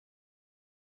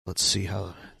let's see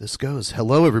how this goes.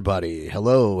 Hello, everybody.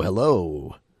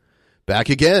 Hello. Back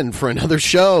again for another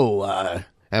show.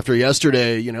 After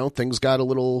yesterday, things got a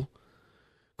little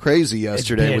crazy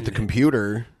yesterday with the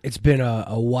computer. It's been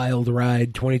a wild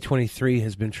ride. 2023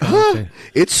 has been trying to...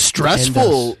 It's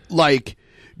stressful,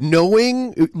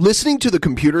 listening to the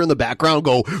computer in the background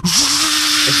go...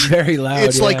 It's very loud.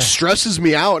 It's stresses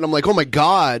me out, and I'm like, oh my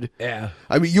God. Yeah.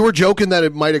 I mean, you were joking that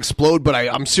it might explode, but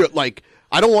I'm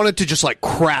I don't want it to just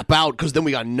crap out because then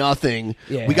we got nothing.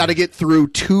 Yeah. We got to get through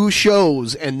 2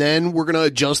 shows, and then we're going to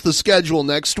adjust the schedule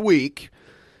next week.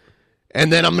 And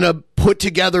then I'm going to put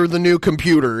together the new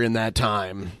computer in that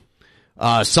time.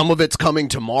 Some of it's coming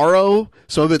tomorrow.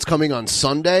 Some of it's coming on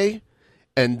Sunday.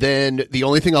 And then the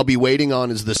only thing I'll be waiting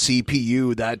on is the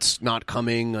CPU. That's not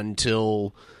coming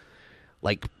until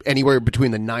anywhere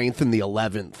between the 9th and the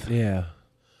 11th. Yeah.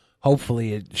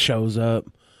 Hopefully it shows up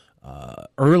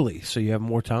early so you have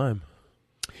more time.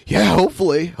 Yeah,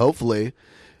 hopefully.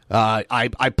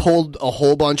 I pulled a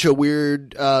whole bunch of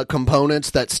weird components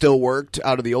that still worked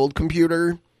out of the old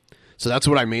computer. So that's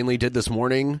what I mainly did this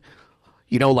morning.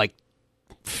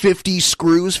 50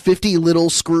 screws, 50 little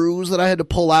screws that I had to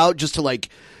pull out just to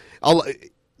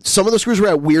some of the screws were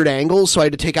at weird angles, so I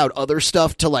had to take out other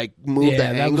stuff to move the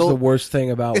angle. That was the worst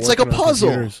thing about it's like a puzzle.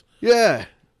 Computers. Yeah.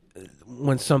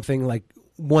 When something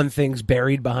one thing's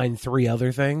buried behind 3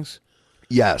 other things.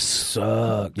 Yes.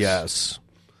 Sucks. Yes.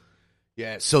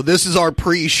 Yeah, so this is our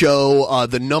pre-show.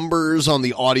 The numbers on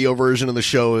the audio version of the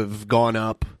show have gone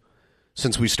up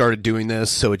since we started doing this,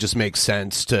 so it just makes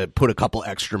sense to put a couple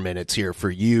extra minutes here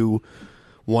for you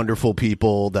wonderful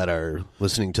people that are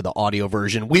listening to the audio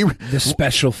version. The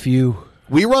special few.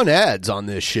 We run ads on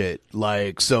this shit.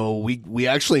 So we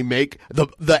actually make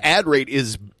the ad rate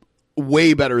is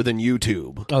way better than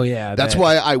YouTube. Oh yeah. That's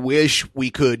why I wish we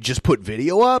could just put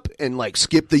video up and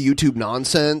skip the YouTube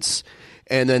nonsense.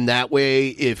 And then that way,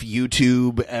 if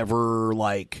YouTube ever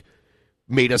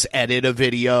made us edit a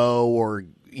video or,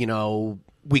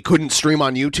 we couldn't stream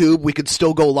on YouTube, we could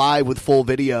still go live with full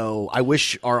video. I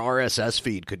wish our RSS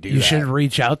feed could do that. You should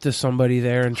reach out to somebody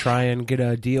there and try and get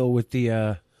a deal with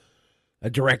a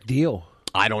direct deal.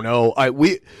 I don't know.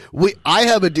 I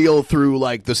have a deal through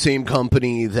the same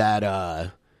company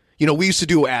that, we used to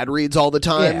do ad reads all the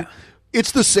time. Yeah.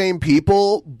 It's the same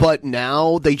people, but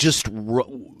now they just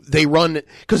they run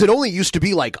because it only used to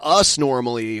be us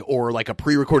normally or a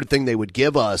pre-recorded thing they would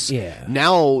give us. Yeah.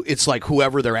 Now it's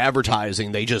whoever they're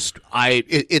advertising.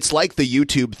 It's like the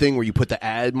YouTube thing where you put the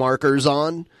ad markers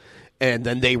on, and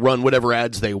then they run whatever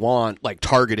ads they want,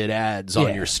 targeted ads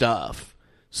on your stuff.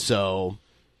 So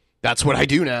that's what I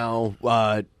do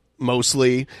now.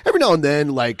 Mostly every now and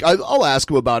then, I'll ask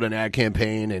them about an ad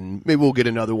campaign and maybe we'll get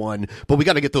another one, but we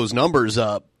got to get those numbers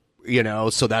up,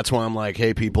 so that's why I'm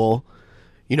hey people,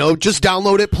 just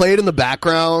download it, play it in the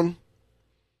background.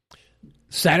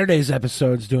 Saturday's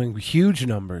episode's doing huge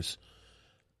numbers.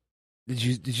 Did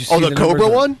you see the Cobra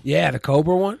one? Yeah, the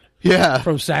Cobra one. Yeah.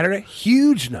 From Saturday,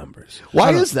 huge numbers.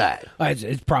 Why is that?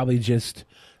 It's probably just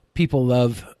people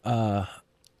love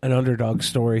an underdog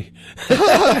story.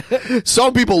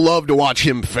 Some people love to watch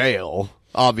him fail,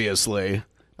 obviously.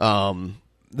 The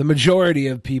majority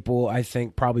of people, I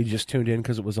think, probably just tuned in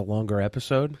because it was a longer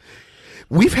episode.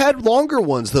 We've had longer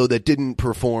ones, though, that didn't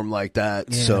perform like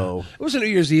that. Yeah. So it was a New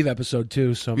Year's Eve episode,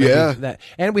 too. So maybe that,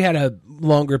 and we had a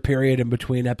longer period in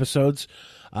between episodes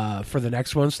for the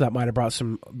next one, so that might have brought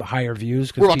some higher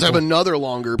views. We're about to have another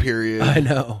longer period. I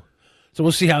know. So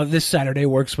we'll see how this Saturday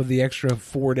works with the extra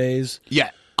 4 days. Yeah.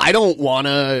 I don't want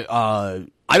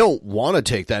to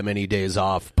take that many days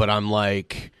off, but I'm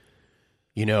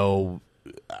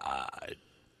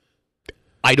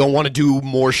I don't want to do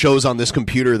more shows on this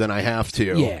computer than I have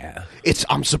to. Yeah.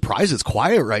 I'm surprised it's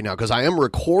quiet right now because I am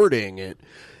recording it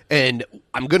and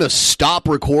I'm going to stop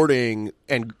recording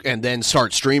and then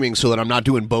start streaming so that I'm not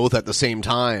doing both at the same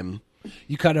time.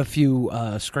 You cut a few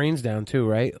screens down too,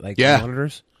 right?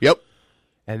 Monitors? Yep.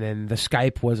 And then the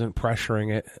Skype wasn't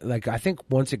pressuring it. I think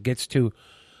once it gets to,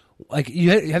 did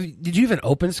you even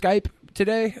open Skype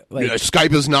today?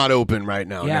 Skype is not open right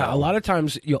now. Yeah, no. A lot of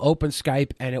times you'll open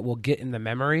Skype and it will get in the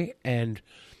memory and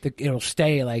it'll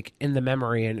stay in the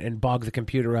memory and bog the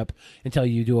computer up until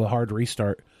you do a hard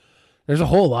restart. There's a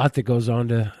whole lot that goes on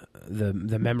to the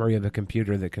memory of the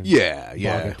computer that can bog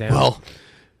it down. Well,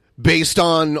 based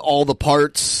on all the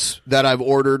parts that I've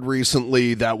ordered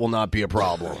recently, that will not be a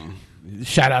problem.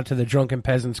 Shout out to the Drunken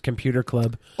Peasants Computer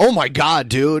Club. Oh my God,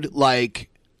 dude.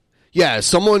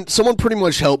 Someone pretty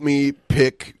much helped me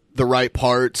pick the right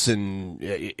parts and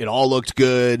it all looked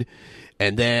good.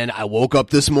 And then I woke up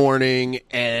this morning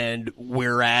and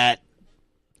we're at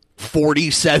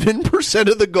 47%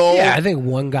 of the goal. Yeah, I think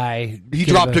one guy he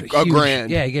dropped a huge,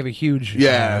 grand. Yeah, he gave a huge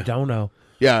dono.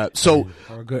 Yeah, so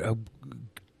or a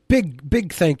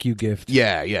big thank you gift.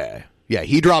 Yeah.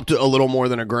 He dropped a little more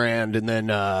than a grand, and then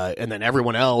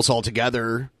everyone else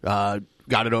altogether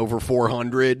got it over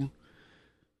 400.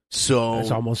 So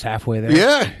it's almost halfway there.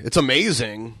 Yeah, it's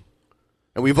amazing.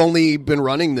 And we've only been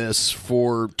running this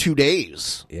for 2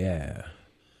 days. Yeah.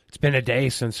 It's been a day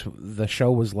since the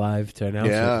show was live to announce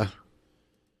it.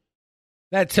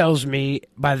 That tells me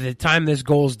by the time this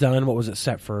goal's done, what was it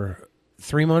set for?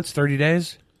 3 months, 30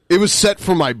 days? It was set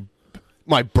for my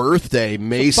birthday,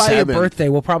 May 7th. By your birthday,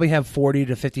 we'll probably have $40,000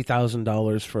 to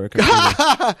 $50,000 for a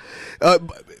computer.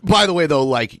 By the way,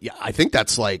 though, I think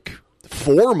that's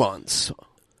 4 months.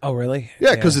 Oh, really?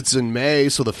 Yeah, because it's in May,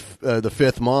 so the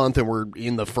 5th month, and we're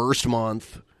in the 1st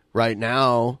month right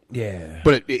now. Yeah.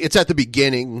 But it's at the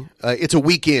beginning. It's a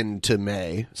week into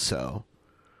May, so.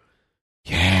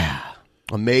 Yeah.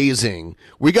 Amazing.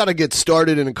 We got to get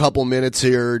started in a couple minutes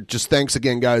here. Just thanks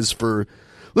again, guys, for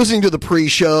listening to the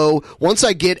pre-show. Once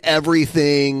I get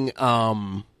everything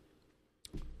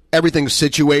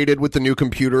situated with the new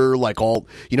computer,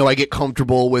 I get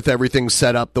comfortable with everything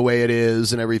set up the way it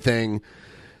is and everything,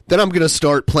 then I'm going to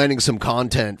start planning some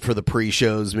content for the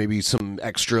pre-shows, maybe some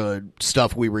extra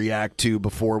stuff we react to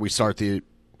before we start the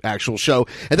actual show.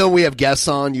 And then when we have guests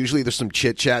on, usually there's some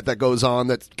chit-chat that goes on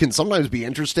that can sometimes be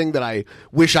interesting that I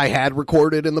wish I had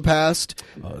recorded in the past.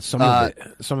 Some of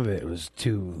it was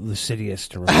too lascivious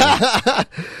to remember.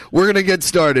 We're going to get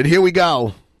started. Here we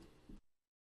go.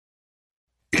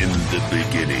 In the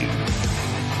beginning,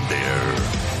 there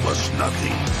was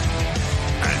nothing.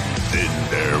 And then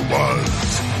there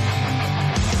was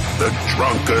the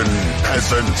Drunken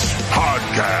Peasants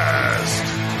Podcast.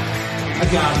 I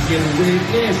gotta get a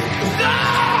witness. No!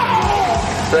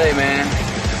 Say, man,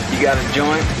 you got a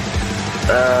joint?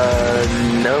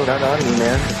 No, not on me,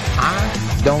 man.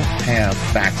 I don't have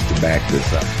facts to back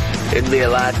this up. It'd be a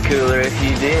lot cooler if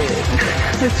you did.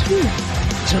 That's true.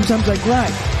 Sometimes I cry.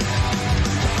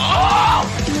 Oh!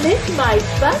 Lick my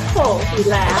butthole, he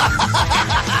laughed.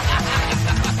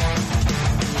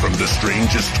 From the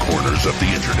strangest corners of the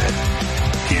internet,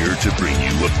 here to bring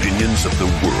you opinions of the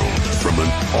world from an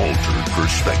altered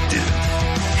perspective.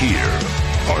 Here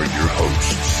are your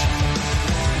hosts,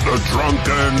 the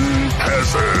Drunken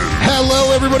Peasants. Hello,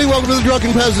 everybody. Welcome to the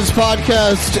Drunken Peasants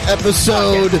Podcast,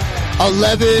 episode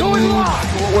 11.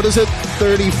 What is it?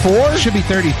 34? Should be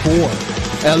 34.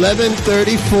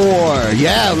 1134.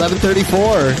 Yeah,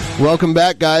 1134. Welcome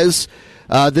back, guys.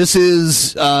 This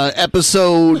is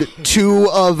episode 2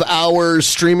 of our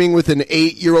Streaming with an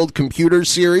 8-Year-Old Computer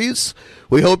series.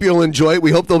 We hope you'll enjoy it.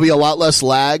 We hope there'll be a lot less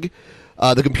lag.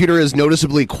 The computer is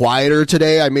noticeably quieter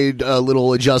today. I made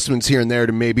little adjustments here and there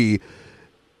to maybe,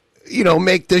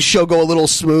 make this show go a little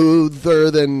smoother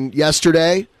than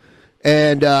yesterday.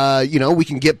 And, we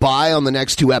can get by on the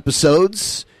next 2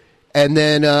 episodes. And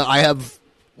then I have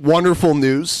wonderful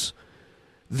news.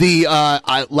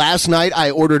 Last night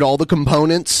I ordered all the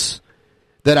components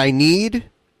that I need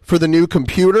for the new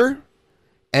computer,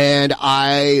 and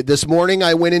this morning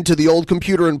I went into the old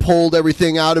computer and pulled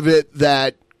everything out of it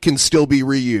that can still be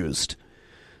reused.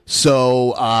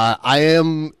 So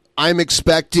I'm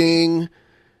expecting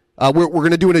we're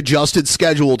going to do an adjusted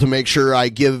schedule to make sure I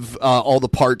give all the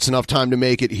parts enough time to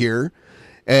make it here.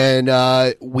 And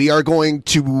we are going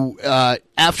to,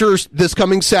 after this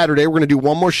coming Saturday, we're going to do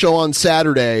one more show on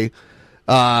Saturday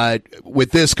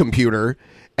with this computer.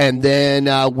 And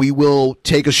then we will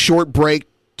take a short break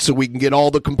so we can get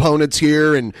all the components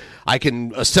here and I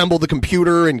can assemble the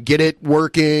computer and get it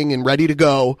working and ready to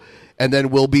go. And then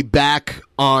we'll be back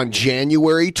on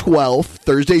January 12th,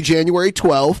 Thursday, January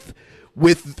 12th,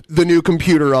 with the new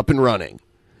computer up and running.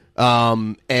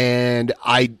 And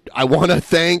I want to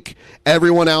thank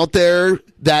everyone out there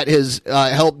that has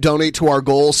helped donate to our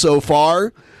goal so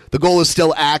far. The goal is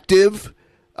still active.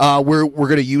 We're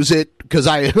going to use it because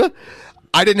I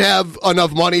didn't have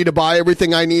enough money to buy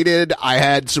everything I needed. I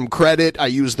had some credit. I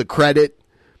used the credit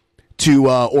to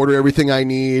order everything I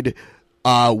need.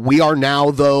 We are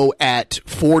now, though, at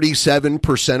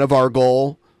 47% of our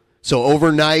goal. So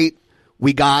overnight,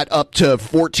 we got up to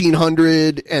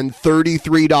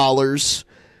 $1,433.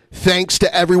 Thanks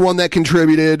to everyone that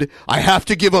contributed. I have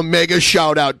to give a mega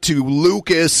shout out to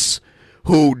Lucas,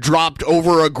 who dropped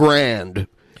over $1,000.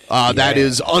 That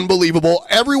is unbelievable.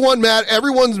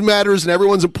 Everyone's matters and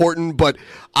everyone's important, but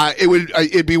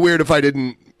it'd be weird if I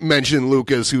didn't mention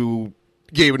Lucas, who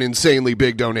gave an insanely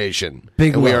big donation.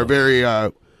 And we are very,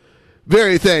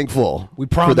 very thankful. We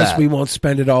promise we won't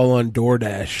spend it all on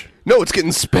DoorDash. No, it's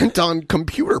getting spent on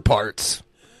computer parts.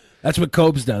 That's what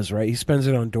Cobes does, right? He spends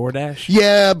it on DoorDash.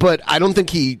 Yeah, but I don't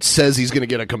think he says he's going to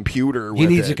get a computer. He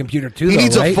with needs it. a computer too. He though,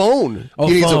 needs right? a phone. Oh,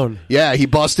 He needs phone. Yeah, he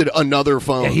busted another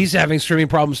phone. Yeah, he's having streaming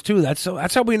problems too. That's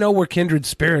how we know we're kindred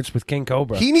spirits with King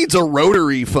Cobra. He needs a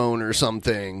rotary phone or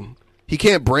something. He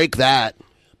can't break that.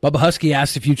 Bubba Husky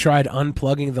asked if you tried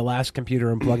unplugging the last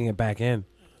computer and plugging it back in.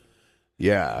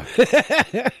 Yeah.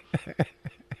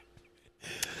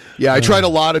 Yeah, I tried a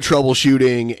lot of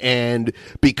troubleshooting, and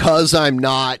because I'm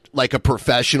not like a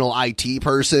professional IT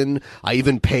person, I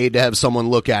even paid to have someone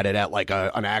look at it at like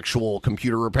an actual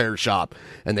computer repair shop,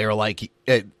 and they were like,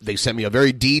 they sent me a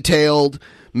very detailed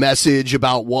message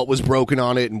about what was broken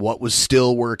on it and what was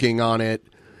still working on it,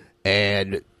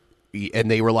 and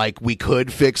they were like, we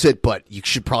could fix it, but you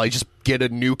should probably just get a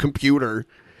new computer.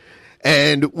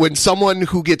 And when someone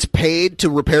who gets paid to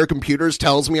repair computers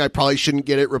tells me I probably shouldn't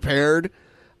get it repaired,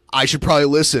 I should probably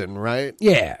listen, right?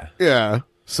 Yeah. Yeah.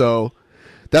 So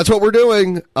that's what we're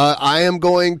doing. I am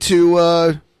going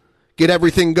to get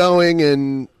everything going,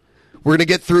 and we're going to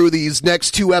get through these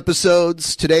next 2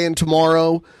 episodes today and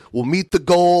tomorrow. We'll meet the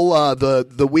goal,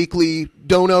 the weekly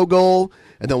dono goal,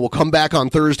 and then we'll come back on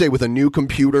Thursday with a new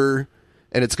computer,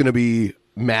 and it's going to be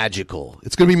magical.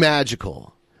 It's going to be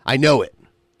magical. I know it.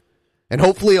 And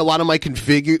hopefully a lot of my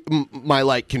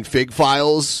config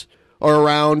files are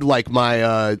around, like my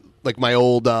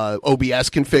old OBS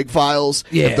config files.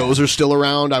 Yeah. If those are still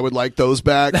around, I would like those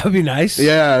back. That would be nice.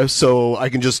 Yeah, so I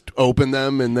can just open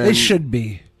them and then They should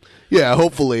be. Yeah,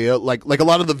 hopefully, like a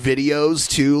lot of the videos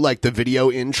too, like the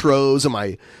video intros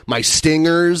and my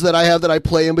stingers that I have that I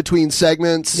play in between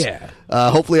segments. Yeah.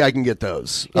 Hopefully I can get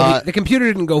those. Yeah, the computer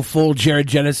didn't go full Jared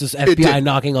Genesis FBI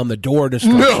knocking on the door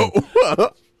destruction.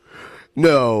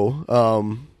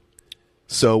 No.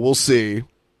 So we'll see.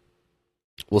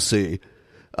 We'll see.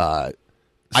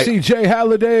 CJ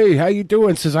Halliday, how you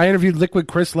doing? Says, I interviewed Liquid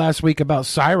Chris last week about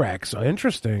Cyraxx. Oh,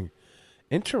 interesting.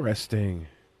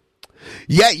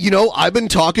 Yeah, I've been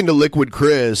talking to Liquid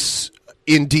Chris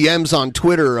in DMs on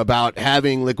Twitter about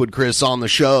having Liquid Chris on the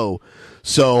show.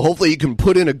 So hopefully you can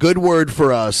put in a good word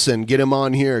for us and get him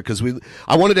on here, because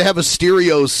I wanted to have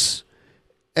Asterios,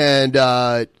 and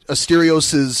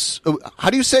Asterios is,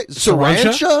 how do you say it?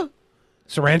 Sriracha?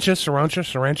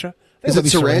 Sriracha? Is it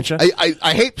Sriracha?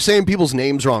 I hate saying people's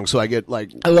names wrong, so I get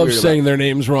like. I love saying their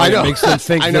names wrong. I know. It makes them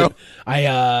think I know. that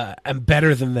I am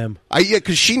better than them. Yeah,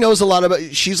 because she knows a lot about.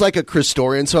 She's like a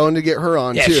Christorian, so I wanted to get her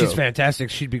on Yeah, too. she's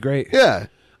fantastic. She'd be great. Yeah.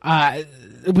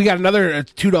 We got another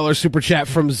 $2 super chat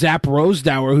from Zap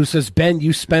Rosedower, who says, Ben,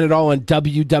 you spent it all on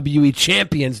WWE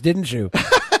champions, didn't you?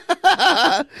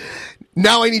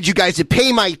 Now I need you guys to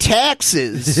pay my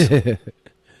taxes.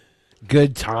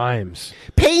 Good times.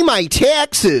 Pay my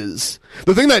taxes.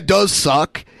 The thing that does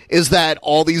suck is that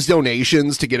all these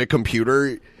donations to get a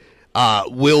computer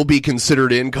will be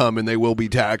considered income, and they will be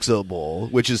taxable,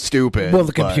 which is stupid. Will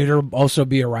the computer also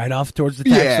be a write-off towards the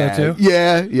tax, though, too?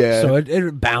 Yeah. So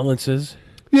it balances.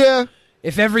 Yeah.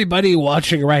 If everybody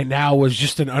watching right now was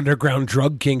just an underground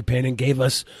drug kingpin and gave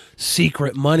us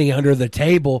secret money under the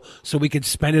table so we could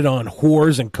spend it on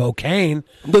whores and cocaine.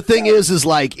 The thing is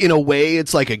like, in a way,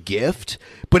 it's like a gift.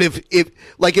 But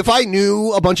if I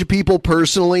knew a bunch of people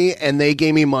personally and they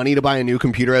gave me money to buy a new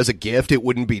computer as a gift, it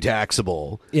wouldn't be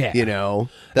taxable. Yeah.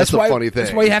 That's the funny thing.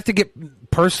 That's why you have to get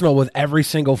personal with every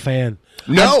single fan.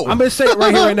 No. I'm going to say it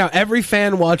right here, right now. Every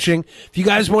fan watching, if you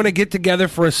guys want to get together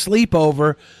for a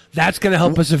sleepover, that's going to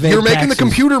help us evade You're making taxes. the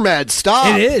computer mad.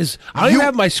 Stop. It is. I don't even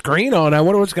have my screen on. I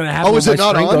wonder what's going to happen is when it my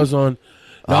not screen on? goes on.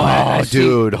 No, I see.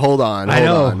 Dude, hold on. I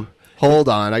know.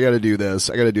 I got to do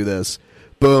this.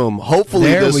 Boom. Hopefully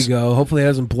there we go. Hopefully it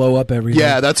doesn't blow up everything.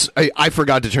 Yeah, I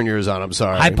forgot to turn yours on. I'm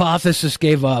sorry. Hypothesis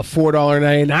gave a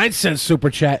 $4.99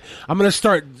 super chat. I'm going to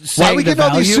start saying Why are we the getting all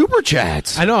value. these super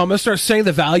chats? I know. I'm going to start saying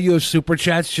the value of super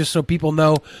chats just so people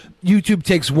know YouTube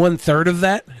takes 1/3 of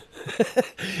that.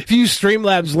 If you use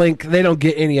Streamlabs link, they don't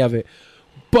get any of it.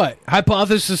 But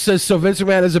Hypothesis says, so Vince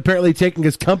McMahon is apparently taking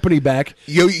his company back.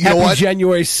 You know what?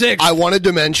 January 6th. I wanted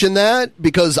to mention that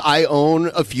because I own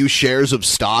a few shares of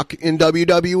stock in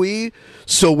WWE.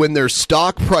 So when their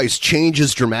stock price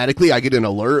changes dramatically, I get an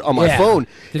alert on my phone.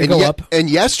 Did it go up? And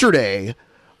yesterday,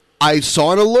 I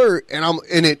saw an alert,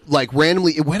 and it like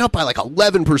randomly it went up by like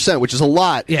 11%, which is a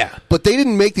lot. Yeah. But they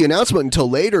didn't make the announcement until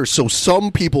later, so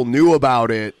some people knew about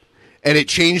it. And it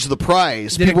changed the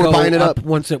price. Did People it were go buying it up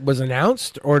once it was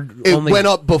announced, or It only went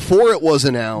up before it was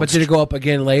announced. But did it go up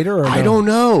again later? Or I no? don't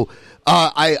know.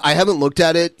 I haven't looked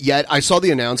at it yet. I saw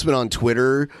the announcement on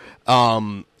Twitter.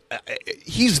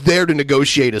 He's there to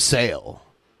negotiate a sale.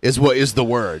 Is what is the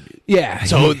word? Yeah.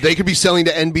 So they could be selling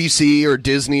to NBC or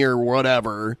Disney or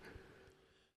whatever.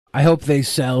 I hope they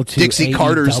sell to Dixie AEW.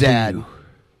 Carter's dad.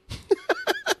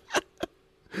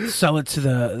 Sell it to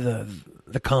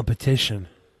the competition.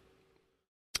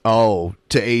 Oh,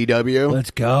 to AEW?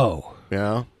 Let's go.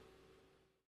 Yeah.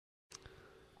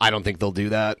 I don't think they'll do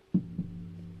that.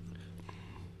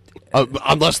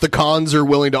 Unless the cons are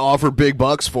willing to offer big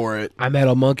bucks for it. I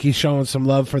Metal Monkey showing some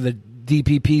love for the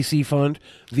DPPC fund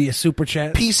via Super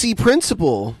Chat. PC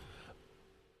Principle.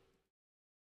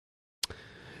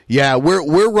 Yeah,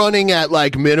 we're running at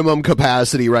like minimum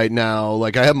capacity right now.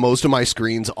 Like I have most of my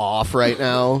screens off right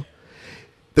now.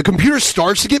 The computer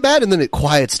starts to get mad and then it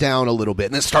quiets down a little bit.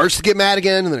 And then it starts to get mad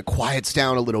again and then it quiets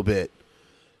down a little bit.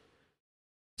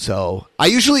 So I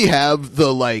usually have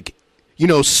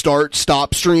the start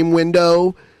stop stream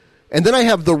window. And then I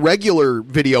have the regular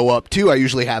video up too. I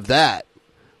usually have that.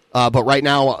 But right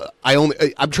now I'm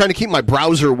trying to keep my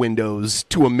browser windows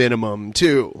to a minimum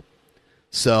too.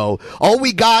 So all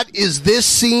we got is this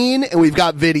scene and we've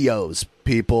got videos,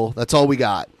 people. That's all we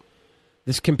got.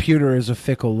 This computer is a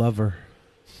fickle lover.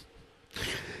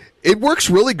 It works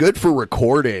really good for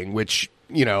recording, or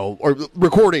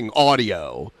recording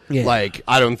audio. Yeah. Like,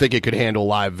 I don't think it could handle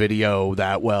live video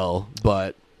that well,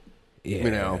 but,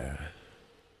 Yeah.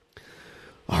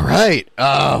 All right.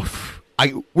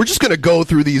 We're just going to go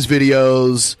through these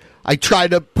videos. I try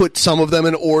to put some of them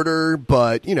in order,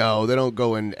 but, they don't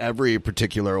go in every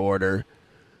particular order.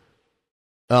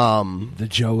 The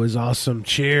Joe is awesome.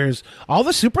 Cheers. All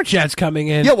the super chats coming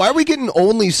in. Yeah, why are we getting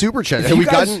only super chats? Have we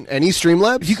gotten any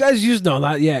Streamlabs? If you guys use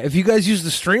If you guys use the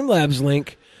Streamlabs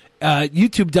link,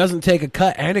 YouTube doesn't take a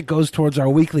cut and it goes towards our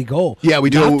weekly goal. Yeah, we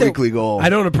do a weekly goal. I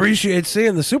don't appreciate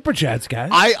seeing the super chats, guys.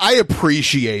 I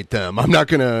appreciate them. I'm not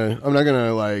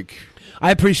gonna like.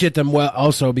 I appreciate them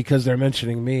also because they're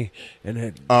mentioning me and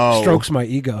it strokes my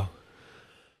ego.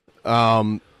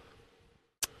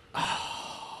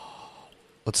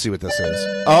 Let's see what this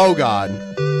is. Oh, God.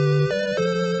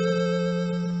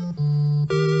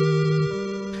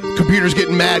 Computer's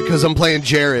getting mad because I'm playing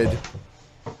Jared.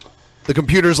 The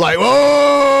computer's like,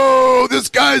 oh, this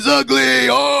guy's ugly.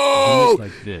 Oh.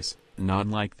 Like this, not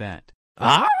like that.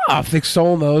 Thick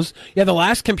soul knows. Yeah, the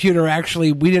last computer,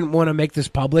 actually, we didn't want to make this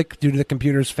public due to the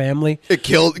computer's family.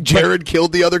 Jared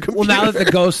killed the other computer. Well, now that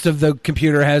the ghost of the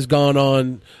computer has gone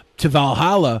on to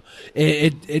Valhalla,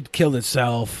 it killed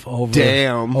itself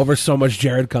over so much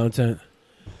Jared content.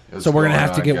 So we're going to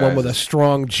have to get one with a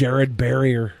strong Jared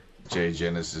barrier. Jay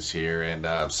Genesis here,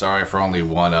 and sorry for only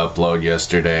one upload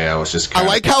yesterday. I was just I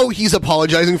like how he's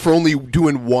apologizing for only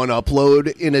doing one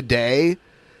upload in a day,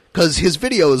 because his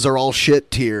videos are all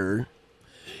shit tier.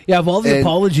 Yeah, of all the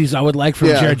apologies I would like from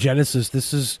Jared Genesis,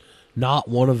 this is not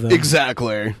one of them.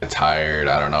 Exactly. Tired,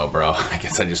 I don't know, bro. I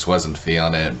guess I just wasn't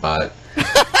feeling it, but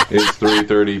it's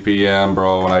 3:30 p.m.,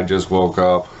 bro, and I just woke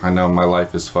up. I know my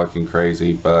life is fucking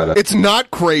crazy, but it's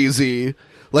not crazy.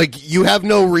 Like, you have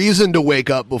no reason to wake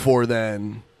up before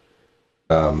then.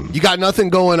 You got nothing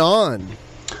going on.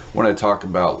 When I talk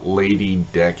about Lady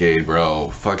Decade, bro,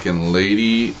 fucking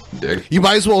Lady Decade. You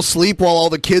might as well sleep while all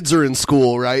the kids are in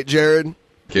school, right, Jared?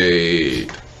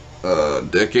 Decades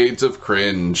of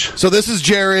cringe. So this is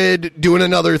Jared doing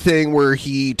another thing where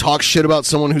he talks shit about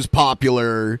someone who's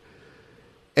popular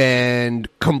and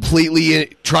completely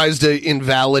tries to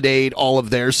invalidate all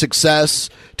of their success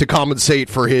to compensate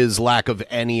for his lack of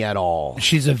any at all.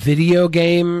 She's a video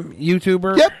game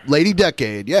YouTuber? Yep, Lady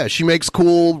Decade. Yeah, she makes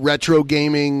cool retro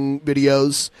gaming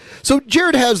videos. So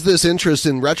Jared has this interest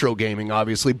in retro gaming,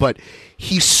 obviously, but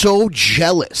he's so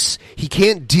jealous. He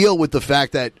can't deal with the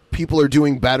fact that people are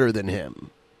doing better than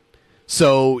him.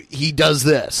 So he does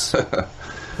this.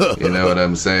 You know what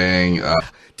I'm saying?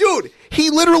 Dude, he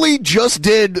literally just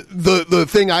did the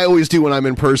thing I always do when I'm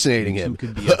impersonating him.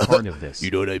 Could be a part of this. You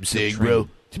know what I'm saying, bro?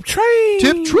 Tip train!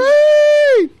 Tip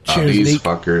train! Cheers, these Nick.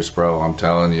 fuckers, bro, I'm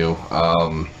telling you.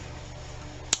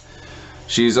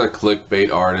 She's a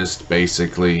clickbait artist,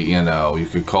 basically. You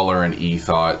could call her an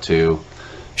e-thought, too.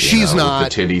 She's not.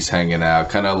 With the titties hanging out,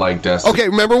 kind of like Destiny. Okay,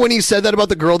 remember when he said that about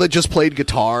the girl that just played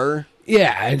guitar?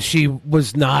 Yeah, and she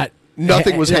was not...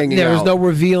 Nothing was hanging out. There was no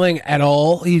revealing at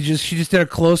all. She just did a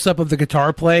close-up of the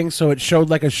guitar playing, so it showed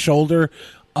like a shoulder,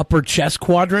 upper chest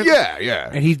quadrant. Yeah.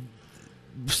 And he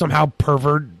somehow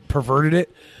perverted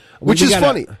it. Which is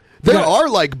funny. There are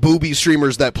like booby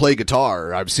streamers that play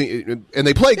guitar. I've seen, and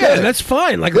they play good. Yeah, that's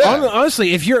fine. Like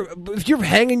honestly, if you're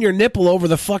hanging your nipple over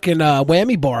the fucking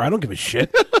whammy bar, I don't give a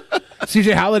shit.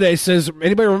 CJ Halliday says,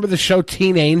 anybody remember the show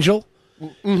Teen Angel?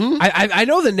 Mm-hmm. I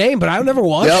know the name, but I've never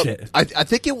watched it. I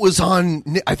think it was on.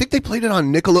 I think they played it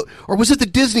on Nickelodeon, or was it the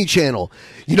Disney Channel?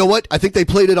 You know what? I think they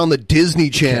played it on the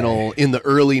Disney Channel in the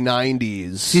early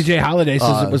 '90s. CJ Holiday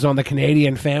says it was on the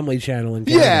Canadian Family Channel in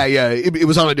Canada. Yeah. It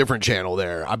was on a different channel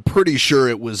there. I'm pretty sure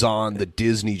it was on the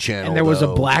Disney Channel. And there was a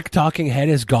black talking head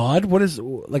as God. What is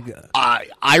like?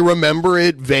 I remember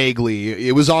it vaguely.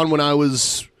 It was on when I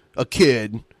was a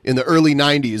kid. In the early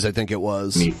 90s, I think it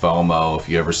was. Destiny FOMO, if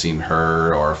you ever seen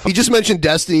her. Or he just mentioned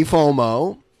Destiny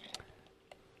FOMO.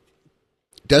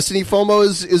 Destiny FOMO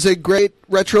is a great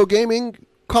retro gaming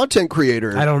content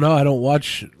creator. I don't know. I don't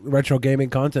watch retro gaming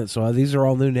content, so these are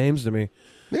all new names to me.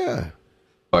 Yeah.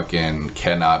 Fucking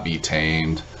Cannot Be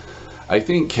Tamed. I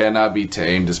think Cannot Be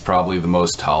Tamed is probably the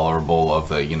most tolerable of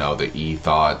the, the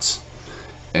e-thoughts.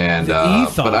 And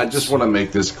but I just want to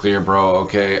make this clear, bro.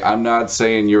 Okay, I'm not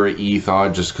saying you're an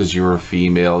e-thought just because you're a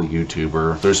female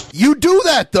YouTuber. You do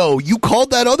that though. You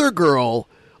called that other girl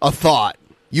a thought.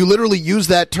 You literally used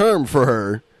that term for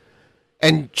her,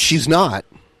 and she's not.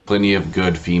 Plenty of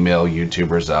good female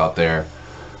YouTubers out there.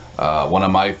 One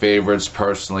of my favorites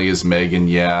personally is Megan.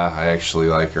 Yeah, I actually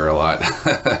like her a lot.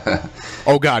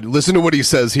 Oh God, listen to what he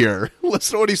says here.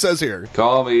 Listen to what he says here.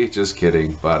 Call me, just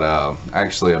kidding. But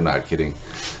actually, I'm not kidding.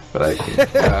 But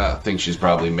I think she's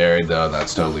probably married though, and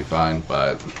that's totally fine.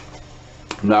 But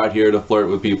I'm not here to flirt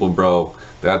with people, bro.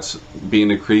 That's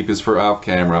being a creep is for off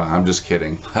camera. I'm just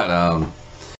kidding. But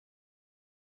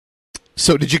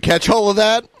So did you catch all of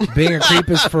that? Being a creep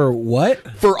is for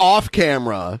what? For off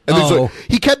camera. And so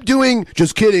he kept doing,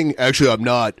 just kidding, actually I'm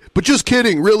not. But just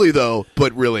kidding, really though,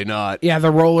 but really not. Yeah, the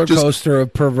roller coaster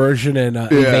of perversion and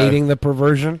evading the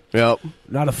perversion. Yep.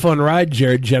 Not a fun ride,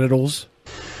 Jared Genitals.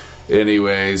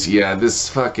 Anyways, yeah, this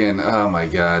fucking, oh my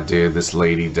God, dude, this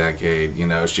lady Decade,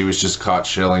 she was just caught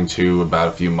shilling too about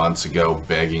a few months ago,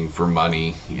 begging for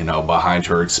money, behind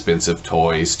her expensive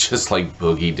toys, just like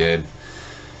Boogie did.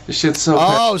 This shit's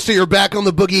so so you're back on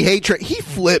the Boogie hate train. He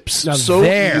flips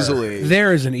easily.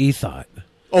 There is an e-thought.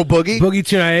 Oh, Boogie? Boogie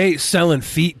 298 selling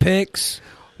feet pics.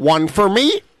 One for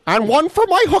me and one for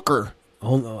my hooker. Do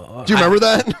you remember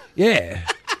that? Yeah.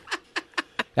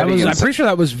 I'm pretty sure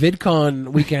that was VidCon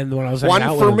weekend when I was hanging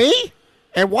out with him. One for me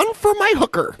and one for my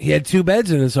hooker. He had 2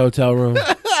 beds in his hotel room.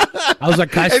 I was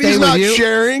like, can I stay and he's with not you?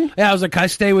 Sharing? Yeah, I was like, can I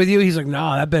stay with you? He's like,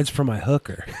 no, that bed's for my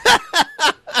hooker.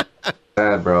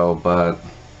 Bad, bro, but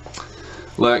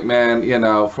look, man,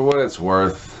 for what it's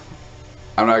worth,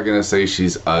 I'm not gonna say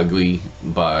she's ugly,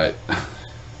 but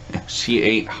she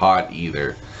ain't hot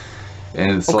either.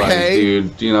 And it's like,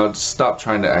 dude, just stop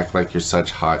trying to act like you're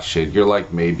such hot shit. You're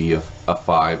like maybe a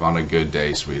 5 on a good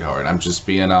day, sweetheart. I'm just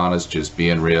being honest, just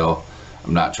being real.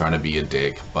 I'm not trying to be a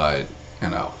dick, but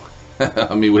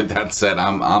I mean, with that said,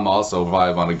 I'm also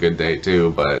 5 on a good day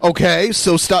too. But okay,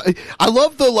 so stop. I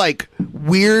love the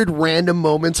weird random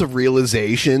moments of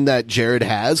realization that Jared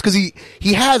has, because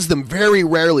he has them very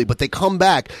rarely, but they come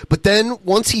back. But then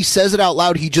once he says it out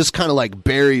loud, he just kind of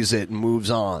buries it and moves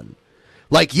on.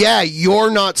 Yeah, you're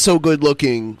not so good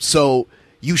looking, so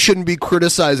you shouldn't be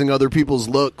criticizing other people's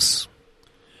looks.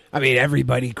 I mean,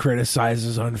 everybody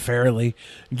criticizes unfairly.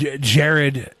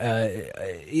 Jared,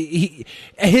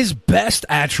 his best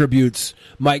attributes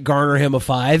might garner him a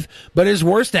 5, but his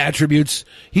worst attributes,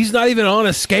 he's not even on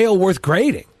a scale worth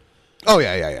grading. Oh,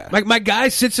 yeah. My guy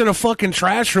sits in a fucking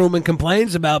trash room and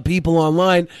complains about people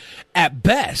online at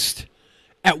best.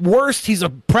 At worst, he's a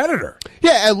predator.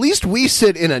 Yeah, at least we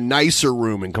sit in a nicer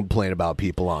room and complain about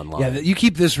people online. Yeah, you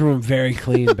keep this room very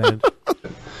clean, Ben.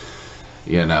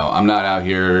 I'm not out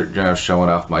here showing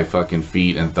off my fucking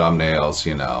feet and thumbnails,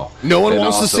 No one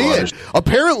wants to see it.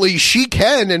 Apparently, she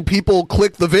can, and people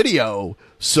click the video.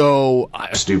 So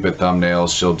stupid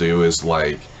thumbnails she'll do is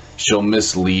she'll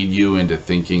mislead you into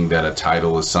thinking that a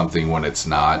title is something when it's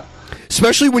not.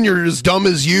 Especially when you're as dumb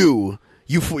as you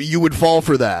would fall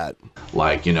for that.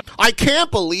 I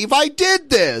can't believe I did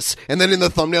this. And then in the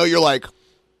thumbnail, you're like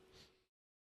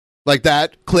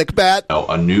that, clickbait.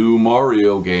 A new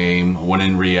Mario game, when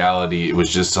in reality, it was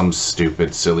just some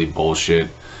stupid, silly bullshit,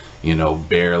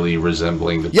 barely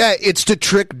resembling the... Yeah, it's to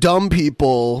trick dumb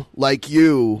people like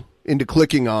you into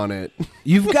clicking on it.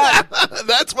 You've got...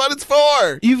 That's what it's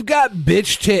for. You've got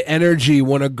bitch tit energy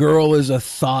when a girl is a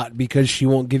thought because she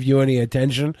won't give you any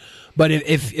attention. But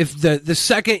if the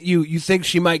second you think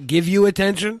she might give you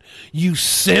attention, you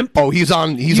simp. Oh, he's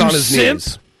on his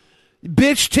knees.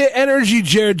 Bitch tit energy,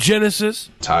 Jared Genesis.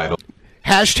 Title. #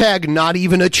 not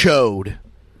even a chode.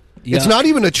 Yuck. It's not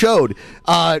even a chode.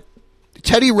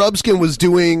 Teddy Rubskin was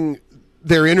doing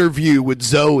their interview with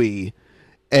Zoe,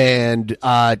 and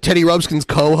Teddy Rubskin's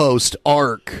co-host,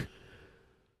 Ark,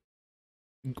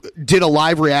 did a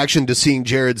live reaction to seeing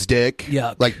Jared's dick.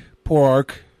 Yeah, like poor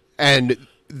Ark. And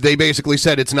they basically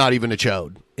said it's not even a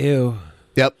chode. Ew.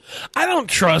 Yep. I don't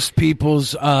trust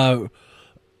people's.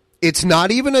 It's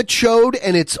not even a chode,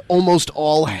 and it's almost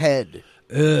all head.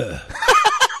 Ugh.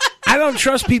 I don't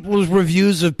trust people's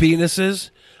reviews of penises.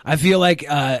 I feel like,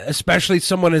 especially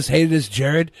someone as hated as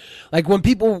Jared, like when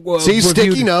people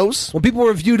sticky nose. When people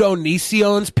reviewed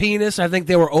Onision's penis, I think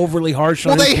they were overly harsh.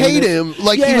 Well, on his they penis. hate him.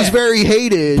 Like he was very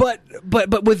hated.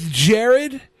 But with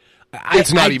Jared,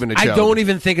 it's not even a joke. I don't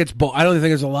even think it's. I don't even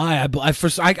think it's a lie.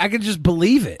 I can just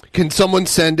believe it. Can someone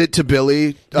send it to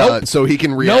Billy Nope. so he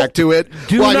can react to it?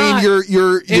 Do I not. mean,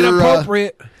 you're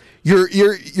Inappropriate.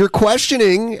 You're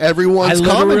questioning everyone's I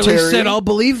literally commentary. said I'll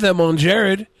believe them on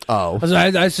Jared. Oh,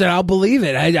 I said I'll believe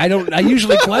it. I don't. I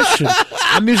usually question.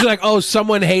 I'm usually like, oh,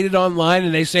 someone hated online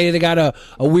and they say they got a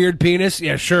weird penis.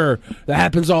 Yeah, sure, that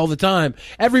happens all the time.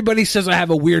 Everybody says I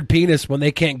have a weird penis when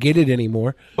they can't get it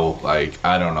anymore. Like,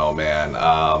 I don't know, man.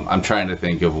 I'm trying to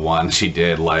think of one she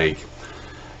did, like,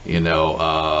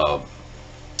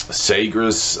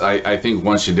 Sega's. I think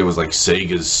one she did was like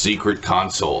Sega's Secret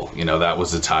Console. That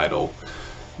was the title,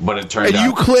 but it turned out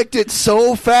you clicked it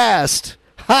so fast.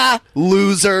 Ha!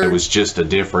 Loser. It was just a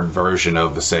different version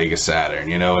of the Sega Saturn.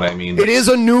 You know what I mean? It is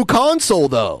a new console,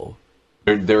 though.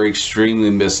 They're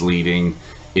extremely misleading.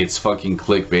 It's fucking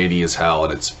clickbaity as hell,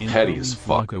 and it's petty as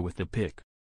fuck. Flocka with the pick.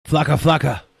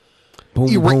 Flocka. Boom,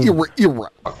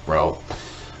 You're bro.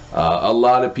 A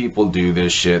lot of people do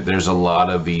this shit. There's a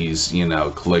lot of these,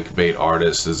 clickbait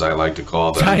artists, as I like to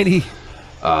call them. Tiny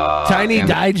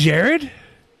Die Jared?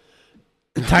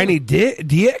 Tiny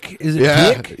Dick? Is it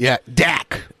Dick? Yeah,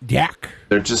 Dak.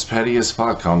 They're just petty as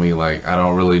fuck, homie. Like, I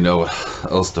don't really know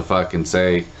what else to fucking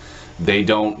say. They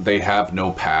have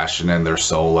no passion in their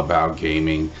soul about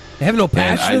gaming. They have no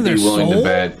passion in their soul? I'd be willing to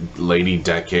bet Lady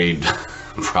Decade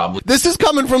probably. This is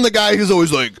coming from the guy who's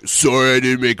always like, sorry I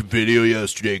didn't make a video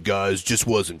yesterday, guys. Just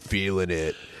wasn't feeling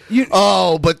it.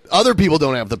 But other people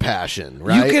don't have the passion,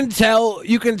 right?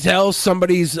 You can tell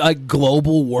somebody's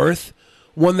global worth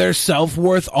when their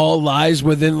self-worth all lies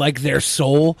within their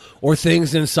soul or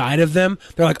things inside of them.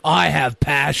 They're like, I have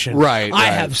passion. Right. I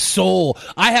have soul.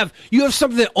 You have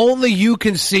something that only you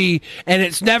can see, and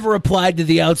it's never applied to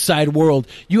the outside world.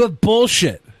 You have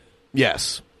bullshit.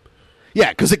 Yes. Yeah,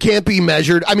 because it can't be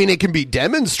measured. I mean, it can be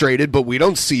demonstrated, but we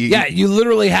don't see. Yeah, you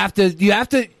literally have to. You have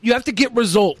to get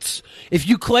results. If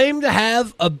you claim to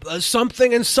have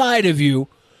something inside of you,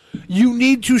 you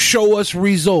need to show us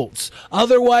results.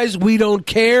 Otherwise, we don't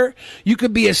care. You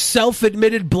could be a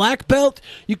self-admitted black belt.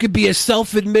 You could be a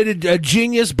self-admitted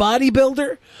genius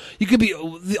bodybuilder. You could be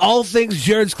all things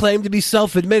Jared's claimed to be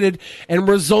self-admitted, and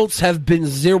results have been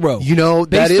zero.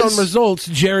 Based on results,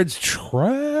 Jared's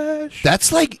trash.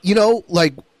 That's like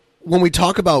when we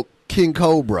talk about King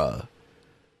Cobra.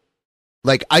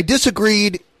 Like, I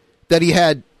disagreed that he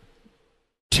had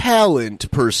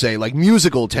talent per se, like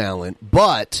musical talent,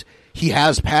 but he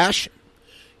has passion.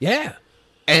 Yeah.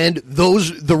 And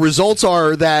the results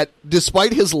are that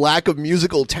despite his lack of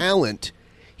musical talent,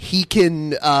 he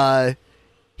can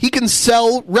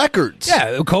sell records.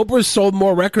 Yeah, Cobra's sold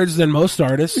more records than most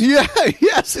artists. Yeah,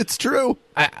 yes, it's true.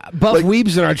 Buff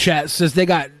Weebs in our chat says they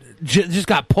just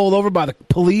got pulled over by the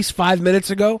police 5 minutes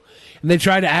ago, and they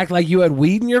tried to act like you had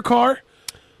weed in your car,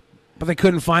 but they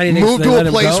couldn't find anything. Move to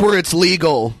a place where it's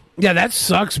legal. Yeah, that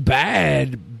sucks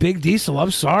bad. Big Diesel, I'm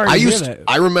sorry.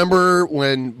 I remember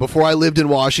before I lived in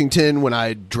Washington, when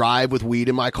I'd drive with weed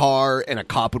in my car and a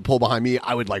cop would pull behind me,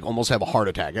 I would almost have a heart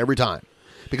attack every time.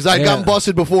 Because I'd gotten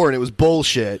busted before and it was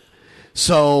bullshit.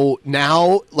 So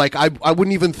now, I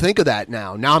wouldn't even think of that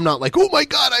now. Now I'm not like, oh my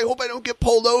God, I hope I don't get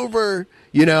pulled over,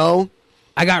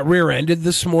 I got rear-ended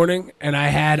this morning and I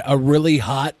had a really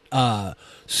hot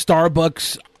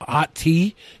Starbucks hot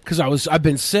tea because I've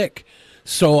been sick.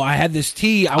 So I had this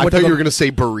tea. I thought you were going to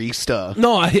say barista.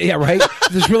 No, yeah, right.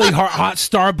 This really hot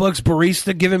Starbucks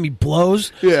barista giving me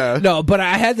blows. Yeah. No, but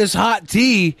I had this hot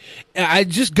tea. And I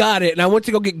just got it, and I went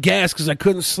to go get gas because I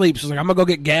couldn't sleep. So I was like, I'm gonna go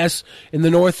get gas in the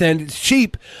North End. It's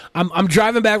cheap. I'm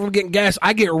driving back from getting gas.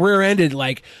 I get rear-ended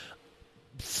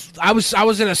I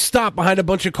was in a stop behind a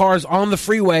bunch of cars on the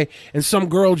freeway, and some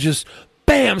girl just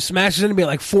bam smashes into me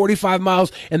at 45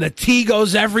 miles, and the tea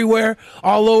goes everywhere,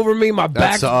 all over me. My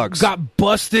back got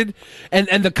busted,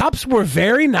 and the cops were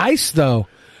very nice though.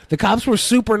 The cops were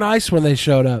super nice when they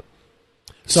showed up.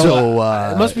 So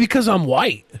it must be because I'm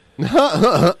white.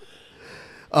 The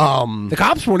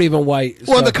cops weren't even white.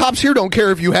 Well, the cops here don't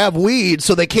care if you have weed,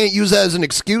 so they can't use that as an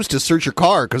excuse to search your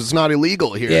car because it's not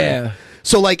illegal here. Yeah.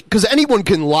 So because anyone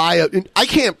can lie. I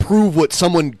can't prove what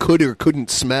someone could or couldn't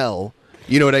smell.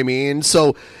 You know what I mean?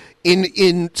 So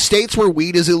in states where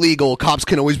weed is illegal, cops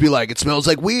can always be like, it smells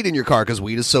like weed in your car because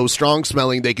weed is so strong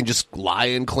smelling. They can just lie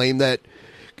and claim that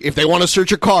if they want to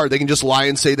search your car, they can just lie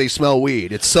and say they smell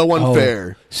weed. It's so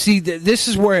unfair. See, this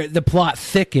is where the plot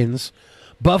thickens.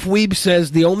 Buff Weeb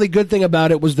says the only good thing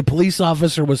about it was the police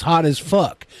officer was hot as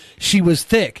fuck. She was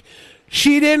thick.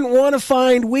 She didn't want to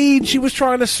find weed. She was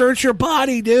trying to search your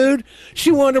body, dude.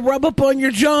 She wanted to rub up on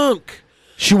your junk.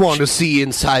 She wanted to see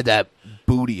inside that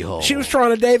booty hole. She was trying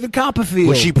to David Copperfield.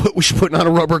 Was she putting on a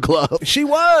rubber glove? She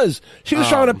was. She was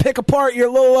trying to pick apart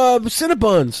your little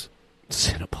Cinnabons.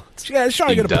 Cinnabons. Yeah, she's trying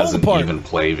to She get a pull doesn't apart. even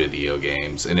play video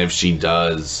games, and if she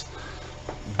does,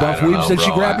 Buff I don't Weeb know, said she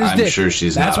bro. grabbed his I'm dick. sure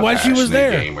she's That's not why a she was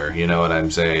passionate there. gamer. You know what I'm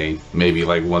saying? Maybe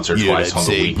like once or You know twice what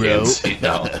on I'd the say, bro? weekends. You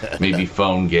know, maybe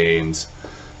phone games,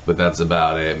 but that's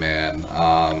about it, man.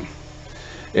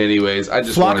 Anyways, I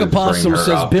just wanted to Flocka bring Possum her says,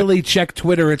 up. Billy, check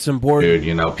Twitter. It's important. Dude,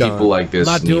 you know, people like this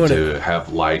Not need doing to it.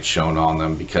 have light shown on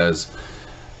them because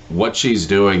what she's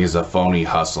doing is a phony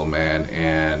hustle, man,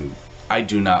 and I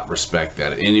do not respect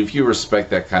that. And if you respect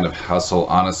that kind of hustle,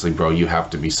 honestly, bro, you have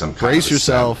to be some kind Brace of a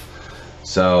yourself. simp.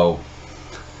 So,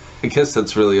 I guess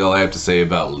that's really all I have to say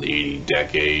about Lady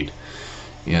Decade.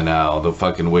 You know, the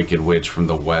fucking Wicked Witch from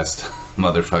the West,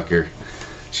 motherfucker.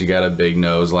 She got a big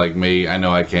nose like me. I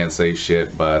know I can't say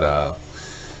shit, but,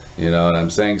 you know what I'm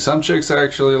saying? Some chicks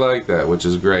actually like that, which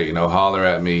is great. You know, holler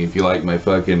at me if you like my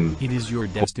fucking It is your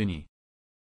destiny.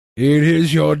 It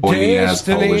is your pointy-ass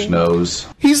Polish destiny. nose.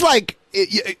 He's like,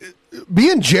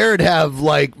 me and Jared have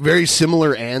like very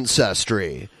similar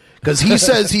ancestry because he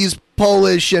says he's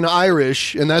Polish and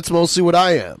Irish, and that's mostly what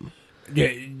I am.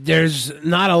 There's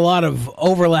not a lot of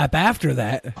overlap after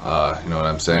that. You know what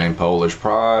I'm saying? Polish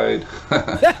pride.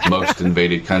 Most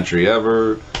invaded country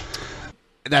ever.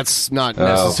 That's not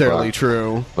necessarily fuck.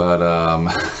 true. But, all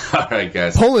right,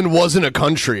 guys. Poland wasn't a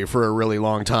country for a really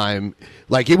long time.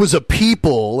 Like, it was a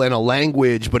people and a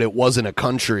language, but it wasn't a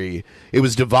country. It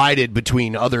was divided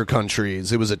between other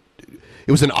countries. It was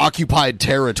an occupied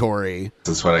territory.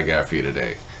 That's what I got for you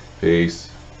today. Peace.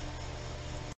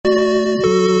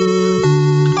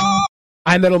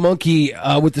 Metal Monkey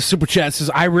with the super chat says,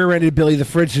 I rear-ended Billy the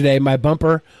Fridge today. My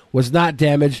bumper was not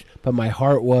damaged, but my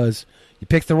heart was. You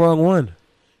picked the wrong one.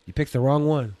 You picked the wrong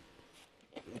one.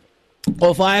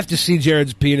 Well, if I have to see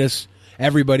Jared's penis,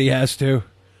 everybody has to.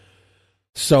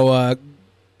 So,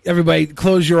 everybody,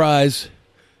 close your eyes.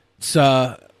 It's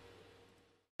a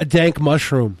dank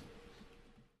mushroom.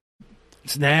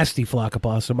 It's nasty, Flocka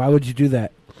Possum. Why would you do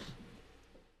that?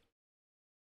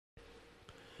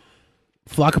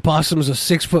 Flocka Possum is a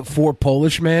 6'4"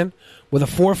 Polish man with a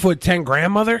 4'10"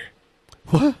 grandmother.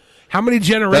 What? How many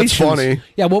generations? That's funny.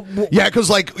 Yeah, Yeah,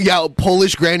 because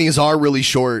Polish grannies are really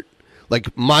short.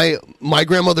 Like my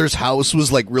grandmother's house was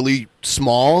like really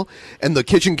small, and the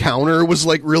kitchen counter was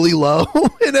like really low,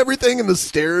 and everything, and the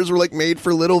stairs were like made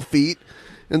for little feet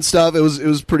and stuff. It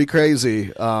was pretty crazy.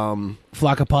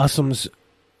 Flocka Possum's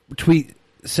tweet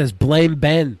says, "Blame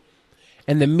Ben,"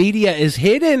 and the media is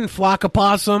hidden. Flocka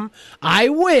Possum, I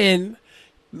win.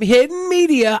 Hidden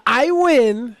media, I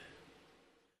win.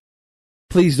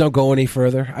 Please don't go any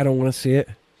further. I don't want to see it.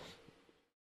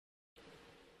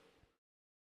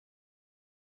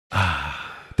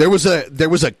 There was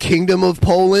a kingdom of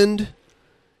Poland,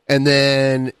 and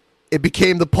then it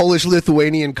became the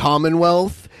Polish-Lithuanian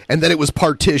Commonwealth, and then it was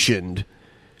partitioned.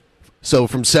 So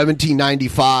from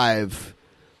 1795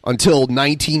 until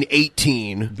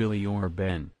 1918. Billy or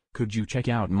Ben, could you check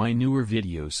out my newer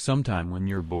videos sometime when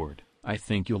you're bored? I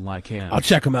think you'll like him. I'll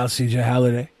check them out, CJ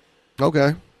Halliday.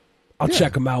 Okay. I'll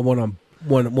check them out when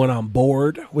I'm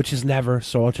bored, which is never.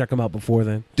 So I'll check them out before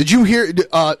then. Did you hear?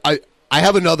 I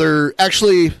have another.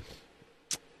 Actually,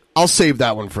 I'll save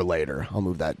that one for later. I'll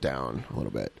move that down a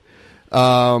little bit.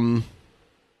 Oh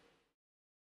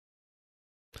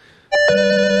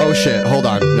shit! Hold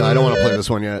on. No, I don't want to play this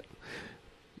one yet.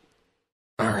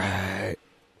 All right.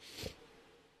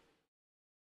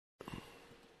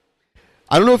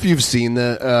 I don't know if you've seen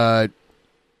the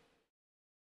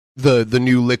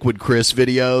new Liquid Chris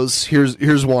videos.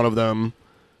 Here's one of them.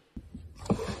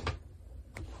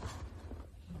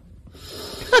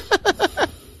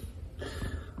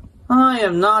 I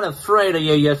am not afraid of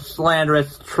you, you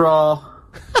slanderous troll.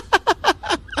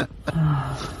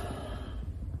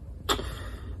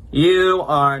 You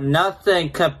are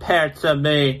nothing compared to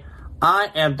me. I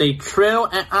am the true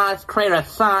and honest creator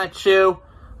Sonichu,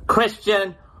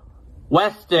 Christian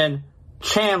Weston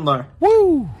Chandler.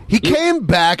 Woo! He came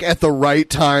back at the right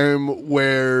time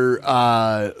where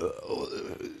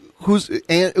who's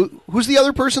the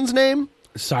other person's name?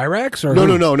 Cyraxx or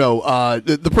No.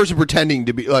 The person pretending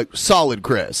to be like Solid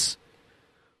Chris.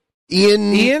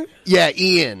 Ian? Yeah,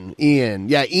 Ian.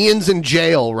 Yeah, Ian's in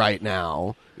jail right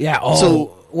now. Yeah. Oh, so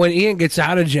when Ian gets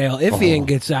out of jail, if Ian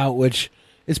gets out, which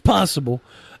is possible,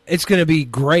 it's going to be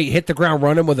great. Hit the ground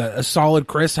running with a Solid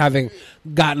Chris, having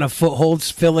gotten a foothold,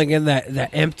 filling in that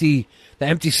empty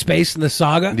space in the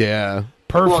saga. Yeah,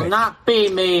 perfect. You will not be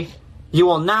me. You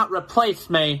will not replace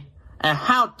me. And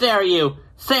how dare you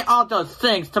say all those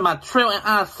things to my true and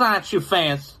honest Cyraxx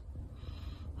fans?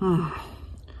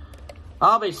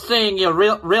 I'll be seeing you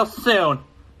real soon,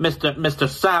 Mr.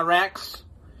 Cyraxx.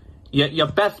 You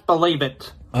best believe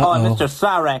it. Uh-oh. Oh, Mr.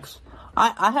 Cyraxx,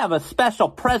 I have a special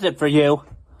present for you.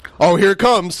 Oh, here it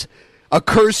comes. A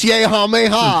curse ye ha me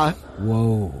ha.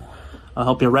 Whoa. I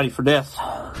hope you're ready for this.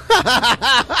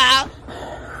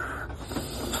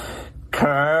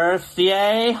 Curse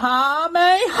ye ha me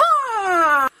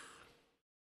ha.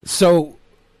 So,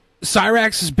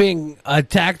 Cyraxx is being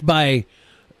attacked by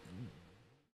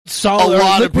a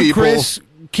lot of people. Chris,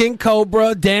 King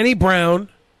Cobra, Danny Brown.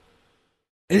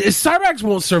 Cyraxx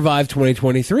won't survive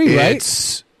 2023,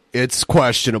 right? It's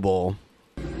questionable.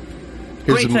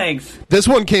 Greetings. This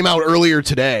one came out earlier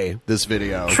today, this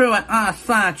video. True and honest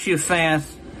Cyraxx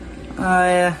fans.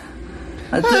 I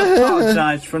do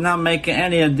apologize for not making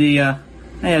any of the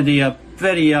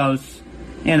videos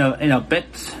in a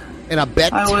bit. In a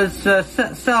bit? I was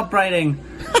celebrating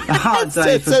the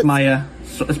holidays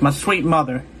with my sweet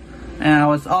mother. And I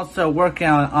was also working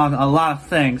on a lot of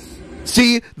things.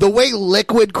 See, the way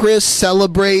Liquid Chris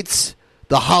celebrates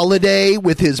the holiday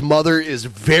with his mother is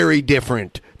very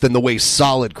different than the way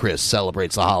Solid Chris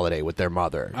celebrates the holiday with their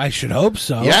mother. I should hope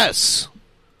so. Yes.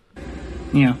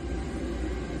 Yeah.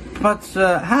 But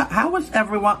how was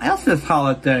everyone else's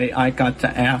holiday, I got to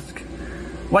ask?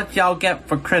 What y'all get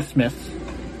for Christmas?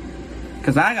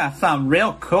 Because I got something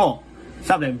real cool.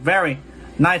 Something very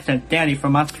nice and dandy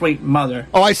from my sweet mother.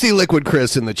 Oh, I see Liquid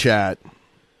Chris in the chat.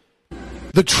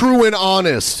 The true and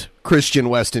honest Christian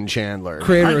Weston Chandler.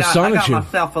 Creator of Sonic. I got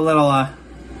myself a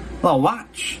little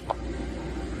watch.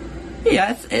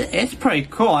 Yeah, it's pretty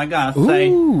cool, I gotta say.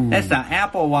 It's an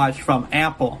Apple Watch from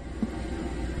Apple.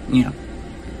 Yeah.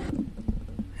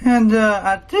 And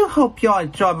I do hope y'all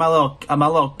enjoyed my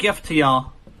little gift to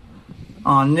y'all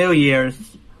on New Year's.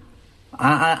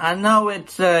 I know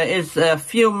it's a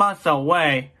few months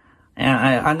away, and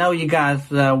I know you guys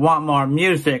want more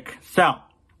music, so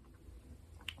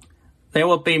there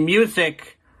will be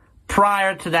music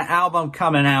prior to the album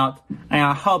coming out, and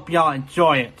I hope y'all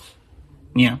enjoy it.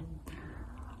 Yeah.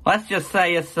 Let's just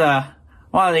say it's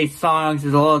one of these songs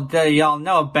is a little ditty y'all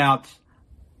know about,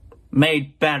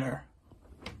 Made Better.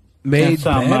 Made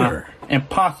Better.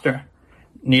 Imposter,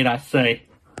 need I say.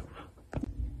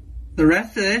 The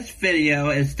rest of this video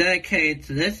is dedicated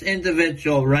to this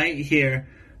individual right here,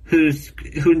 who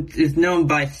is known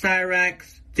by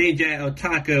Cyraxx, DJ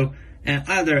Otaku, and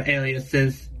other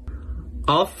aliases.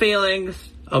 All feelings,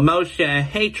 emotion, and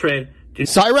hatred.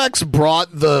 Cyraxx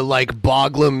brought the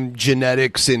Boglum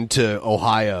genetics into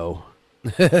Ohio.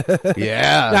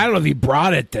 Yeah. I don't know if he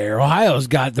brought it there. Ohio's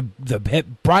got the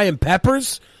Brian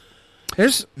Peppers.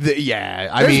 There's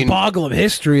Boglum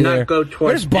history there.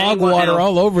 There's bog water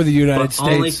all over the United States.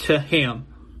 Only to him.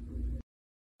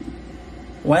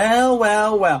 Well.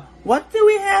 What do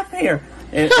we have here?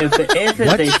 If it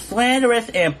isn't a slanderous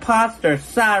imposter,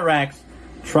 Cyraxx,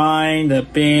 trying to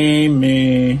be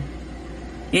me.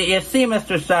 You see,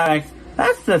 Mr. Cyraxx,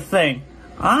 that's the thing.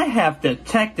 I have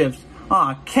detectives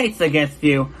on a case against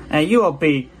you, and you'll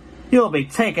be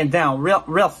taken down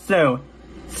real soon.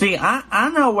 See, I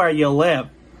know where you live.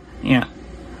 Yeah.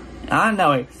 I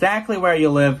know exactly where you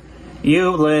live.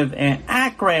 You live in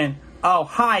Akron,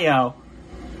 Ohio.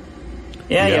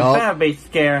 Yeah, yep. You better be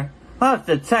scared. Those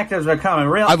detectives are coming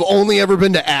real. I've only ever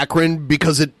been to Akron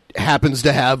because it happens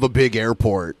to have a big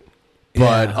airport.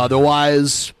 But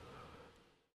otherwise,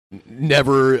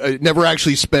 never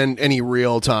actually spent any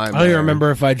real time I don't even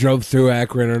remember if I drove through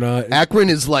Akron or not. Akron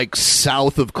is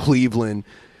south of Cleveland.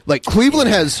 Cleveland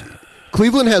has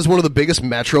one of the biggest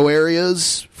metro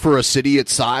areas for a city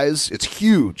its size. It's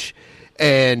huge.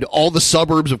 And all the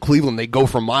suburbs of Cleveland, they go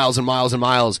for miles and miles and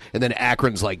miles, and then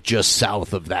Akron's just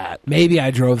south of that. Maybe I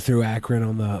drove through Akron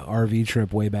on the RV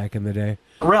trip way back in the day.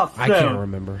 Real soon. I can't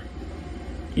remember.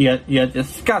 You're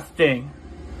disgusting.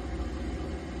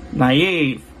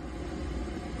 Naive.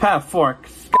 Pitchfork,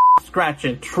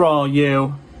 scratching troll,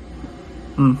 you.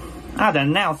 I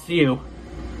denounce you.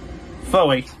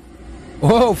 Fully.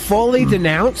 Whoa, fully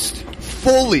denounced?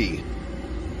 Fully.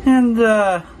 And,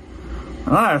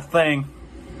 another thing.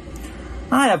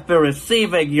 I have been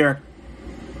receiving your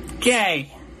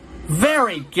gay,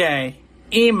 very gay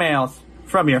emails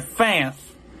from your fans.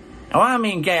 And when I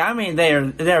mean gay, I mean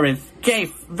there is gay,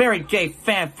 very gay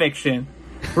fan fiction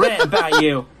written about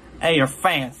you and your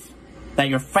fans that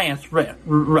your fans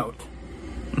wrote.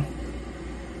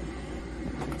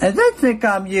 And they think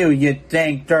I'm you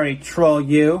dang dirty troll,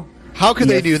 you. How could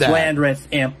they do that? Slanderous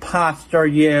imposter,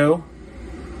 you.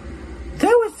 There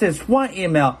was this one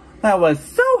email that was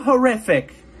so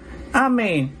horrific. I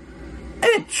mean,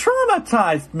 it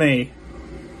traumatized me.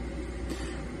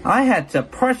 I had to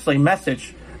personally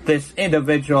message this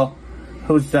individual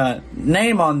whose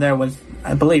name on there was,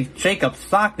 I believe, Jacob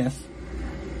Sockness,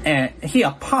 and he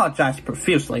apologized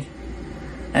profusely.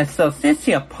 And so since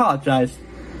he apologized,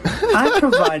 I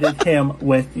provided him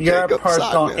with your Jacob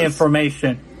personal Sockness.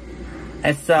 information.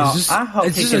 And so I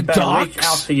hope he can better reach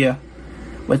out to you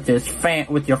with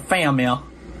with your fan mail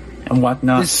and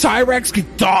whatnot. Did Cyraxx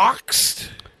get doxxed?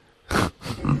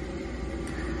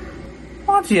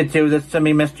 Why do you do this to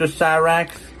me, Mr.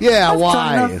 Cyraxx? Yeah, I've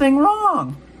why? done nothing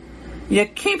wrong. You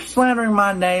keep slandering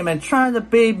my name and trying to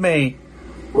beat me.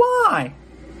 Why?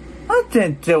 I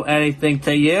didn't do anything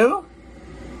to you.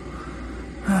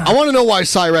 I want to know why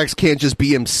Cyraxx can't just be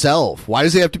himself. Why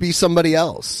does he have to be somebody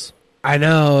else? I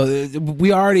know.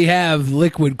 We already have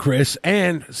Liquid Chris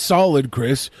and Solid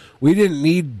Chris. We didn't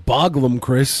need Boglum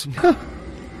Chris.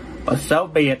 But so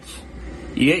be it.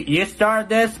 You started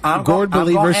this. Gord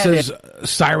Believer says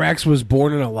Cyraxx was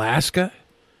born in Alaska.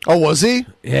 Oh, was he?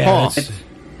 Yeah. Huh.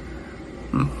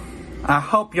 I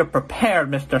hope you're prepared,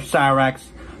 Mr. Cyraxx,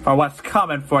 for what's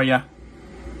coming for you.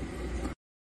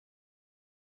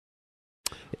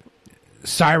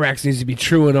 Cyraxx needs to be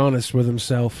true and honest with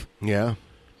himself. Yeah.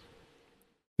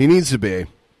 He needs to be.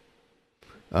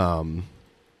 You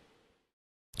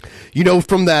know,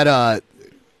 from that,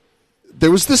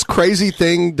 there was this crazy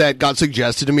thing that got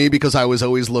suggested to me because I was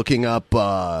always looking up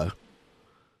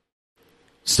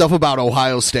stuff about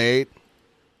Ohio State,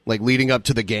 like leading up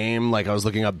to the game. Like I was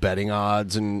looking up betting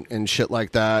odds and shit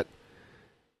like that.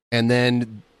 And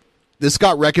then this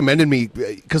got recommended me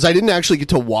because I didn't actually get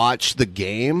to watch the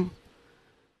game.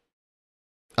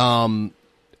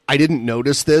 I didn't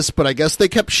notice this, but I guess they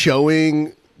kept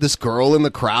showing this girl in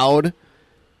the crowd,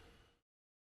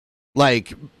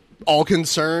 like, all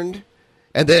concerned.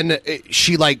 And then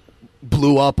she, like,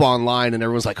 blew up online, and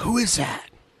everyone's like, who is that?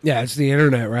 Yeah, it's the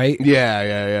internet, right?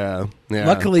 Yeah.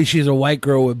 Luckily, she's a white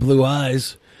girl with blue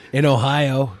eyes in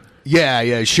Ohio. Yeah.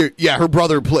 Her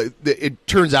brother it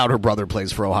turns out her brother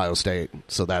plays for Ohio State,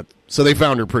 so they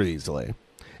found her pretty easily.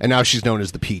 And now she's known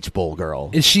as the Peach Bowl girl.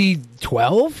 Is she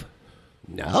 12?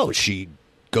 No, she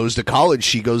goes to college.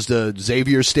 She goes to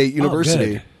Xavier State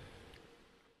University. Good.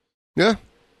 Yeah.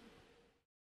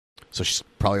 So she's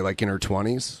probably like in her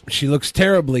 20s. She looks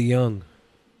terribly young.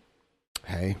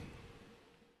 Hey.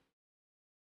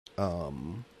 Is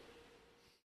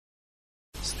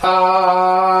this new?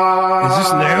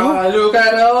 Look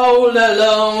at all the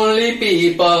lonely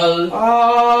people.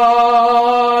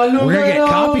 We're gonna get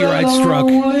copyright struck.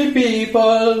 Lonely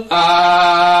people.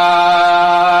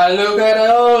 Look at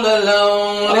all the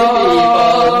lonely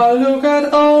people. Look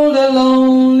at all the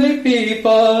lonely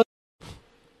people.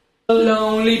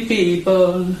 Lonely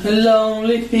people.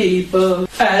 Lonely people.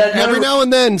 Every now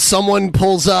and then, someone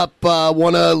pulls up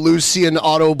one of Lucian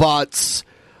Autobot's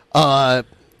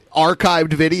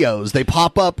archived videos. They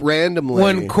pop up randomly.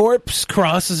 When Corpse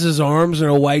crosses his arms in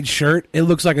a white shirt, it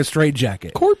looks like a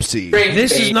straitjacket. Corpsey.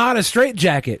 This is not a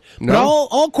straitjacket. No? But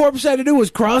all Corpse had to do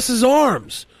was cross his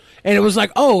arms. And it was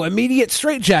like, oh, immediate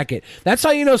straitjacket. That's how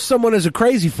you know someone is a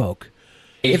crazy folk.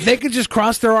 If they could just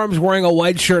cross their arms wearing a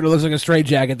white shirt that looks like a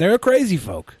straitjacket, they're a crazy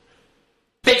folk.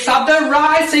 Picks up the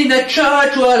rice in the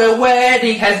church where the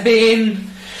wedding has been.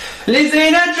 Lives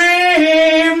in a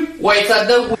dream. Waits at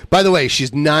the By the way,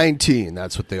 she's 19.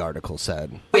 That's what the article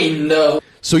said. window.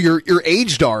 So your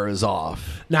age star is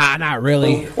off. Nah, not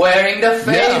really. Wearing the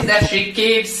face Yeah. that she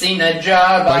keeps in a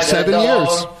jar by the 7 door.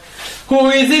 years. Who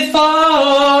is it for?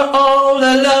 All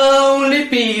the lonely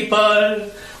people.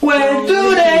 Where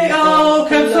do they all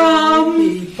come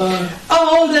from?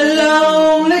 All the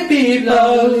lonely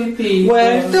people.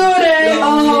 Where do they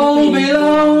all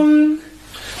belong?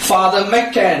 Father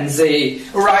Mackenzie,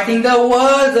 writing the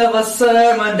words of a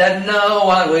sermon that no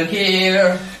one will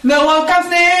hear. No one comes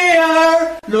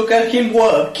near. Look at him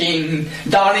working,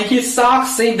 donning his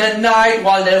socks in the night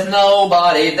while there's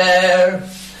nobody there.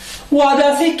 What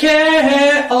does he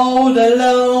care? All the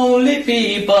lonely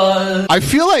people. I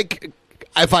feel like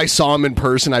if I saw him in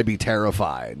person, I'd be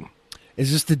terrified.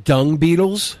 Is this the Dung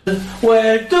Beatles?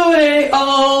 Where do they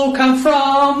all come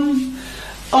from?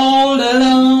 All the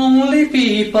lonely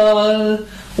people.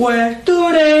 Where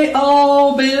do they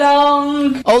all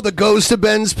belong? Oh, the ghost of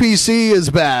Ben's PC is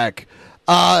back.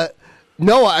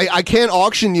 No, I can't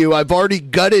auction you. I've already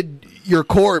gutted your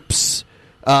corpse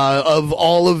of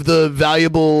all of the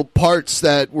valuable parts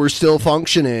that were still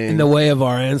functioning. In the way of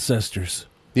our ancestors.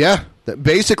 Yeah.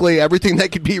 Basically, everything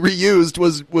that could be reused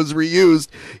was reused.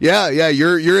 Yeah,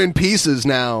 you're in pieces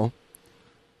now.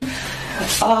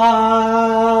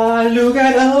 Ah, look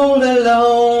at all the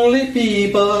lonely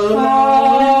people.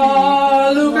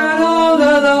 Ah, look at all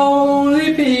the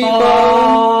lonely people.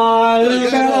 Ah,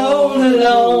 look at all the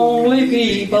lonely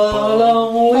people.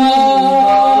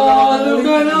 Ah, look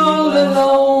at all the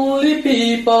lonely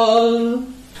people.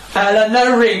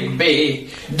 Eleanor Rigby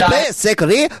died.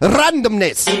 Basically,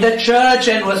 randomness. In the church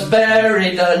and was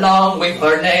buried along with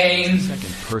her name.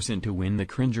 Second person to win the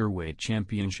Cringerweight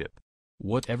Championship.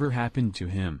 Whatever happened to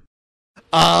him?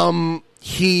 They're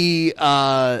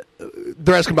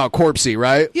asking about Corpsey,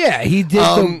 right? Yeah, he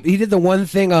did the one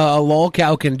thing a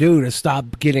lolcow can do to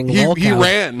stop getting lolcows. He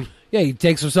ran. Yeah, he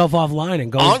takes himself offline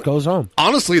and goes home.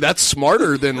 Honestly, that's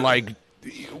smarter than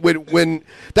when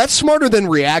that's smarter than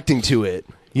reacting to it.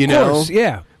 You know, of course,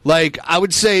 yeah. Like I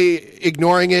would say,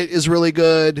 ignoring it is really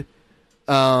good.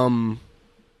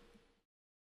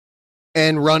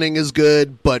 And running is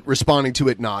good, but responding to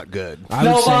it not good.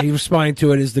 I would say responding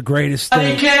to it is the greatest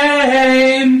thing.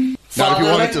 Came. Not if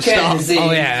you want it to stop.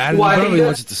 Oh yeah, I literally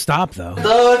wants it to stop though.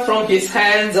 Blood from his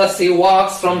hands as he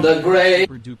walks from the grave.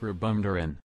 Super duper bummed her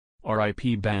in.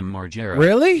 R.I.P. Bam Margera.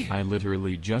 Really? I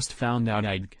literally just found out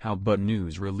how but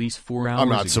news release 4 hours ago. I'm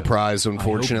not surprised,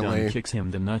 unfortunately. I hope Dunn kicks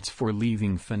him the nuts for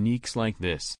leaving Phoenix like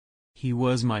this. He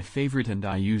was my favorite and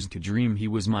I used to dream he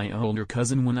was my older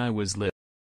cousin when I was little.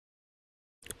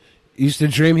 Used to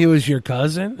dream he was your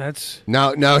cousin? That's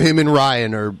now him and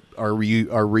Ryan are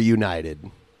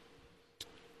reunited.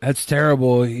 That's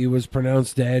terrible. He was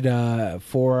pronounced dead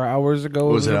 4 hours ago.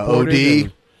 Was it an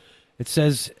OD? It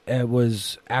says it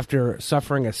was after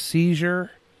suffering a seizure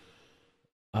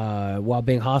while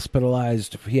being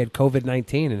hospitalized. He had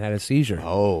COVID-19 and had a seizure.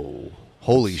 Oh,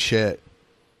 holy shit.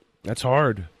 That's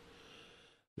hard.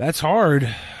 That's hard.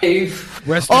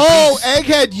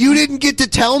 Egghead, you didn't get to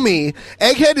tell me.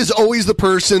 Egghead is always the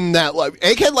person that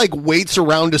Egghead waits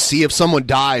around to see if someone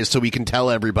dies so he can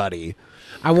tell everybody.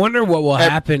 I wonder what will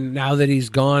happen now that he's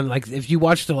gone. Like if you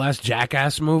watch the last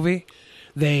Jackass movie,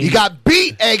 you got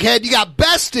beat, Egghead. You got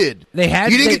bested. You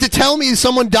didn't get to tell me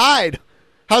someone died.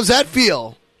 How's that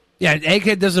feel? Yeah,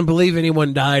 Egghead doesn't believe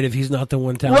anyone died if he's not the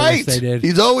one telling us they did.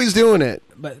 He's always doing it.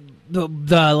 But the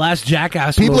last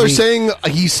Jackass People movie, are saying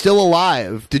he's still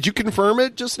alive. Did you confirm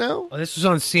it just now? Well, this was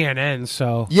on CNN,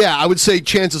 so yeah, I would say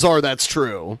chances are that's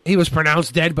true. He was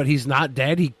pronounced dead, but he's not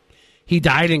dead. He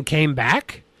died and came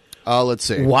back. Let's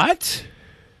see. What?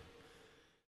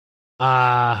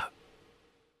 I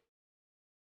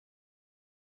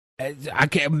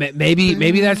can't.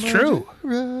 Maybe that's true.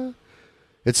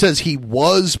 It says he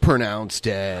was pronounced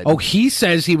dead. Oh, he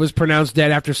says he was pronounced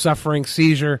dead after suffering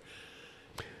seizure.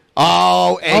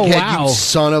 Oh, Egghead, wow. You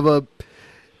son of a...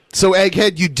 So,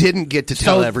 Egghead, you didn't get to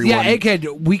tell everyone. Yeah,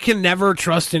 Egghead, we can never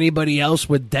trust anybody else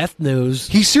with death news.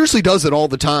 He seriously does it all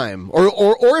the time.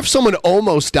 Or if someone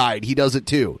almost died, he does it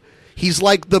too. He's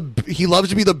like he loves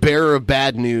to be the bearer of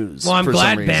bad news. Well, I'm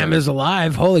glad Bam is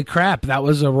alive. Holy crap, that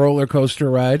was a roller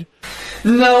coaster ride.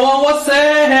 No one will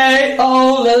say,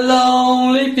 all the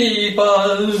lonely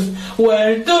people,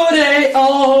 where do they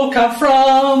all come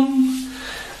from?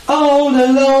 All the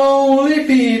lonely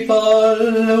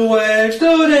people, where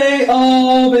do they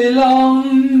all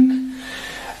belong?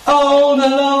 All the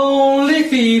lonely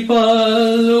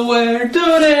people, where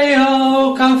do they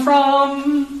all come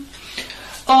from?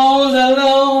 All the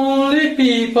lonely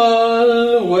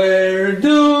people, where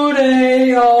do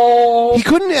they all... He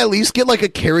couldn't at least get like a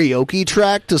karaoke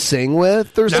track to sing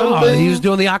with or something? No, he was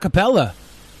doing the acapella.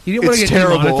 He didn't want to get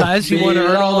demonetized. He wanted to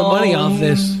earn all the money off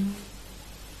this.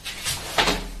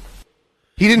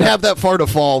 He didn't have that far to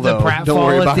fall, though. The brat Don't fall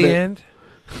worry at about the it. end?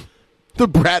 The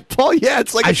brat fall? Yeah,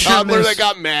 it's like a toddler that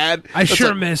got mad. I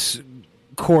sure miss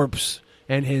Corpse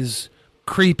and his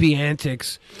creepy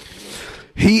antics.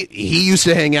 He used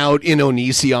to hang out in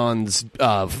Onision's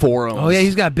forums. Oh, yeah,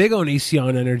 he's got big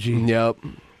Onision energy. Yep.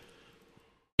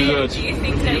 Do you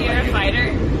think that you're a fighter?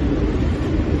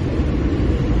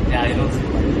 Yeah, you don't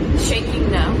seem like it. Shaking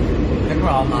no. I think we're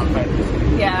all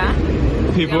non-fighters. Yeah.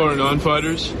 People are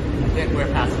non-fighters? I think we're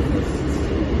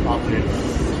pacifists. All three of us.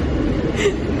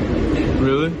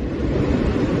 Really?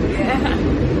 Yeah. I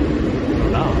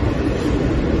don't know.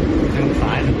 I'm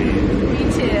trying to be. Me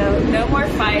too. No more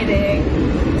fighting.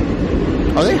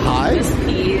 Are they high? Just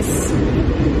peace.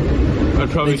 I'd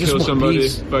probably kill somebody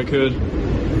if I could.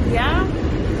 Yeah?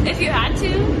 If you had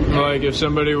to? Like, if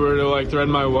somebody were to, like,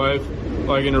 threaten my wife,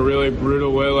 like, in a really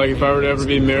brutal way, like, if I were to ever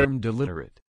be married.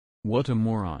 Illiterate. What a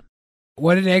moron.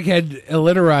 What did Egghead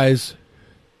illiteraze?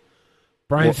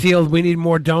 Brian Field, we need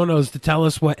more donos to tell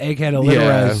us what Egghead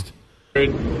illiterized.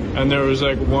 And there was,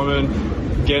 like, a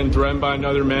woman getting threatened by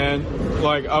another man.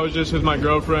 Like, I was just with my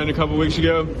girlfriend a couple weeks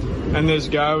ago, and this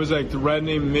guy was, like,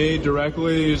 threatening me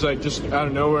directly. He was, like, just out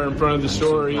of nowhere in front of the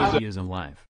store. He is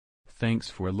alive. Thanks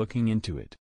for looking into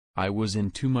it. I was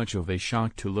in too much of a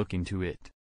shock to look into it.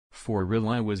 For real,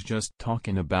 I was just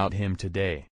talking about him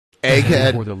today.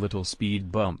 Egghead. For the little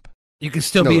speed bump. You can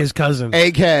still be his cousin.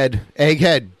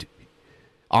 Egghead.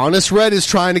 Honest Red is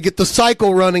trying to get the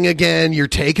cycle running again. You're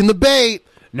taking the bait.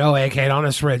 No, Egghead.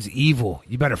 Honest Red's evil.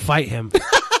 You better fight him.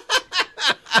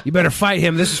 You better fight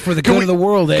him. This is for the good of the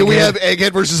world, Egghead. Can we have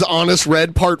Egghead versus Honest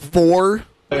Red Part 4?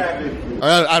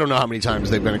 I don't know how many times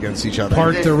they've been against each other.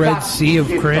 Part the Red Sea of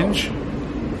Cringe?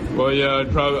 Well, yeah,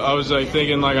 I was, like,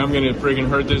 thinking, like, I'm going to freaking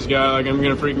hurt this guy. Like, I'm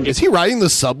going to freaking get... Is he riding the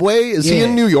subway? Is he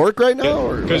in New York right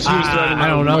now? Because he was threatening I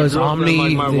don't know. Is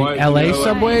Omni my the wife, LA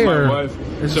subway, or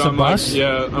is this a bus? Like,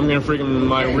 yeah, I'm going to freaking,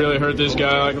 like, really hurt this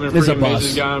guy. Like, I'm going to freaking miss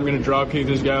this guy. I'm going to drop kick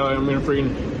this guy. Like, I'm going to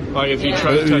freaking... Like, if he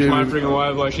tries to touch my freaking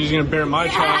wife, like, she's going to bear my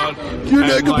child. Your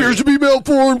neck appears to be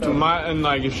malformed. And,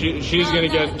 like, if she's going to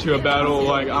get to a battle,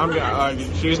 like,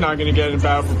 she's not going to get in a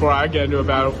battle before I get into a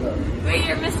battle. Wait,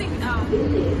 you're missing...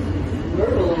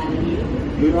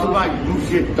 You like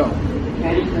bullshit though.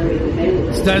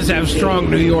 This does have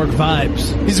strong New York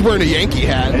vibes. He's wearing a Yankee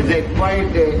hat.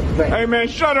 Hey, man,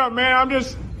 shut up, man. I'm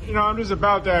just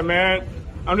about that, man.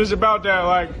 I'm just about that.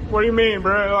 Like, what do you mean,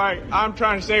 bro? Like, I'm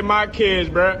trying to save my kids,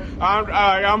 bro.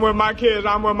 I'm with my kids.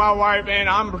 I'm with my wife, and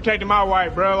I'm protecting my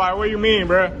wife, bro. Like, what do you mean,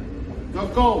 bro?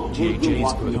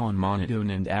 JJ's put on Monotone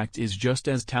and Act is just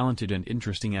as talented and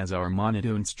interesting as our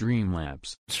Monotone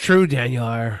Streamlabs. It's true, Daniel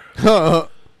R.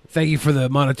 Thank you for the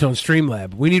Monotone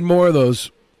Streamlab. We need more of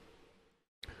those.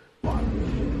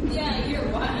 Yeah, you're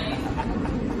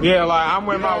white. Yeah, like, I'm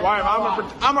with my wife.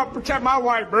 I'm gonna protect my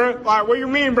wife, bro. Like, what do you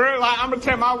mean, bro? Like, I'm gonna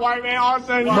protect my wife, and all of a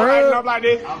sudden you acting up like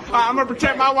this. I'm gonna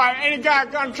protect my wife. Any guy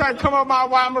gonna try to come up my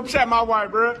wife, I'm gonna protect my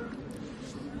wife, bro.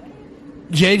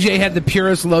 JJ had the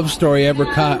purest love story ever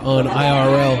caught on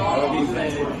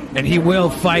IRL. And he will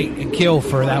fight and kill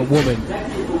for that woman.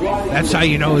 That's how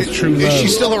you know it's true love. Is she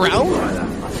still around?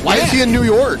 Why is he in New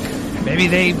York? Maybe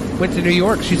they went to New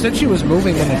York. She said she was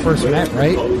moving when they first met,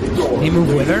 right? He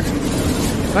moved with her?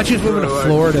 I thought she was moving to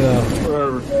Florida,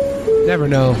 though. Never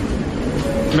know.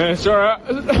 Man, sorry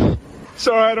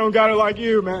I don't got it like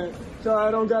you, man. Sorry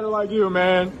I don't got it like you,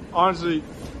 man. Honestly.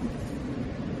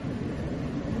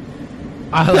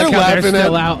 I like how they're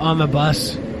still out on the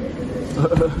bus.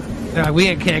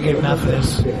 We can't get enough of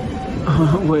this.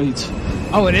 Wait.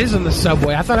 Oh, it is in the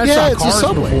subway. I thought I saw it's a cars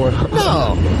subway. before.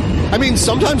 No. I mean,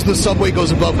 sometimes the subway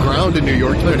goes above ground in New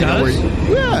York. Depending on where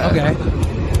yeah. Okay.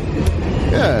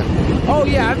 Yeah. Oh,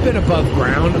 yeah, I've been above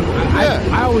ground.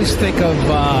 I always think of...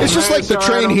 it's just like the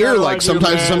train here. Like,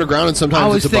 sometimes it's underground and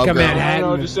sometimes it's above ground. I always think of Manhattan. I don't know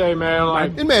what to say, man.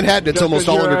 Like, in Manhattan, it's almost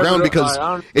all underground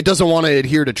because it doesn't want to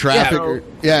adhere to traffic.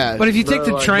 Yeah. But if you take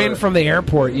the train from the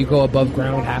airport, you go above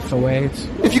ground half the way.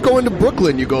 If you go into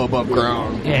Brooklyn, you go above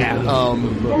ground. Yeah.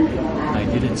 I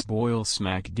didn't spoil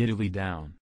Smack Diddly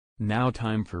Down. Now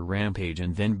time for Rampage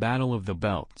and then Battle of the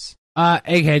Belts.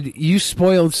 Egghead, you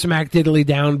spoiled Smack Diddly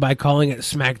Down by calling it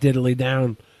Smack Diddly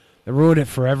Down. It ruined it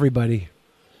for everybody.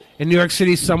 In New York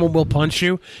City, someone will punch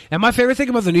you. And my favorite thing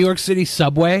about the New York City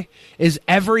subway is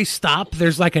every stop,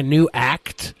 there's like a new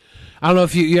act. I don't know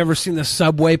if you ever seen the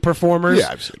subway performers. Yeah,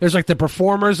 I've seen. There's like the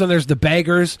performers and there's the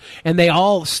beggars, and they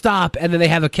all stop, and then they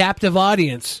have a captive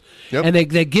audience. Yep. And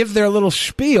they give their little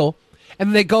spiel, and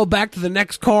then they go back to the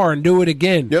next car and do it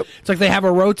again. Yep. It's like they have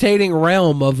a rotating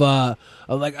realm of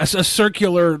like a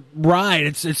circular ride.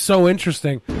 It's so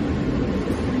interesting.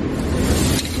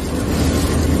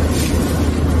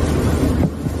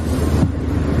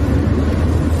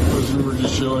 We're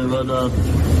just chilling right now.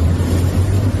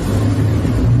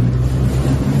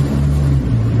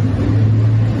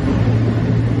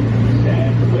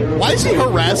 Why is he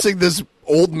harassing this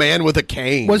old man with a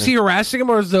cane? Was he harassing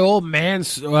him, or was the old man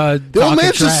the old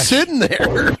man's just sitting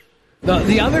there?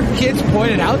 The other kids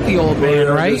pointed out the old man,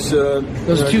 right?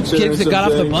 Those two kids that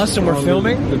got off the bus and were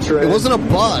filming? It wasn't a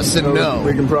bus, and no.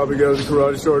 We can probably go to the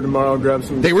karate store tomorrow and grab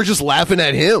some... They were just laughing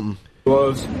at him.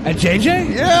 Gloves. At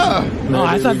JJ? Yeah. No,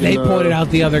 I thought they pointed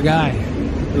out the other guy.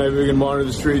 Maybe we can monitor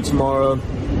the street tomorrow.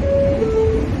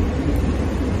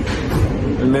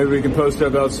 And maybe we can post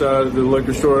up outside of the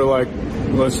liquor store like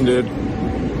Lesson did.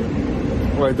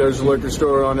 like there's a liquor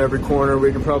store on every corner.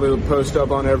 We could probably post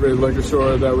up on every liquor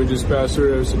store that we just pass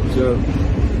through. So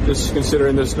just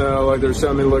considering this now, like there's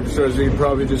so many liquor stores, we could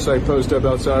probably just like post up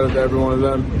outside of every one of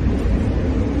them.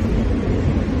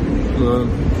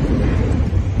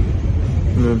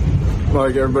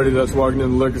 Like everybody that's walking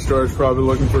in the liquor store is probably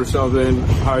looking for something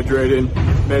hydrating,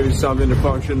 maybe something to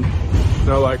function. You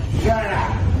know, like Shut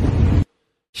up!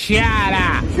 Shut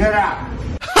up! Shut up!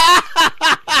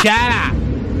 Shut up!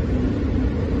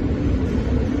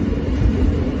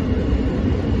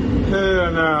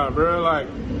 Hell nah, bro. Like,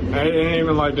 it ain't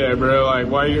even like that, bro. Like,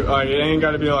 why you, like, it ain't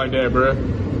gotta be like that, bro.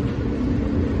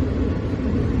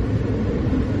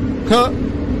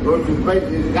 Go to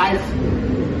places, guys.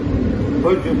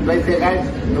 Go to places,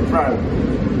 guys. No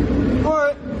problem.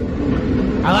 What?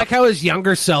 I like how his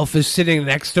younger self is sitting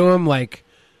next to him, like,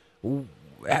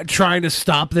 trying to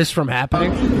stop this from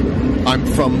happening. I'm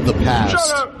from the past.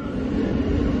 Shut up!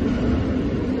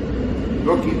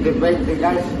 Go keep the places,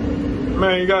 guys.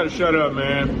 Man, you gotta shut up,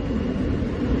 man.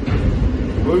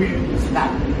 Will you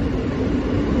stop?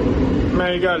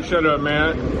 Man, you gotta shut up,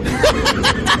 man.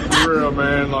 For real,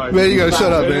 man. Like, Man, you gotta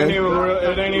shut up, it man. Ain't even real,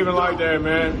 it ain't even like that,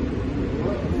 man.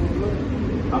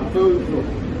 I'm telling you.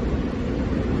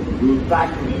 You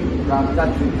touch me, I'll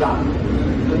touch you down.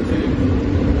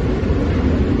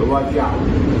 So watch out.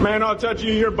 Man, I'll touch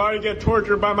you, your body get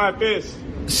tortured by my fist.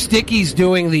 Sticky's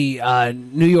doing the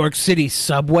New York City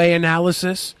subway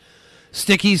analysis.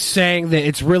 Sticky's saying that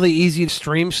it's really easy to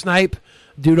stream snipe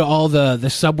due to all the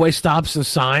subway stops and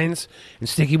signs, and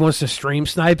Sticky wants to stream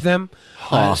snipe them.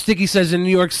 Sticky says in New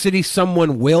York City,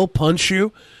 someone will punch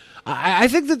you. I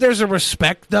think that there's a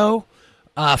respect, though,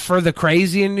 for the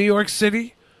crazy in New York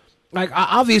City. Like,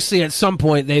 obviously, at some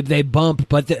point, they bump,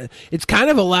 but it's kind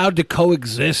of allowed to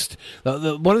coexist.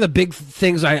 One of the big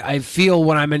things I feel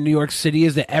when I'm in New York City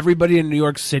is that everybody in New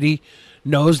York City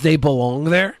knows they belong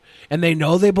there, and they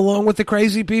know they belong with the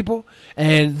crazy people,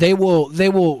 and they will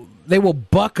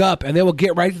buck up, and they will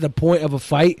get right to the point of a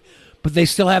fight, but they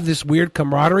still have this weird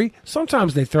camaraderie.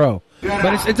 Sometimes they throw.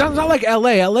 But it's not like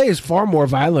L.A. L.A. is far more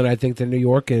violent, I think, than New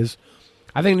York is.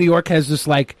 I think New York has this,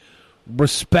 like,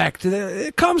 respect.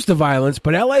 It comes to violence,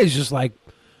 but LA is just like,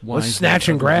 let's snatch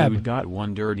and grab. You got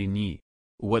one dirty knee.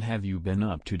 What have you been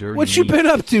up to, dirty What knee? you been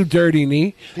up to, dirty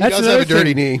knee? He does have a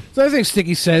dirty knee. That's another thing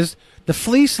Sticky says. The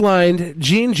fleece-lined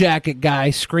jean jacket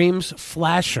guy screams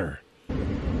flasher.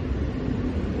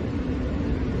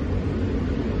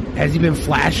 Has he been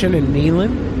flashing and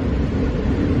kneeling?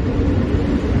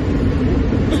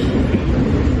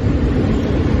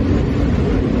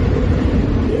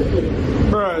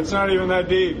 Bro, it's not even that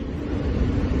deep.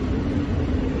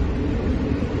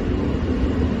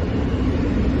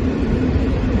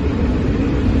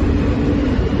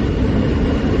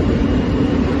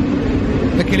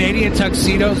 The Canadian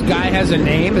Tuxedos guy has a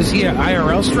name? Is he an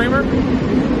IRL streamer?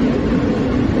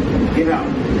 Get out.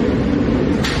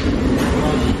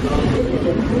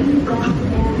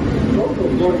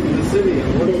 Going to the city.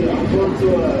 Going to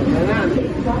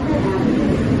Manhattan.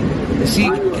 Is he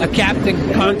a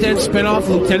Captain Content spinoff,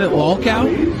 Lieutenant Lolcow?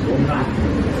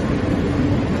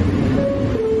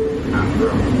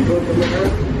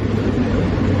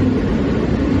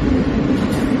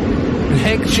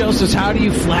 Hank Chill says, how do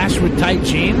you flash with tight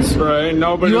jeans? Right,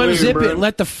 nobody You leave, unzip bro. it and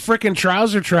let the frickin'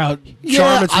 trouser trout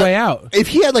charm its way out. If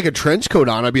he had like a trench coat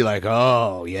on, I'd be like,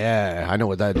 oh, yeah, I know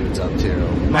what that dude's up to.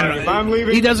 I don't If know. I'm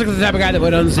leaving, He does look like the type of guy that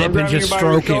would I'm unzip and grabbing just you by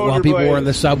your stroke it while shoulder people were in blades.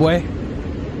 the subway.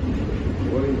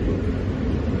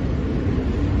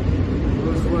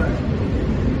 What's what?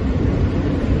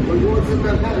 We're going to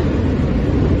Manhattan.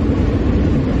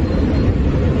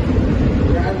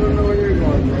 I don't know where you're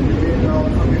going, man.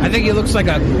 I think he looks like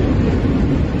a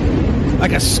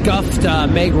scuffed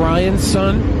Meg Ryan's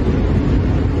son.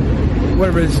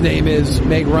 Whatever his name is,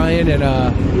 Meg Ryan and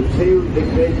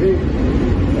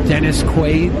Dennis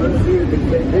Quaid.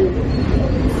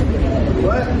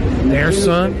 What? Their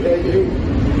son.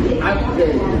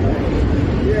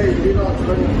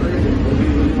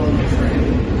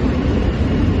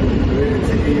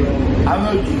 I'm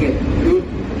going to get you.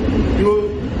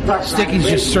 Sticky's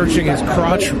just searching his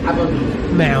crotch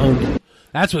mound.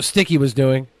 That's what Sticky was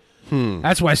doing.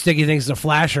 That's why Sticky thinks it's a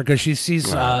flasher, because she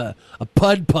sees a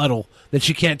pud puddle that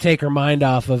she can't take her mind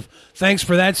off of. Thanks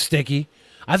for that, Sticky.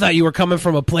 I thought you were coming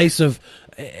from a place of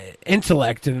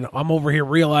intellect, and I'm over here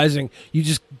realizing you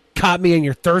just caught me in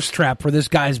your thirst trap for this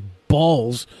guy's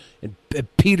balls and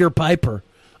Peter Piper.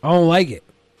 I don't like it.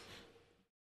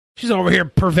 She's over here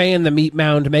purveying the meat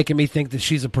mound, making me think that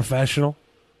she's a professional.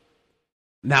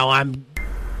 Now I'm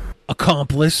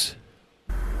accomplice.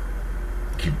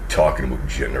 Keep talking about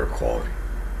gender equality.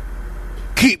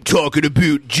 Keep talking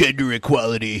about gender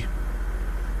equality.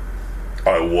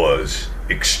 I was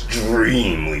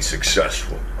extremely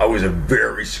successful. I was a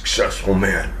very successful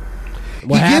man. He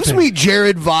gives me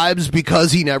Jared vibes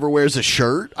because he never wears a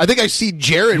shirt. I think I see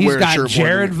Jared wear a shirt. He's got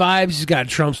Jared vibes. He's got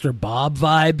Trumpster Bob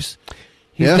vibes.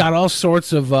 He's got all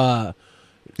sorts of...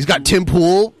 he's got Tim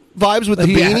Pool vibes with the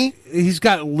beanie. He's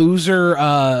got loser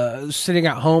sitting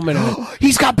at home and...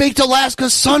 He's got Baked Alaska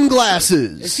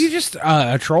sunglasses. Is he just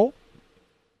a troll?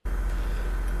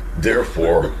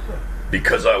 Therefore,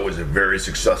 because I was a very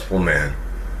successful man,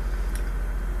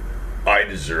 I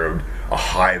deserved a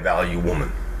high-value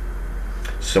woman.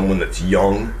 Someone that's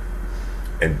young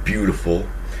and beautiful.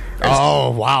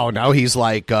 Oh, wow. Now he's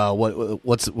like, what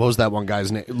was that one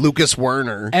guy's name? Lucas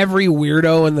Werner. Every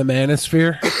weirdo in the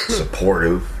manosphere.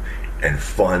 Supportive and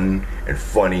fun and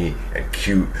funny and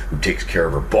cute, who takes care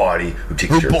of her body, who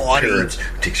takes care of her appearance,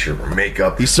 who takes care of her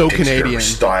makeup. He's so takes Canadian. Care of her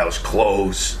styles,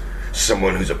 clothes.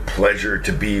 Someone who's a pleasure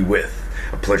to be with,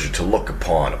 a pleasure to look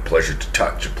upon, a pleasure to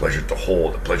touch, a pleasure to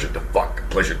hold, a pleasure to fuck, a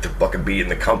pleasure to fucking be in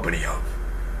the company of.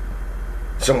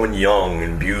 Someone young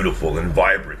and beautiful and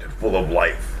vibrant and full of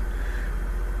life.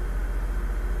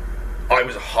 I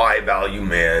was a high-value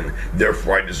man,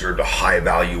 therefore I deserved a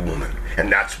high-value woman. And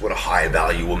that's what a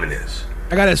high-value woman is.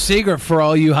 I got a secret for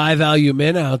all you high-value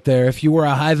men out there. If you were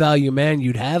a high-value man,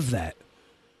 you'd have that.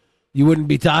 You wouldn't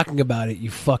be talking about it,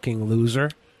 you fucking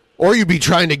loser. Or you'd be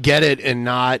trying to get it and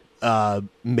not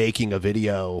making a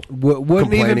video.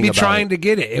 Wouldn't even be trying to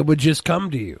get it. It would just come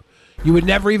to you. You would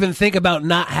never even think about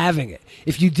not having it.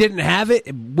 If you didn't have it,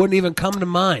 it wouldn't even come to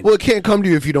mind. Well, it can't come to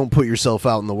you if you don't put yourself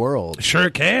out in the world. Sure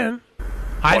it can.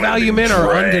 High-value men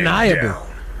are undeniable. Down.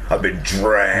 I've been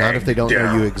dragged Not if they don't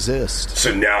down. know you exist.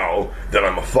 So now that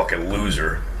I'm a fucking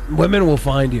loser, women will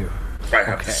find you. I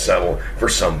have to settle for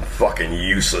some fucking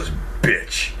useless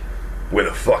bitch with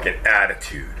a fucking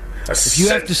attitude. If you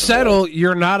have to settle,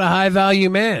 you're not a high-value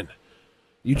man.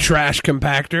 You trash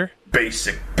compactor.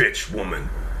 Basic bitch woman.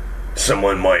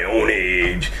 Someone my own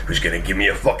age who's gonna give me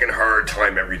a fucking hard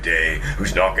time every day,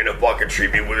 who's not gonna fucking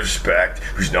treat me with respect,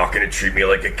 who's not gonna treat me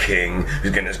like a king,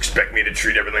 who's gonna expect me to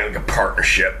treat everything like a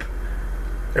partnership.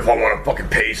 If I want to fucking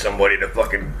pay somebody to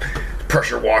fucking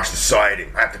pressure wash the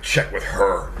siding, I have to check with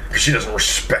her because she doesn't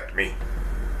respect me.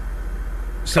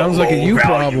 Sounds like a you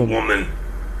problem. Woman.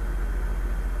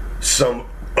 Some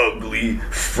ugly,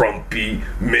 frumpy,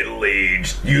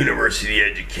 middle-aged,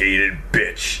 university-educated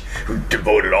bitch who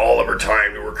devoted all of her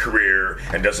time to her career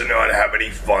and doesn't know how to have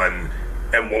any fun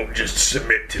and won't just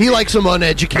submit to He likes them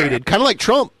uneducated, kind of like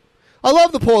Trump. I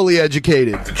love the poorly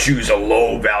educated. To choose a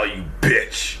low-value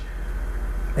bitch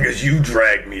because you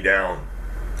dragged me down.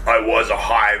 I was a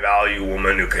high-value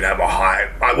woman who could have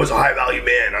I was a high-value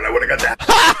man, and I would have got that.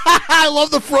 I love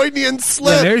the Freudian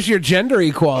slip. Yeah, there's your gender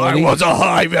equality. I was a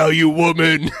high-value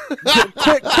woman.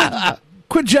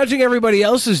 Quit judging everybody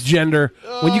else's gender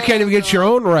when you can't even get your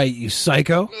own right, you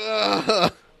psycho.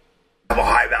 I'm a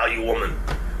high-value woman.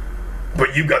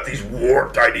 But you got these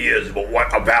warped ideas about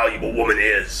what a valuable woman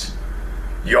is.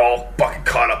 You're all fucking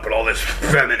caught up in all this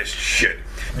feminist shit.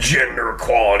 Gender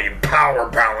equality, power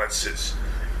balances.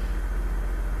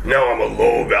 Now I'm a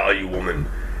low-value woman.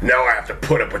 Now I have to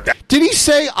put up with that. Did he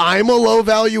say I'm a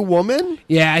low-value woman?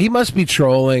 Yeah, he must be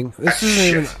trolling. This isn't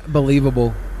even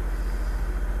believable.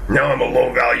 Now I'm a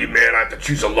low-value man. I have to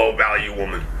choose a low-value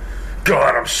woman.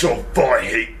 God, I'm so full of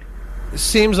hate. It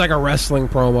seems like a wrestling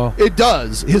promo. It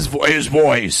does. His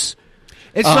voice.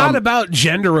 It's not about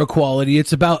gender equality.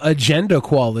 It's about agenda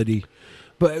quality.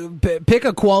 But pick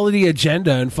a quality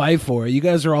agenda and fight for it. You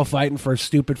guys are all fighting for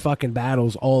stupid fucking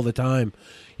battles all the time.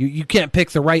 You can't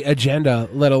pick the right agenda,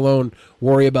 let alone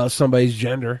worry about somebody's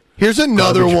gender. Here's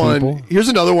another Garbage one. people. Here's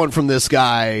another one from this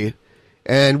guy.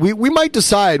 And we might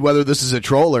decide whether this is a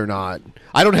troll or not.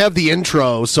 I don't have the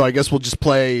intro, so I guess we'll just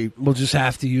play. We'll just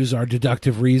have to use our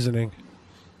deductive reasoning.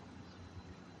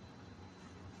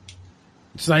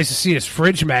 It's nice to see his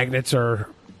fridge magnets are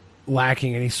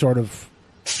lacking any sort of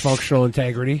functional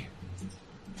integrity.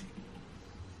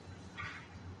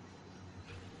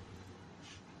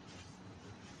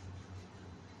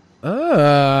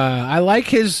 I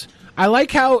like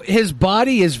how his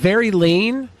body is very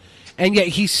lean, and yet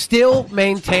he still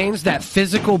maintains that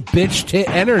physical bitch tit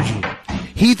energy.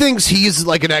 He thinks he's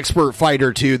like an expert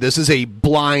fighter too. This is a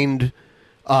blind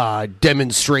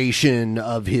demonstration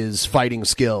of his fighting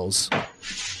skills.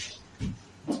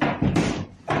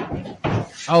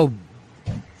 Oh,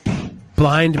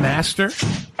 blind master?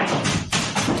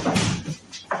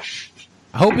 I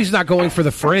hope he's not going for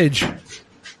the fridge.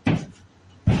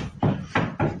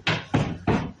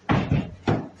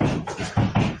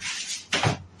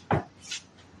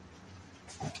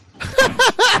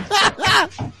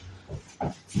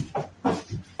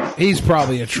 He's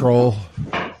probably a troll.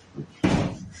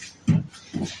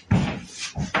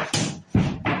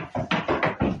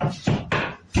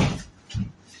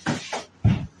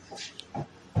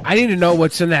 I need to know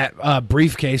what's in that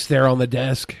briefcase there on the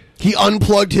desk. He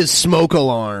unplugged his smoke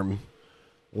alarm.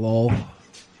 Lol.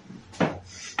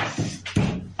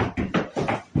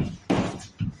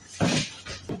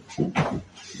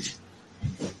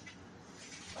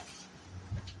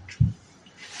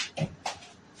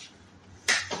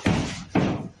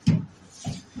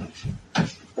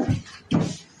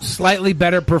 Slightly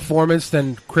better performance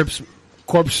than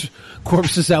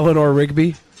Corpse's Eleanor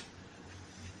Rigby.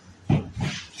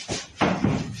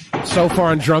 So far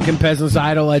on Drunken Peasant's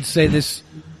Idol, I'd say this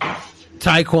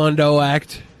Taekwondo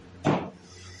act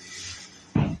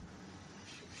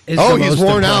is the he's most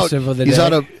worn out. impressive of the He's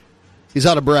day. He's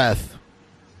out of breath.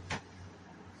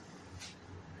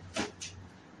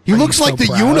 He looks you like so the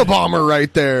proud? Unabomber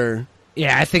right there.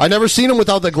 Yeah, I think I never seen him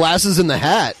without the glasses and the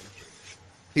hat.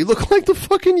 He looked like the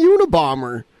fucking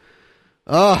Unabomber.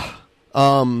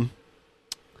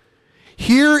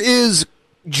 Here is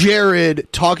Jared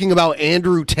talking about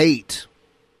Andrew Tate.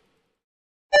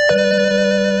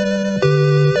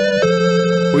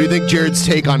 What do you think Jared's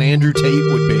take on Andrew Tate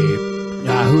would be?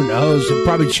 Who knows? It'll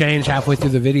probably change halfway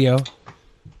through the video.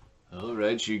 All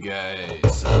right, you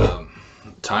guys.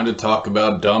 Time to talk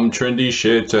about dumb, trendy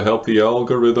shit to help the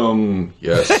algorithm.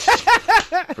 Yes.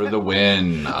 For the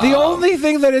win. The only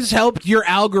thing that has helped your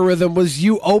algorithm was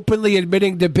you openly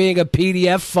admitting to being a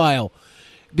PDF file.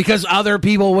 Because other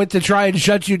people went to try and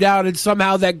shut you down, and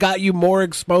somehow that got you more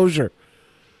exposure.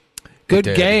 Good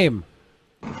game.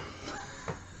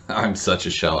 I'm such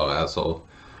a shallow asshole.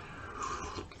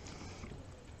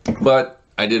 But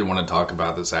I did want to talk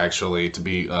about this, actually, to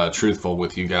be truthful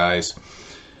with you guys.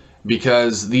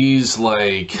 Because these,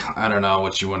 I don't know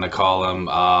what you want to call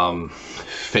them,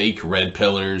 fake red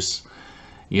pillars,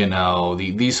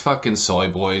 these fucking soy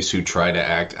boys who try to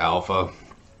act alpha.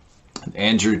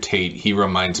 Andrew Tate, he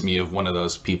reminds me of one of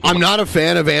those people. I'm not a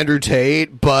fan of Andrew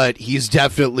Tate, but he's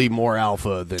definitely more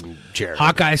alpha than Jared.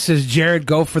 Hawkeye says, Jared,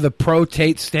 go for the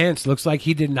pro-Tate stance. Looks like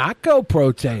he did not go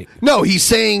pro-Tate. No, he's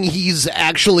saying he's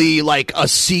actually like a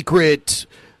secret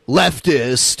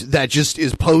leftist that just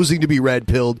is posing to be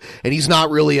red-pilled, and he's not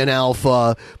really an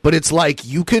alpha, but it's like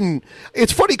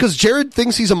it's funny because Jared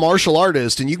thinks he's a martial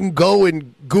artist, and you can go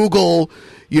and Google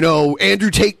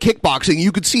Andrew Tate kickboxing.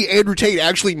 You could see Andrew Tate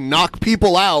actually knock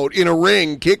people out in a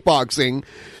ring kickboxing.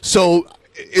 So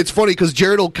it's funny because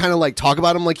Jared will kind of talk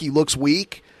about him like he looks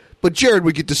weak, but Jared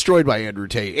would get destroyed by Andrew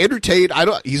Tate. Andrew Tate,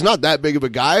 he's not that big of a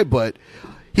guy, but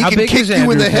he can kick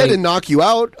you in the head and knock you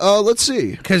out. Let's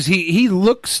see. Because he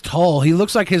looks tall. He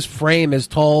looks like his frame is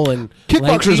tall and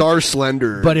kickboxers lanky. are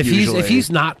slender. But if usually. he's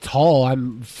not tall,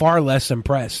 I'm far less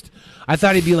impressed. I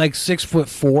thought he'd be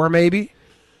 6'4", maybe.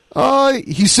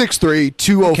 He's 6'3",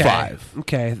 205.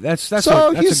 Okay, that's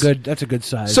a good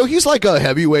size. So he's like a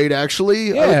heavyweight,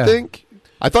 actually. I would think.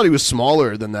 I thought he was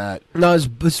smaller than that. No,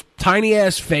 his tiny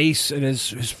ass face and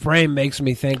his frame makes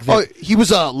me think that he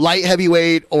was a light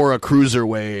heavyweight or a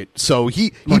cruiserweight. So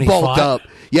he bulked up.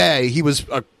 Yeah, he was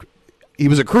a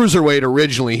cruiserweight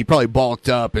originally. He probably bulked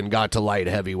up and got to light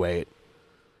heavyweight.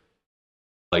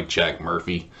 Like Jack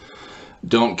Murphy.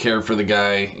 Don't care for the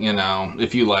guy,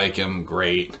 if you like him,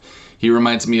 great. He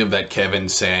reminds me of that Kevin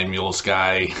Samuels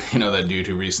guy, that dude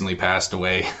who recently passed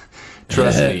away.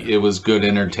 Trust me, it was good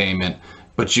entertainment,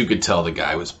 but you could tell the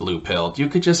guy was blue-pilled. You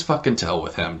could just fucking tell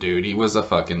with him, dude. He was a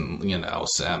fucking,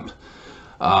 simp.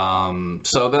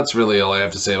 So that's really all I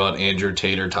have to say about Andrew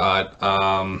Tater Tot.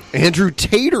 Andrew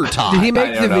Tater Tot. Did he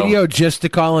make the video just to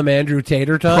call him Andrew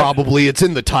Tater Tot? Probably. It's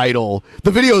in the title.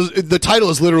 The title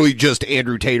is literally just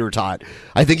Andrew Tater Tot.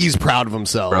 I think he's proud of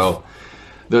himself. Bro,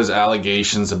 those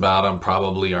allegations about him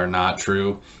probably are not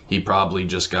true. He probably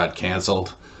just got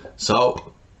canceled.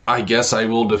 So I guess I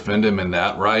will defend him in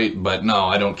that, right? But no,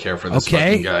 I don't care for this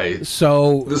fucking guy.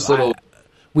 So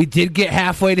we did get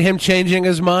halfway to him changing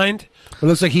his mind. It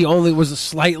looks like he only was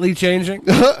slightly changing.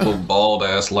 Little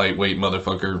bald-ass lightweight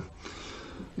motherfucker.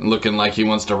 Looking like he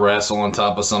wants to wrestle on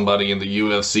top of somebody in the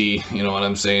UFC. You know what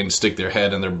I'm saying? Stick their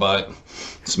head in their butt.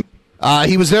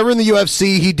 He was never in the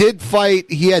UFC. He did fight.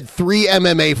 He had 3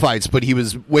 MMA fights, but he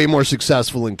was way more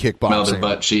successful in kickboxing. Smell their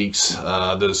butt cheeks.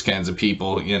 Those kinds of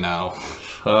people,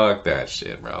 Fuck that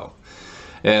shit, bro.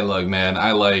 And look, man,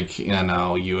 I like,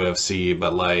 UFC,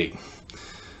 but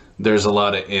there's a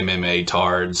lot of MMA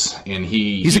tards, and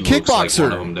he's a kickboxer. Looks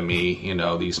like one of them to me.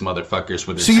 These motherfuckers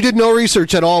with. So you did no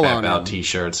research at all on him?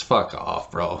 T-shirts. Fuck off,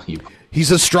 bro.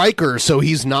 He's a striker, so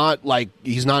he's not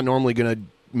normally gonna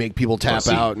make people tap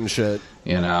Pussy. out and shit.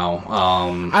 You know,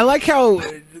 I like how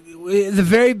the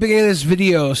very beginning of this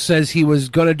video says he was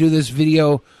going to do this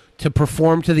video to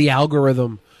perform to the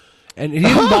algorithm, and he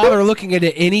didn't bother looking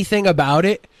into anything about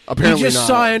it. Apparently he just not.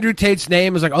 saw Andrew Tate's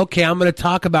name. Was like, okay, I'm going to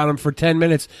talk about him for 10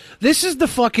 minutes. This is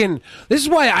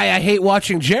why I hate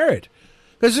watching Jared.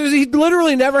 Because he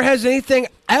literally never has anything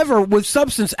ever with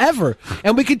substance ever.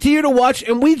 And we continue to watch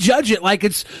and we judge it like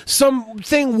it's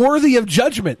something worthy of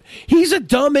judgment. He's a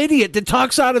dumb idiot that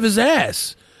talks out of his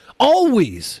ass.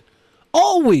 Always.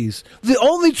 Always. The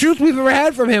only truth we've ever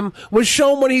had from him was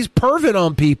shown when he's perving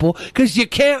on people because you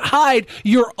can't hide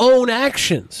your own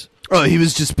actions. Oh, he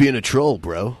was just being a troll,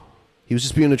 bro. He was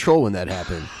just being a troll when that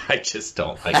happened. I just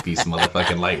don't like these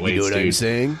motherfucking lightweights, You know what dude. I'm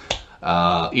saying?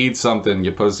 Eat something,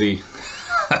 you pussy.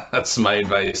 That's my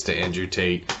advice to Andrew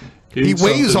Tate. He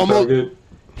weighs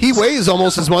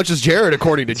almost as much as Jared,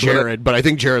 according to Jared, but I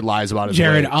think Jared lies about his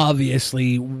Jared weight.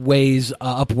 obviously weighs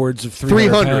upwards of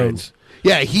 300 pounds.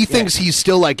 Yeah, he thinks he's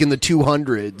still like in the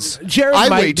 200s. Jared I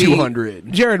might weigh be,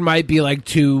 200. Jared might be like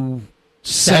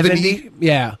 270.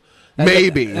 Yeah.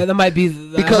 Maybe. That might be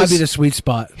the sweet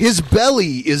spot. His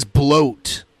belly is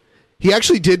bloat. He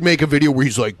actually did make a video where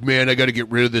he's like, man, I got to get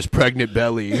rid of this pregnant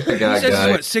belly. He says he's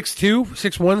what, 6'2",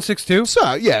 6'1", 6'2"?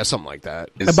 So, yeah, something like that.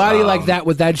 A body like that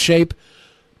with that shape,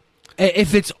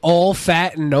 if it's all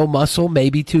fat and no muscle,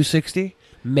 maybe 260.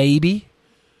 Maybe.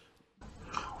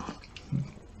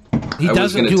 He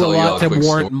doesn't do a lot to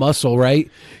warrant muscle, right?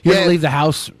 He doesn't leave the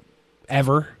house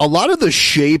ever. A lot of the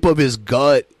shape of his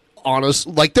gut,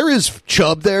 like there is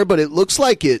chub there, but it looks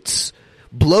like it's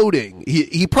bloating.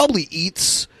 He probably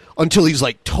eats until he's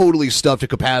like totally stuffed to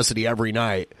capacity every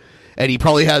night. And he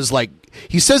probably has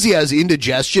he says he has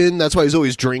indigestion. That's why he's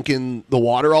always drinking the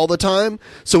water all the time.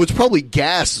 So it's probably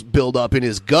gas buildup in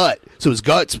his gut. So his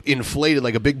gut's inflated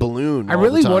like a big balloon. I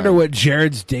really wonder what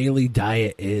Jared's daily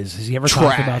diet is. Has he ever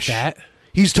talked about that?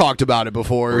 He's talked about it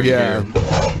before, yeah.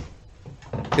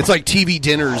 It's like TV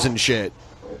dinners and shit.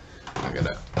 I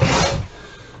gotta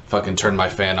fucking turn my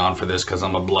fan on for this because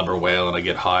I'm a blubber whale and I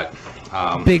get hot.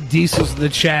 Big Diesel's in the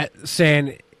chat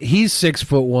saying he's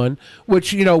 6'1",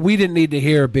 which, we didn't need to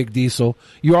hear, Big Diesel.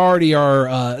 You already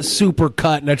are super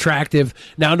cut and attractive.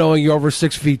 Now knowing you're over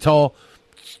 6 feet tall,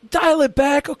 dial it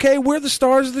back, okay? We're the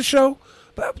stars of the show.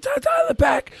 Dial it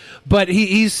back. But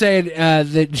he said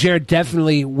that Jared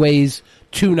definitely weighs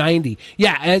 290.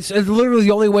 Yeah, it's literally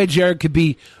the only way Jared could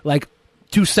be like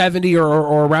 270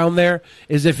 or around there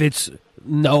is if it's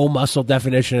no muscle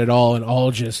definition at all and all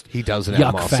just he doesn't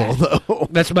have muscle fat. Though.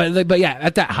 But yeah,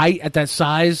 at that height, at that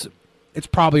size, it's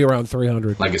probably around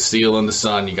 300. Like a seal in the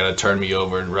sun, you gotta turn me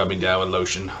over and rub me down with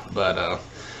lotion. But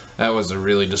that was a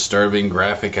really disturbing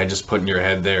graphic I just put in your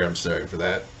head there. I'm sorry for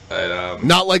that.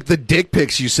 Not like the dick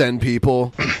pics you send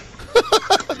people.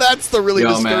 That's the really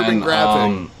disturbing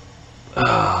graphic.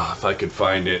 If I could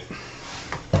find it.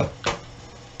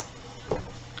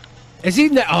 Is he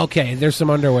okay? There's some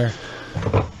underwear.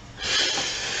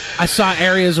 I saw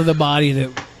areas of the body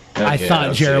that I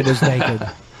thought Jared was naked.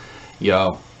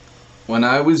 Yo, when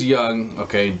I was young,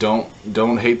 okay, don't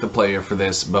hate the player for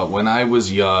this, but when I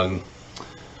was young,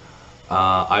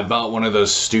 I bought one of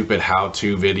those stupid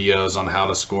how-to videos on how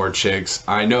to score chicks.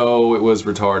 I know it was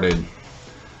retarded,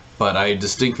 but I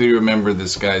distinctly remember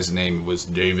this guy's name was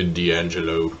David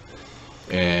D'Angelo,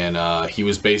 and he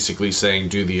was basically saying,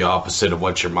 do the opposite of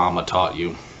what your mama taught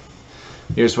you.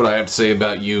 Here's what I have to say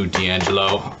about you,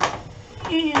 D'Angelo.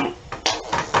 He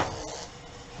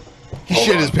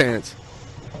shit his pants.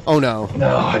 Oh no.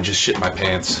 No, I just shit my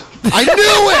pants. I knew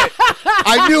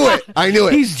it! I knew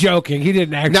it! He's joking. He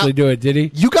didn't actually do it, did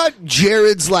he? You got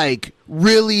Jared's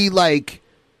really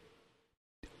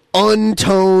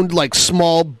untoned,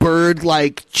 small bird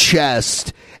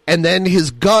chest, and then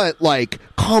his gut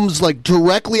comes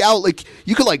directly out.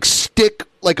 You could stick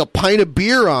a pint of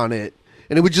beer on it.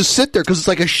 And it would just sit there because it's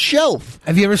like a shelf.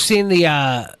 Have you ever seen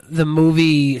the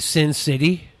movie Sin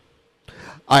City?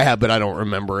 I have, but I don't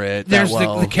remember it. There's that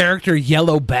well. the character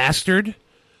Yellow Bastard.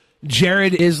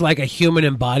 Jared is like a human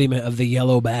embodiment of the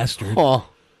Yellow Bastard. Oh.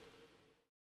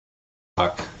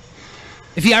 Fuck.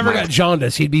 If he ever got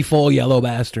jaundice, he'd be full Yellow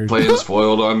Bastard. Playing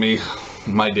spoiled on me.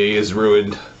 My day is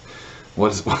ruined.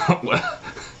 What?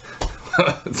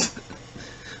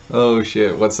 Oh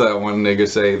shit! What's that one nigga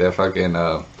say? That fucking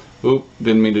oop!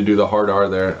 Didn't mean to do the hard R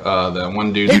there. That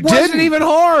one dude. It wasn't even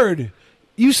hard.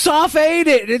 You soft ate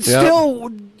it. It's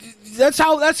still. That's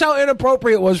how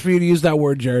inappropriate it was for you to use that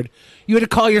word, Jared. You had to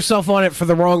call yourself on it for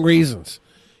the wrong reasons.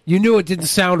 You knew it didn't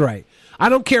sound right. I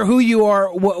don't care who you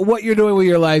are, what you're doing with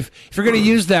your life. If you're going to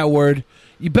use that word,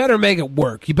 you better make it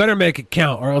work. You better make it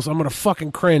count, or else I'm going to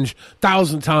fucking cringe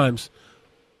 1,000 times.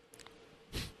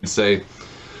 Say,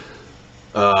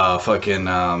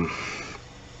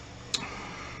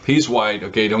 he's white.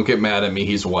 Okay, don't get mad at me.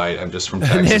 He's white. I'm just from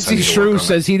Texas. Nancy Shrew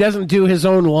says he doesn't do his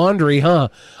own laundry, huh?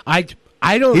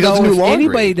 I don't know if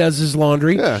anybody does his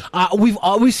laundry. Yeah.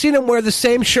 We've seen him wear the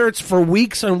same shirts for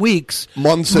weeks and weeks,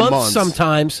 months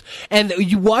sometimes, and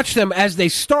you watch them as they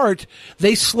start.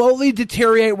 They slowly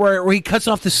deteriorate where he cuts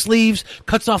off the sleeves,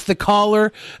 cuts off the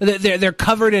collar. They're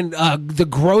covered in the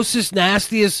grossest,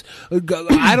 nastiest,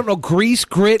 I don't know, grease,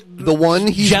 grit,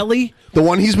 jelly. The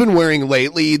one he's been wearing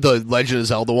lately, the Legend of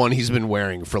Zelda one, he's been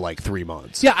wearing for like 3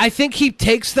 months. Yeah, I think he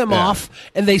takes them off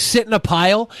and they sit in a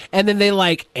pile, and then they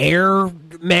like air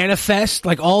manifest,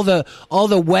 like all the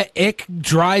wet ick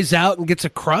dries out and gets a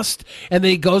crust, and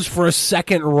then he goes for a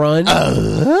second run.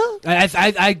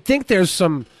 I think there's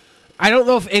some. I don't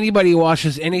know if anybody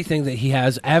washes anything that he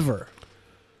has ever.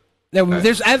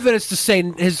 There's evidence to say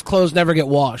his clothes never get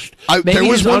washed. There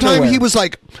was one time he was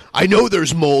like, I know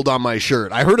there's mold on my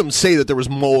shirt. I heard him say that there was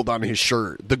mold on his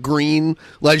shirt. The green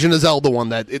Legend of Zelda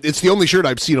one. It's the only shirt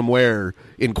I've seen him wear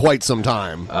in quite some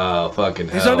time. Oh, fucking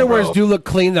hell, his underwears do look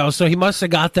clean, though, so he must have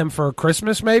got them for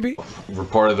Christmas, maybe?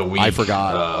 Report of the week. I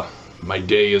forgot. My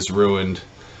day is ruined.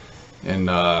 And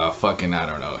I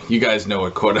don't know. You guys know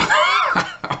what quote.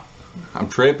 I'm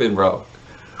tripping, bro.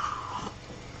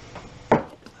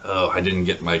 Oh, I didn't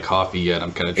get my coffee yet.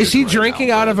 I'm kind of. Is he drinking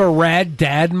out of a Rad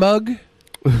Dad mug?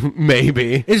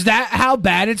 Maybe. Is that how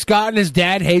bad it's gotten? His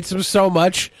dad hates him so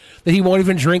much that he won't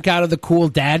even drink out of the cool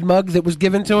dad mug that was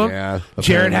given to him? Yeah.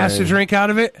 Jared has to drink out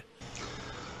of it?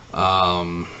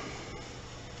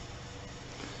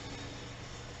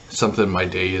 Something, my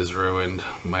day is ruined.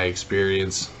 My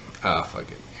experience. Fuck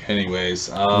it. Anyways.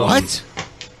 What?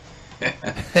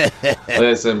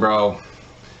 Listen, bro.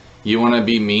 You want to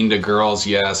be mean to girls?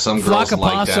 Yeah, some girls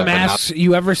like that. Flock asks,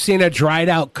 you ever seen a dried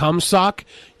out cum sock?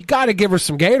 You got to give her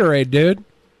some Gatorade, dude.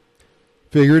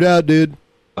 Figure it out, dude.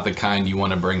 Not the kind you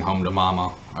want to bring home to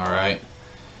mama, all right?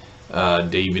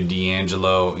 David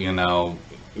D'Angelo,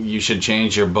 you should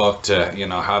change your book to,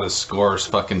 how to score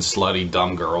fucking slutty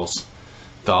dumb girls.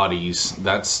 Thoughties.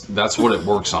 That's what it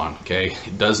works on, okay?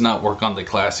 It does not work on the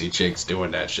classy chicks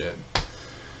doing that shit.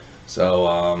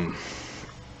 So,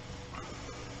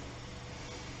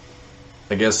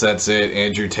 I guess that's it.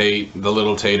 Andrew Tate, the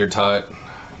little tater tot,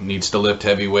 needs to lift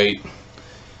heavy weight.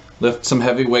 Lift some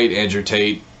heavy weight, Andrew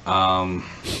Tate. I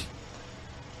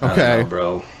don't know,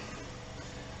 bro.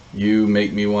 You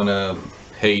make me want to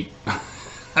hate.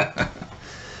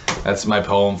 That's my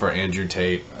poem for Andrew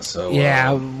Tate. So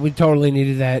yeah, we totally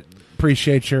needed that.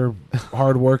 Appreciate your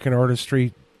hard work and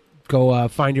artistry. Go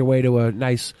find your way to a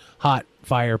nice hot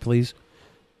fire, please.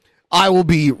 I will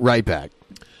be right back.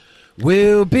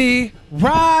 We'll be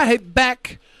right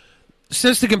back.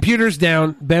 Since the computer's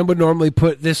down, Ben would normally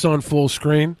put this on full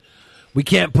screen. We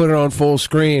can't put it on full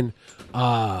screen.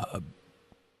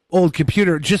 Old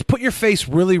computer, just put your face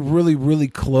really, really, really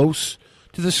close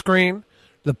to the screen,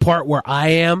 the part where I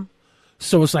am,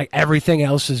 so it's like everything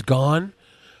else is gone.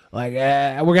 Like,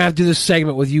 we're going to have to do this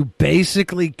segment with you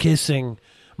basically kissing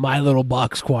my little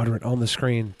box quadrant on the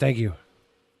screen. Thank you.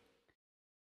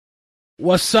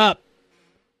 What's up,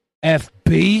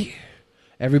 FB?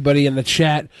 Everybody in the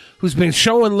chat who's been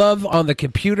showing love on the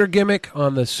computer gimmick,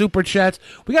 on the super chats.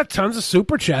 We got tons of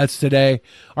super chats today.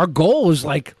 Our goal is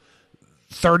like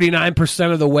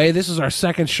 39% of the way. This is our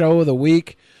second show of the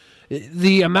week.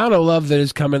 The amount of love that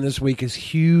is coming this week is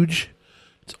huge.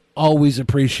 It's always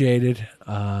appreciated.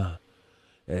 I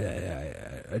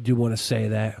do want to say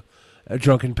that.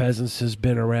 Drunken Peasants has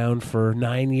been around for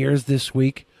 9 years this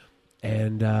week,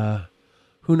 and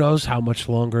who knows how much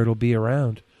longer it'll be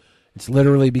around. It's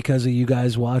literally because of you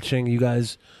guys watching, you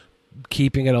guys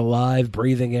keeping it alive,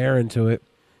 breathing air into it.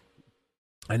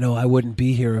 I know I wouldn't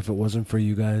be here if it wasn't for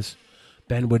you guys.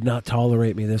 Ben would not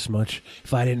tolerate me this much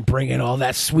if I didn't bring in all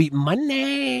that sweet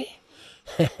money.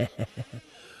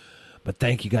 But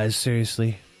thank you guys,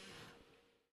 seriously.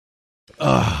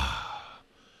 I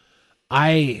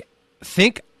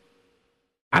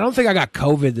don't think I got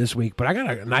COVID this week, but I got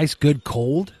a nice good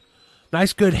cold.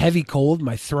 Nice good heavy cold.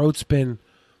 My throat's been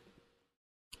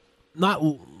not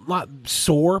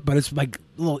sore, but it's like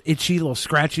a little itchy, a little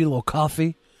scratchy, a little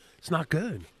coughy. It's not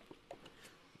good.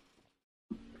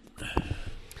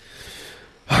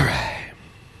 All right.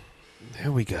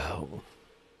 There we go.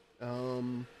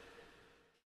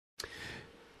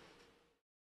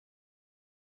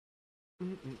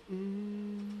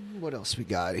 What else we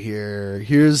got here?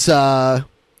 Here's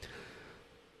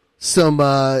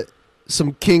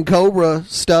some King Cobra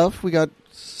stuff. We got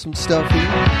some stuff here.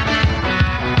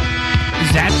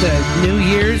 Is that the New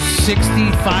Year's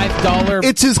 $65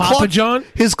 It's his Papa clock, John?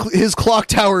 His clock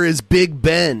tower is Big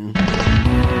Ben.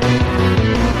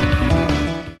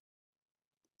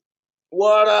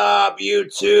 What up,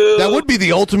 YouTube? That would be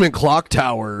the ultimate clock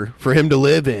tower for him to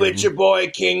live in. With your boy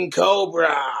King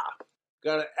Cobra.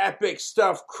 Got an epic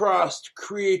stuffed crust,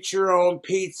 create your own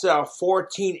pizza,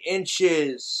 14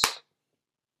 inches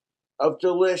of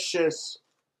delicious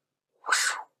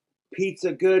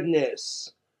pizza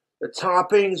goodness. The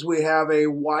toppings, we have a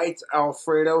white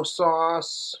Alfredo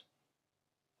sauce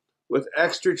with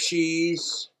extra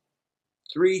cheese,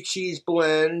 3 cheese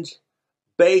blend,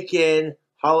 bacon,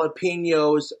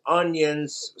 jalapenos,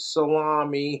 onions,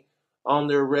 salami on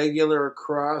their regular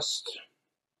crust.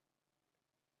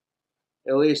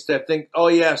 At least I think. Oh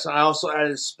yes, I also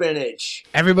added spinach.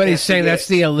 Everybody's saying that's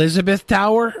the Elizabeth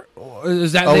Tower.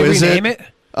 Is that they is rename it?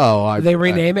 Oh, they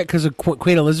rename it because of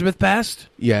Queen Elizabeth passed.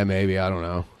 Yeah, maybe. I don't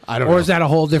know. Or is that a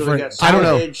whole different? So we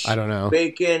got I don't know.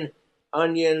 Bacon,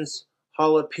 onions,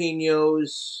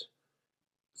 jalapenos,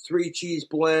 3 cheese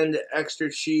blend,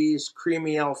 extra cheese,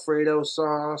 creamy Alfredo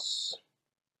sauce.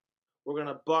 We're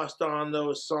gonna bust on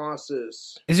those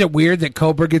sauces. Is it weird that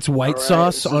Cobra gets white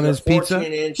sauce on his pizza?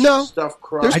 14-inch No. stuffed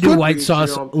crust. I do white Create sauce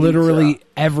your own literally pizza.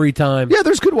 every time. Yeah,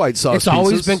 there's good white sauce. It's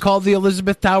always pizzas. been called the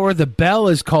Elizabeth Tower. The Bell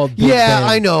is called Big Yeah, Ben.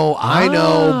 I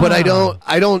know, but I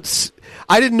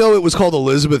didn't know it was called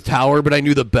Elizabeth Tower, but I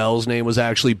knew the Bell's name was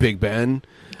actually Big Ben.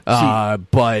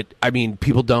 But I mean,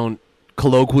 people don't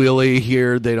colloquially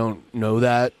here; they don't know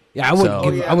that. Yeah, I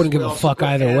wouldn't give a fuck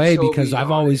either way because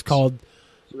I've always called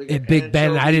it Big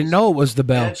Ben. I didn't know it was the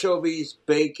Bell. Anchovies,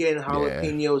 bacon,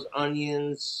 jalapenos,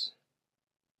 onions,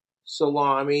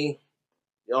 salami,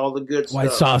 all the good White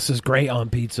stuff. sauce is great on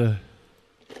pizza,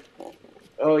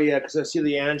 Oh yeah, because I see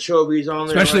the anchovies on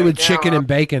there, especially right with now. chicken and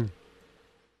bacon.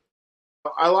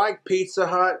 I like Pizza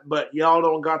Hut, but y'all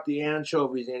don't got the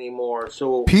anchovies anymore.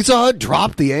 So Pizza Hut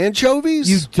dropped the anchovies?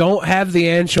 You don't have the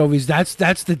anchovies. That's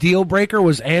the deal breaker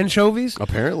was anchovies.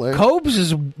 Apparently. Cobes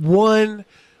is one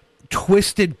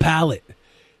twisted palate.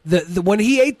 The when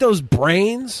he ate those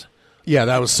brains, Yeah,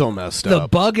 that was so messed the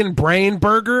up. bug and brain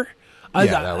burger.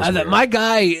 That was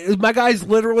weird. My guy's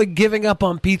literally giving up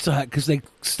on Pizza Hut because they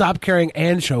stopped carrying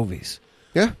anchovies.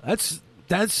 Yeah,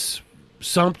 that's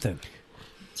something.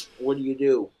 what do you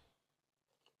do?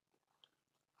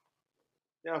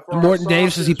 Now, for our Morton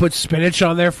Dave says he sauces, puts spinach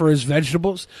on there for his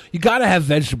vegetables. You got to have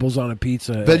vegetables on a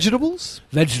pizza. Vegetables?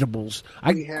 Vegetables.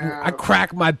 I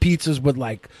crack my pizzas with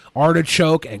like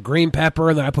artichoke and green pepper,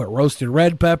 and then I put roasted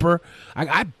red pepper.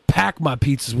 I pack my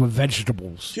pizzas with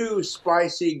vegetables. 2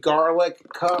 spicy garlic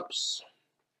cups.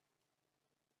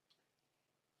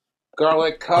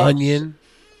 Garlic cups. Onion.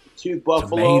 2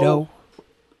 buffalo. Tomato.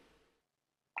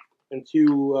 And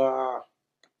 2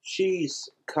 cheese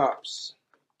cups.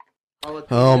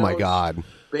 Oh my God.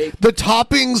 Bacon. The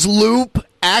toppings loop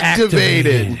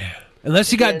activated.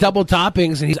 Unless you got double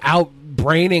toppings and he's out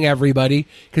braining everybody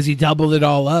because he doubled it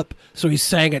all up. So he's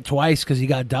saying it twice because he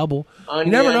got double. Onion,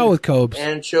 you never know with Cobes.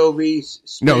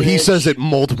 Anchovies. No, he spinach, says it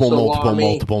multiple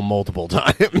salami,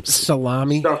 times.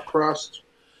 Salami. Stuffed crust.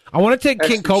 I want to take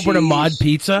King extra Cobra to cheese, Mod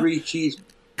Pizza 3 cheese.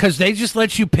 because they just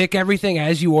let you pick everything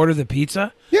as you order the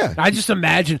pizza. Yeah. I just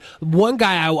imagine one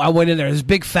guy I went in there, this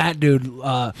big fat dude,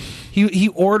 he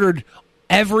ordered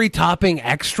every topping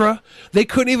extra. They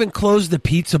couldn't even close the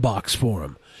pizza box for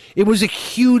him. It was a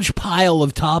huge pile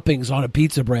of toppings on a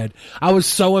pizza bread. I was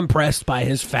so impressed by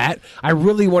his fat. I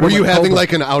really wanted. Were you having Cobra.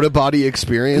 like an out of body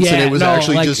experience and it was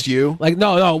actually just you? Like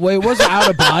no, it wasn't out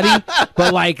of body,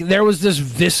 but like there was this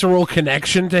visceral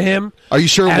connection to him. Are you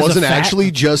sure it as a wasn't fat-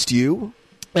 actually just you?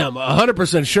 I'm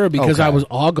 100% sure because Okay. I was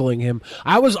ogling him.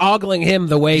 I was ogling him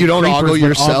the way You don't creepers ogle would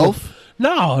yourself?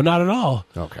 No, not at all.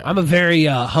 Okay. I'm a very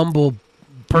humble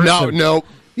person. No.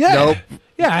 Yeah. Nope.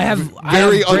 Yeah, I have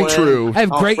Very untrue. I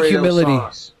have great Alfredo humility.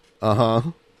 sauce. Uh-huh.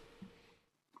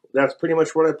 That's pretty much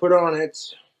what I put on it.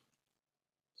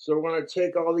 So we're going to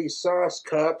take all these sauce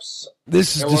cups.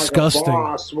 This is and like a disgusting.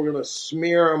 boss, we're going to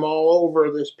smear them all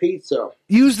over this pizza.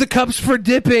 Use the cups for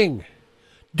dipping.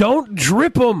 Don't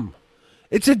drip them.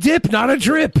 It's a dip, not a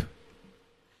drip.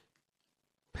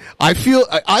 I feel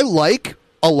I like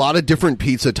a lot of different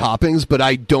pizza toppings, but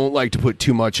I don't like to put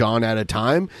too much on at a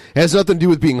time. It has nothing to do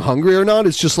with being hungry or not.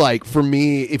 It's just like, for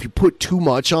me, if you put too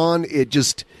much on, it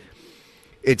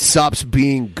stops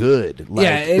being good. Like,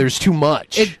 there's too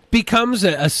much. It becomes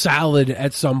a salad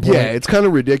at some point. Yeah, it's kind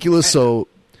of ridiculous. So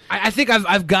I think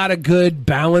I've got a good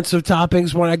balance of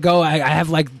toppings when I go. I have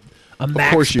like a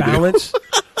max course you do. balance.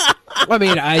 I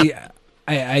mean, I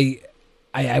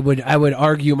I would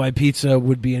argue my pizza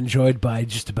would be enjoyed by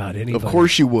just about anybody. Of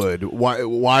course you would.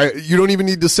 Why? You don't even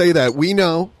need to say that. We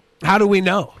know. How do we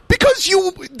know? Because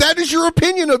that is your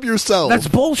opinion of yourself. That's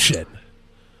bullshit.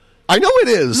 I know it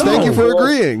is. No. Thank you for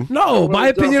agreeing. No, my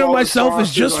opinion of myself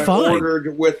is just I fine.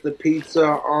 ordered with the pizza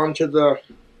onto the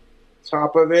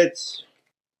top of it.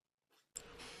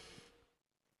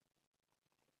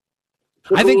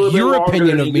 I think your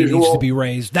opinion of me needs to be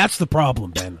raised. That's the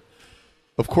problem, Ben.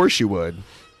 Of course you would.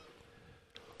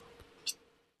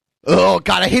 Oh,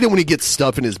 God, I hate it when he gets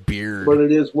stuff in his beard. But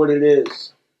it is what it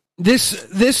is.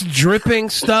 This dripping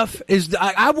stuff is...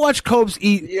 I watched Cobes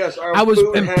eat. Yes, I was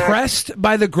impressed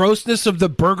by the grossness of the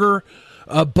burger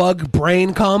bug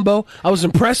brain combo. I was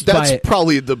impressed by it. That's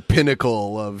probably the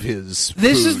pinnacle of his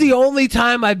This food. is the only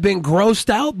time I've been grossed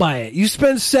out by it. You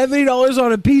spend $70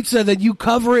 on a pizza, then you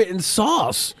cover it in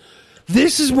sauce.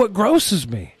 This is what grosses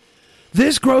me.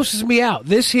 This grosses me out.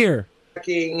 This here.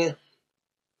 The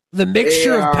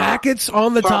mixture of packets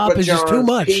on the top is just too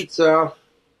much. Pizza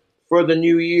for the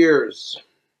New Year's.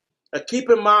 Now keep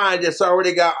in mind, it's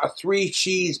already got a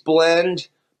 3-cheese blend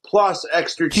plus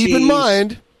extra cheese. Keep in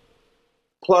mind.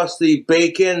 Plus the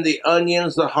bacon, the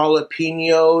onions, the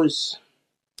jalapenos,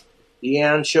 the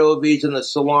anchovies, and the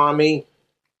salami.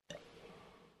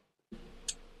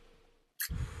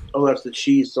 Oh, that's the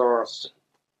cheese sauce.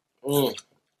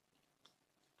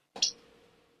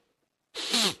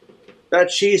 That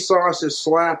cheese sauce is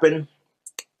slapping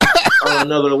on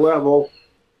another level.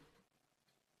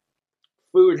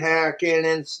 Food hacking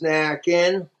and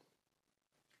snacking.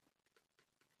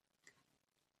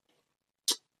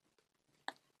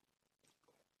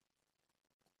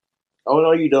 Oh,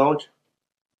 no, you don't.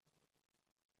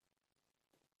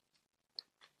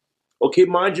 Okay,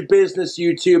 mind your business,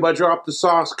 YouTube. I dropped the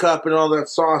sauce cup and all that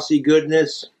saucy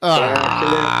goodness. Look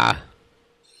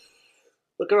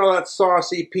at all that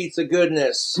saucy pizza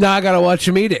goodness. Now I gotta watch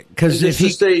him eat it, because if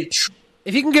he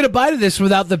can get a bite of this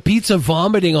without the pizza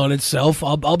vomiting on itself,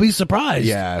 I'll be surprised.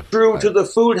 Yeah, true to the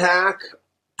food hack.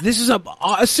 This is a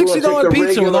 $60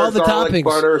 pizza with all the toppings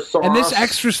butter, sauce. And this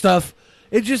extra stuff.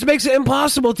 It just makes it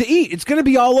impossible to eat. It's going to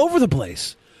be all over the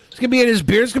place. It's going to be in his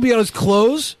beard. It's going to be on his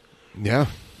clothes. Yeah.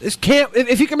 This can't.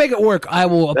 If he can make it work, I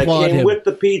will applaud that came him. With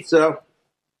the pizza.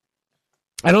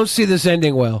 I don't see this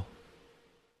ending well.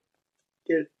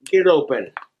 Get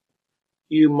open,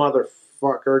 you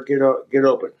motherfucker! Get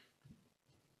open.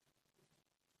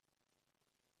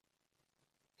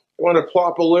 I want to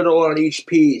plop a little on each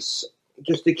piece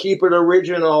just to keep it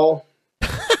original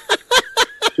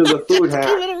to the food hack.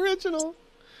 Keep it original.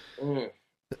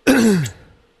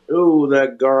 Ooh,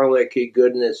 that garlicky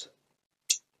goodness.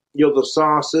 The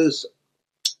sauces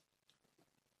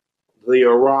that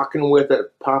you're rocking with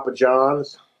at Papa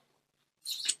John's.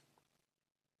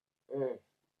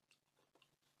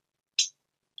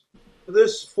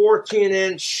 This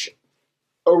 14-inch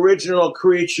original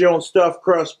Create Your Own Stuffed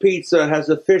Crust Pizza has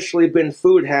officially been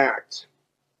food hacked.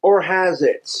 Or has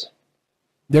it?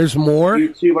 There's more?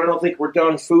 YouTube, I don't think we're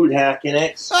done food hacking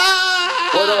it.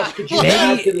 What else could you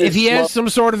add to this? If he has some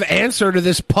sort of answer to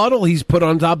this puddle he's put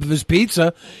on top of his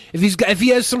pizza, if he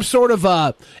has some sort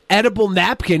of edible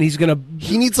napkin,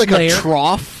 he needs like a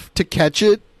trough to catch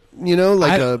it.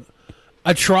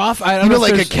 A trough. I don't know,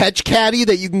 like a catch caddy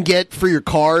that you can get for your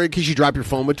car because you drop your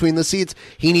phone between the seats.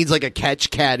 He needs like a catch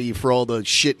caddy for all the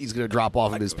shit he's going to drop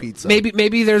off of his pizza.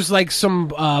 Maybe there's like some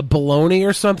bologna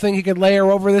or something he could layer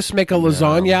over this, make a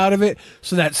lasagna out of it,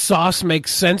 so that sauce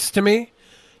makes sense to me.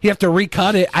 You have to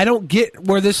recut it. I don't get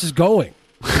where this is going.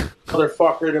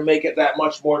 Motherfucker, to make it that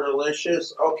much more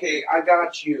delicious. Okay, I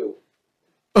got you.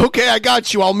 Okay, I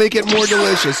got you. I'll make it more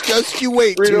delicious. Just you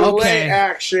wait. Okay.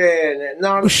 Action.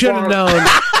 We should have known.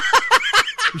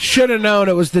 Should have known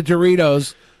it was the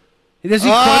Doritos.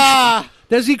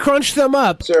 Does he crunch them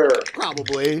up? Sir.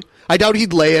 Probably. I doubt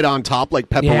he'd lay it on top like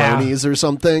pepperonis or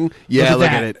something. Yeah,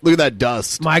 look at it. Look at that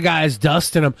dust. My guy's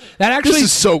dusting them. That actually, this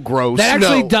is so gross. That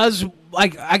actually does.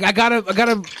 Like I gotta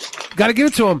give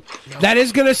it to him. That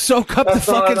is gonna soak up the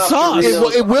fucking sauce.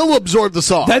 It will absorb the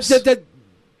sauce.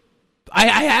 I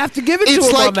have to give it to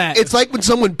him on that. It's like when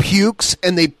someone pukes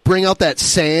and they bring out that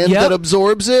sand that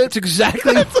absorbs it. It's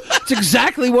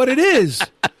exactly what it is.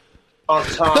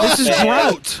 This is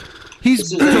grout.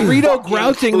 He's Dorito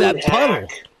grouting that puddle.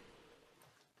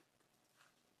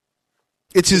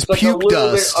 It's his like puke a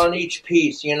little dust bit on each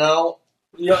piece. You don't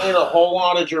need a whole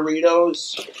lot of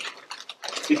Doritos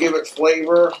to give it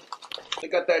flavor. They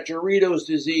got that Doritos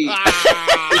disease.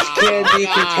 This can be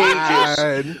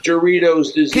contagious.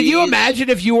 Doritos disease. Can you imagine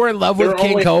if you were in love with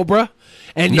King Cobra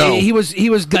And he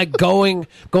was like going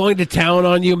to town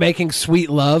on you, making sweet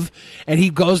love, and he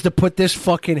goes to put this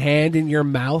fucking hand in your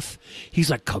mouth. He's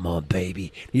like, "Come on,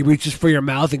 baby." He reaches for your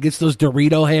mouth and gets those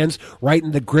Dorito hands right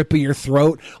in the grip of your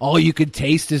throat. All you could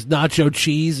taste is nacho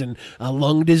cheese and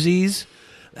lung disease.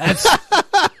 That's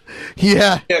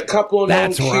yeah. A couple of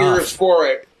known cures for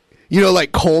it. You know,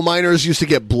 like coal miners used to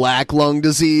get black lung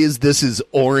disease. This is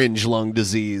orange lung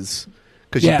disease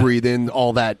because you breathe in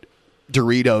all that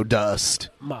Dorito dust.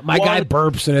 My guy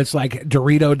burps, and it's like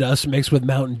Dorito dust mixed with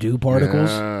Mountain Dew particles.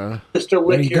 Just to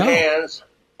lick your hands.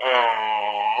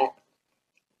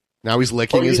 Now he's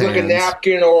licking his hands. Like a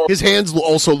napkin, or his hands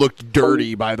also looked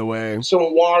dirty, by the way.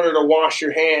 Some water to wash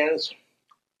your hands.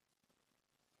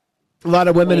 A lot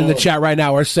of women in the chat right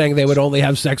now are saying they would only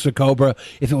have sex with Cobra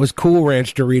if it was Cool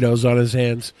Ranch Doritos on his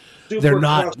hands. They're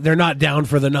not down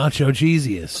for the nacho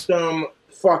cheesiest. Some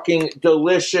fucking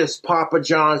delicious Papa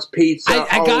John's pizza.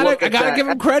 I gotta give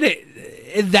him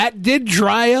credit. That did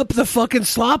dry up the fucking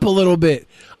slop a little bit.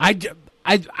 I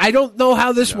don't know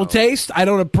how this will taste. I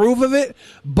don't approve of it,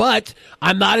 but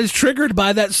I'm not as triggered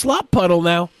by that slop puddle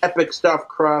now. Epic stuffed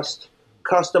crust,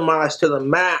 customized to the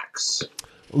max.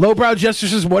 Lowbrow Jester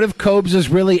says, what if Cobes is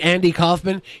really Andy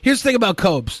Kaufman? Here's the thing about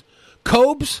Cobes.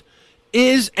 Cobes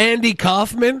is Andy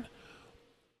Kaufman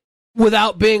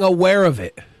without being aware of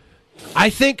it. I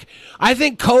think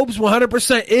Cobes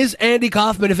 100% is Andy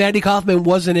Kaufman if Andy Kaufman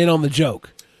wasn't in on the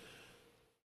joke.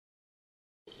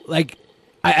 Like,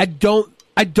 I don't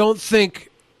think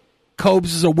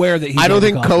Cobes is aware that he's I don't Andy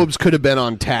think Kaufman. Cobes could have been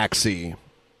on Taxi.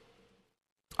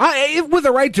 With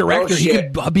the right director, he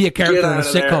could be a character in a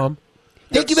sitcom.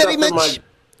 Thank you very much.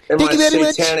 Thank you very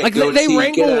much. Like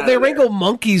they wrangle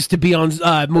monkeys to be on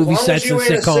movie sets and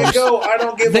sitcoms. I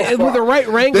don't give a fuck. With the right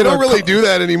wrangler, They don't really do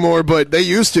that anymore, but they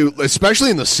used to,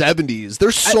 especially in the 70s.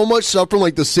 There's so much stuff from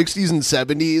like the 60s and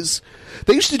 70s.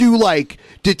 They used to do like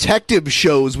detective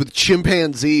shows with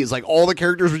chimpanzees. Like all the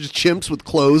characters were just chimps with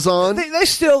clothes on. They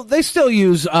still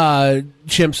use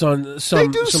chimps on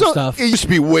some stuff. It used to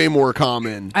be way more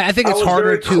common. I think it's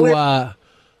harder to.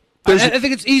 I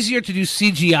think it's easier to do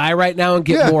CGI right now and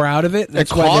get more out of it. It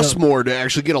costs more to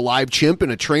actually get a live chimp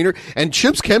and a trainer, and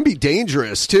chimps can be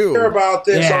dangerous too. Hear about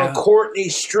this on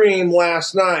Courtney's stream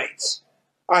last night.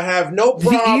 I have no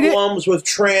problems with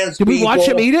trans people. Did we watch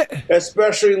him eat it?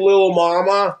 Especially Lil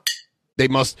Mama. They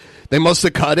must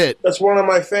have cut it. That's one of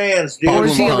my fans, dude. Or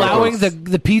is he allowing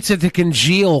the pizza to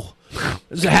congeal?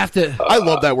 Does it have to? I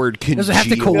love that word. Congeal. Does it have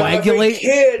to coagulate? If a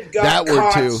kid got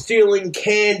caught stealing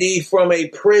candy from a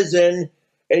prison,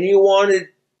 and you wanted,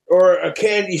 or a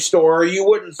candy store, you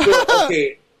wouldn't feel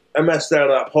okay. I messed that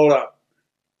up. Hold up.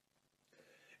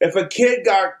 If a kid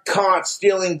got caught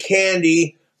stealing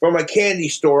candy from a candy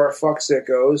store, fuck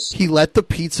sickos. He let the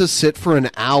pizza sit for an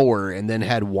hour and then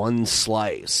had one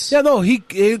slice. Yeah, no,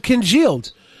 it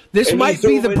congealed. This might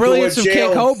be the brilliance of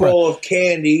King Cobra. Full of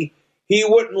candy. He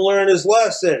wouldn't learn his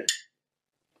lesson.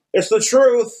 It's the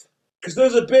truth. Because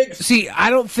there's a big... See, I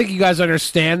don't think you guys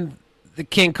understand the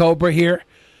King Cobra here.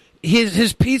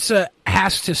 His pizza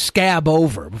has to scab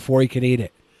over before he can eat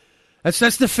it.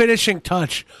 That's the finishing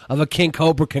touch of a King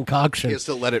Cobra concoction. He has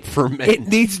to let it ferment. It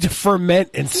needs to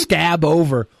ferment and scab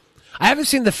over. I haven't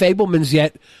seen the Fablemans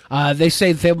yet. They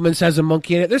say Fablemans has a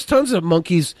monkey in it. There's tons of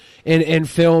monkeys in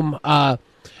film. And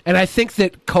I think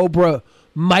that Cobra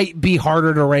might be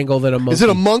harder to wrangle than a monkey. Is it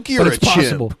a monkey or a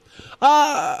possible. chimp?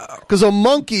 Because a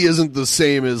monkey isn't the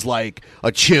same as like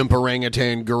a chimp,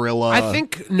 orangutan, gorilla. I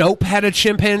think Nope had a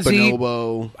chimpanzee.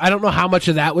 Bonobo. I don't know how much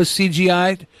of that was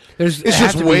CGI'd. It's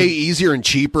just way easier and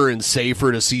cheaper and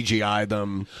safer to CGI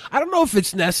them. I don't know if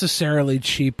it's necessarily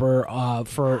cheaper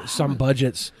for some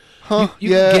budgets. Huh?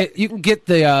 You can get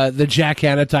the Jack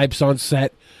Hanna types on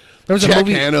set. There was a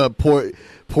movie. Hanna, poor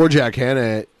Jack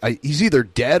Hanna. He's either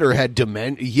dead or had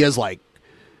dementia. He has like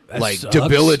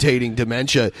debilitating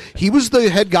dementia. He was the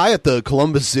head guy at the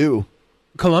Columbus Zoo.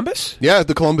 Columbus? Yeah, at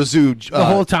the Columbus Zoo the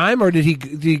whole time, or did he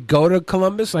go to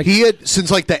Columbus? Like he had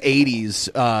since like the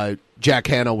 80s. Jack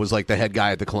Hanna was like the head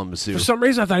guy at the Columbus Zoo. For some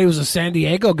reason, I thought he was a San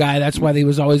Diego guy. That's why he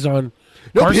was always on.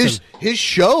 No, his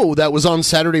show that was on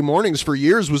Saturday mornings for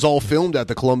years was all filmed at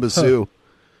the Columbus Zoo.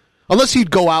 Unless he'd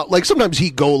go out, like sometimes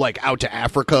he'd go like out to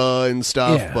Africa and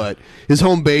stuff, but his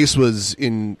home base was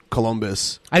in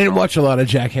Columbus. I didn't watch a lot of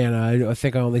Jack Hanna. I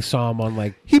think I only saw him on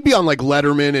like... He'd be on like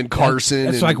Letterman and Carson.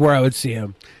 That's like where I would see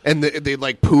him. And they'd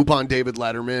like poop on David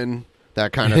Letterman,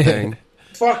 that kind of thing.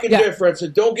 Fucking difference,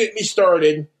 and don't get me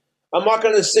started. I'm not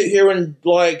going to sit here and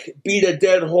like beat a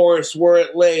dead horse where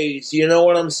it lays. You know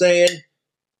what I'm saying?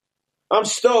 I'm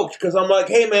stoked because I'm like,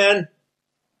 hey man,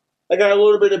 I got a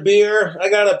little bit of beer. I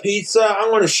got a pizza. I'm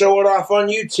going to show it off on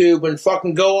YouTube and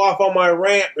fucking go off on my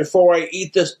rant before I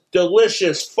eat this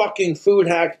delicious fucking food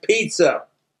hack pizza.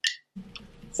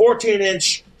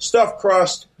 14-inch stuffed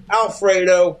crust,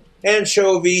 Alfredo,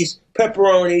 anchovies,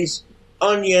 pepperonis,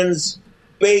 onions,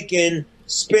 bacon,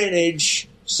 spinach,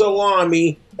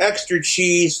 salami, extra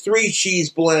cheese, 3 cheese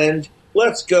blend.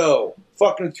 Let's go.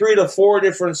 Fucking 3 to 4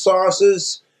 different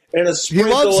sauces and a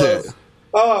sprinkle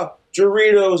of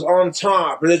Doritos on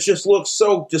top. And it just looks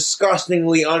so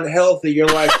disgustingly unhealthy. You're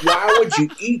like, why would you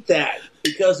eat that?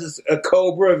 Because it's a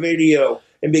Cobra video.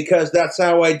 And because that's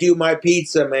how I do my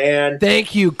pizza, man.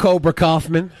 Thank you, Cobra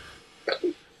Kaufman.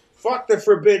 Fuck the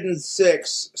Forbidden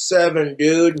 6-7,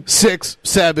 dude.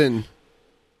 6-7.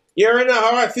 You already know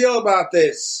how I feel about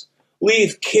this.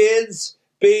 Leave kids,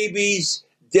 babies,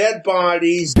 dead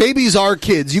bodies. Babies are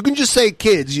kids. You can just say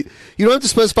kids. You don't have to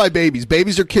specify babies.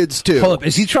 Babies are kids, too. Hold up.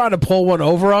 Is he trying to pull one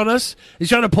over on us? He's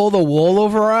trying to pull the wool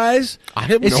over our eyes? I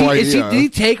have no idea. Did he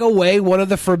take away one of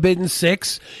the Forbidden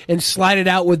 6 and slide it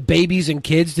out with babies and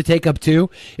kids to take up 2?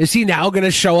 Is he now going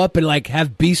to show up and like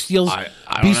have bestial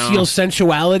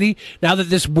sensuality now that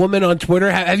this woman on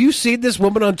Twitter... Have you seen this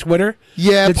woman on Twitter?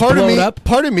 Yeah, part of me...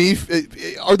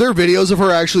 Are there videos of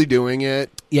her actually doing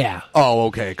it? Yeah. Oh,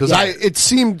 okay. Because it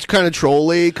seemed kind of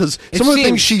trolly. Because some of the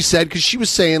things she said, because she was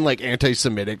saying like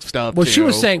anti-Semitic stuff. Well, too. she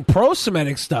was saying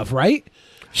pro-Semitic stuff, right?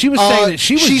 She was saying that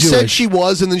she was Jewish. She said she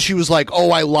was, and then she was like,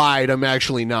 "Oh, I lied. I'm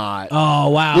actually not." Oh,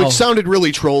 wow. Which sounded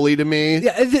really trolly to me.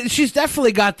 Yeah, she's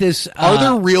definitely got this. Are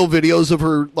there real videos of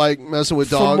her like messing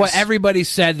with dogs? From what everybody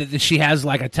said, that she has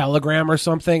like a Telegram or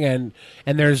something, and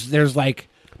there's like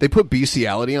they put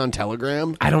bestiality on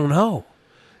Telegram. I don't know.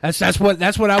 That's what I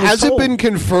was told. Has it been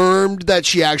confirmed that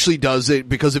she actually does it?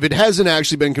 Because if it hasn't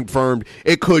actually been confirmed,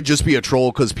 it could just be a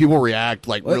troll because people react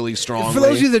like really strongly. For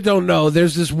those of you that don't know,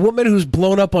 there's this woman who's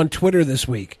blown up on Twitter this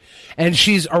week, and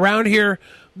she's around here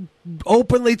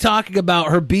openly talking about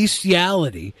her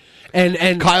bestiality.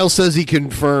 And Kyle says he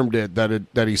confirmed it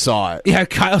that he saw it. Yeah,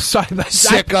 Kyle saw it.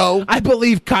 Sicko. I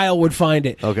believe Kyle would find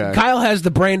it. Okay. Kyle has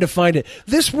the brain to find it.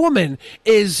 This woman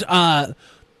is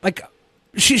like.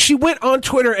 She went on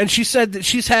Twitter and she said that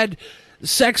she's had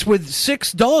sex with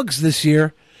 6 dogs this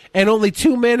year and only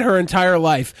 2 men her entire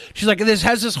life. She's like, this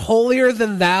has this holier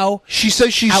than thou. She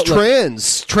says she's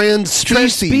trans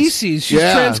species. She's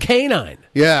trans canine.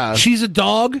 Yeah, she's a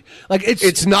dog. Like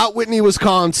it's not Whitney,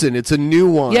 Wisconsin. It's a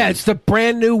new one. Yeah, it's the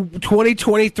brand new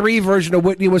 2023 version of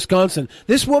Whitney, Wisconsin.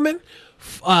 This woman,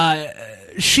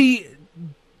 she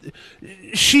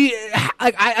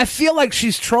I feel like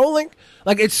she's trolling.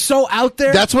 Like, it's so out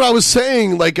there. That's what I was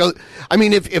saying. Like, I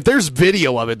mean, if there's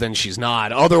video of it, then she's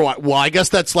not. Otherwise, well, I guess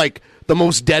that's like the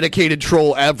most dedicated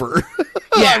troll ever.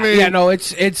 Yeah,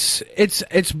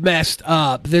 it's messed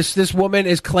up. This woman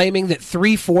is claiming that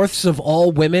 3/4 of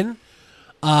all women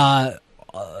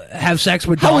have sex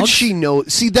with dogs. How would she know?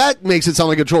 See, that makes it sound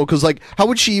like a troll, because, like, how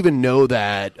would she even know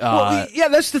that? Well, yeah,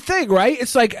 that's the thing, right?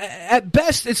 It's like, at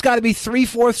best, it's got to be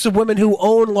 3/4 of women who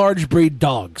own large breed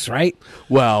dogs, right?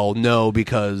 Well, no,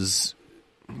 because,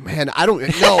 man, I don't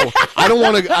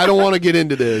want to get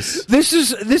into this. This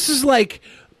is like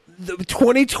the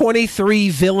 2023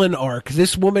 villain arc.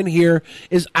 This woman here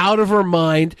is out of her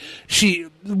mind.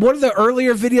 One of the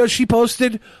earlier videos she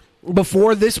posted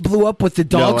before this blew up with the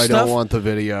dog stuff. No, I don't want the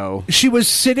video. She was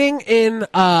sitting in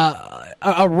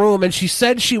a room, and she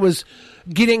said she was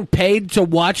getting paid to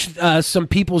watch some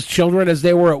people's children as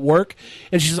they were at work.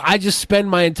 And she says, I just spend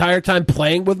my entire time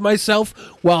playing with myself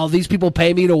while these people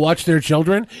pay me to watch their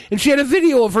children. And she had a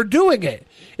video of her doing it.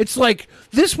 It's like,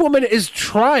 this woman is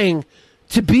trying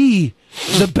to be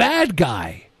the bad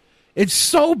guy. It's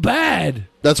so bad.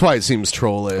 That's why it seems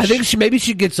trollish. I think maybe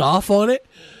she gets off on it.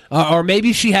 Or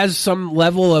maybe she has some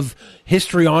level of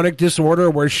histrionic disorder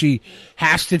where she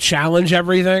has to challenge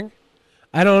everything.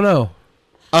 I don't know.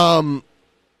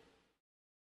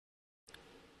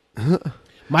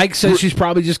 Mike says she's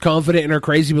probably just confident in her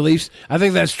crazy beliefs. I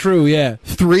think that's true, yeah.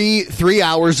 3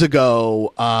 hours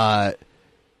ago,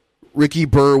 Ricky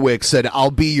Berwick said,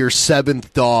 I'll be your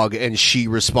 7th dog, and she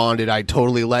responded, I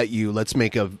totally let you. Let's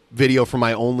make a video for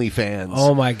my OnlyFans.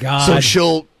 Oh, my God.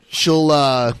 So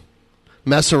she'll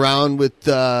mess around with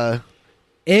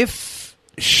if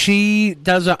she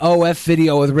does an OF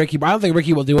video with Ricky. I don't think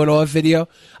Ricky will do an OF video.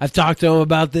 I've talked to him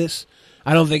about this.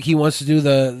 I don't think he wants to do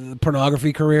the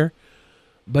pornography career,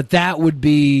 but that would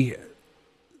be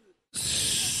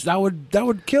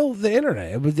would kill the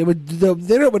internet. The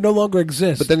internet would no longer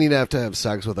exist. But then you'd have to have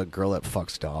sex with a girl that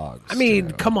fucks dogs. I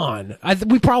mean, come on.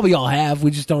 We probably all have.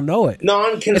 We just don't know it.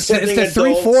 Non-consenting If the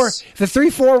adults.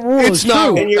 3-4 rule is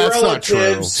true. And your That's not true.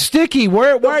 relatives. Sticky,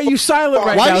 why are you silent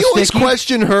right now, Why do you always Sticky?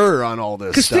 question her on all this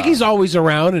Because stuff? Sticky's always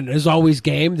around and is always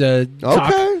game to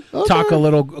talk a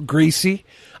little greasy.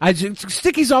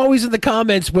 Sticky's always in the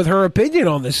comments with her opinion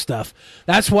on this stuff.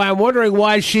 That's why I'm wondering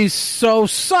why she's so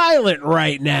silent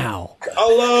right now.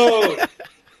 Alone.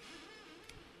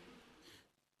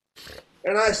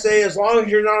 And I say, as long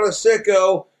as you're not a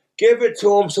sicko, give it to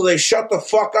them so they shut the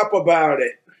fuck up about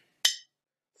it.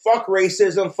 Fuck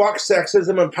racism, fuck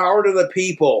sexism, and power to the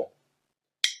people.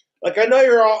 Like, I know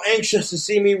you're all anxious to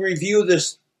see me review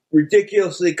this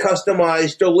ridiculously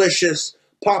customized, delicious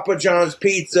Papa John's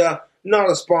pizza.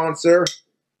 Not a sponsor.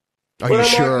 Are but you I'm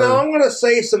sure? like, no, I'm going to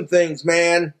say some things,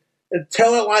 man, and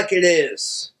tell it like it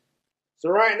is. So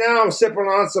right now I'm sipping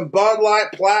on some Bud Light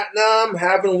Platinum,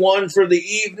 having one for the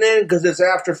evening because it's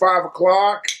after 5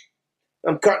 o'clock.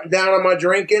 I'm cutting down on my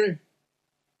drinking.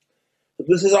 But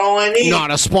this is all I need.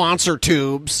 Not a sponsor,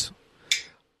 Tubes.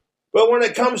 But when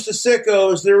it comes to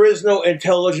sickos, there is no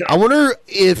intelligent... I wonder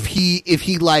if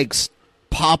he likes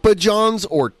Papa John's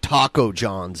or Taco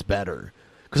John's better.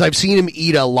 Because I've seen him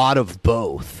eat a lot of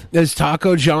both. Has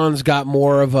Taco John's got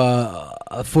more of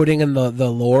a footing in the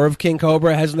lore of King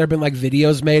Cobra? Hasn't there been like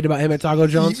videos made about him at Taco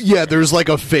John's? Yeah, there's like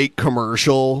a fake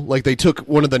commercial. Like they took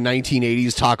one of the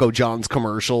 1980s Taco John's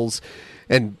commercials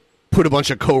and put a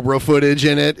bunch of Cobra footage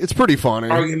in it. It's pretty funny.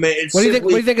 What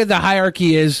do you think of the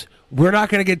hierarchy is? We're not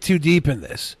going to get too deep in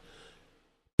this.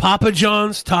 Papa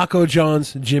John's, Taco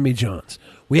John's, Jimmy John's.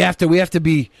 We have to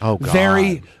be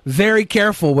very, very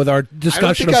careful with our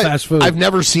discussion of fast food. I've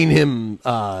never seen him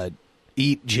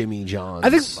eat Jimmy John's. I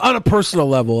think on a personal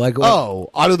level, like out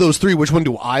of those three, which one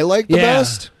do I like the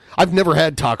best? I've never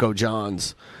had Taco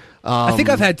John's. I think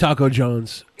I've had Taco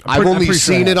John's. I've only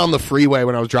seen it on the freeway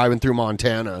when I was driving through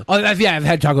Montana. Oh, I've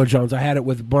had Taco John's. I had it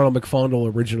with Ronald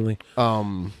McFondle originally.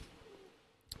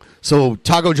 So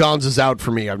Taco John's is out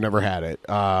for me. I've never had it.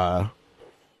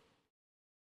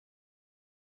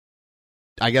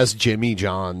 I guess Jimmy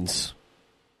John's.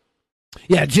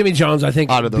 Yeah, Jimmy John's, I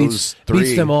think, out of those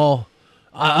beats them all.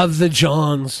 Of the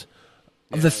Johns.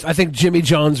 I think Jimmy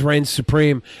John's reigns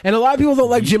supreme. And a lot of people don't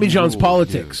like Jimmy John's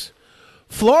politics.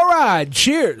 Fluoride,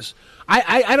 cheers.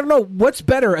 I don't know, what's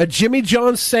better, a Jimmy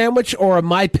John's sandwich or a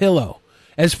My Pillow?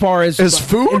 As far as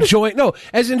food?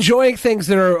 Enjoying things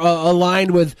that are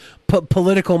aligned with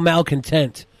political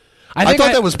malcontent. I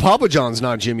thought that was Papa John's,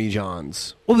 not Jimmy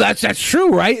John's. Well, that's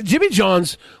true, right?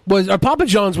 Papa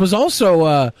John's was also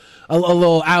a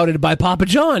little outed by Papa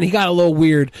John. He got a little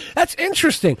weird. That's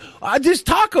interesting. There's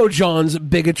Taco John's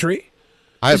bigotry.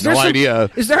 I have no idea.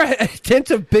 Is there a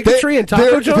tint of bigotry in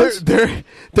Taco John's?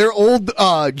 Their old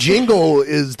jingle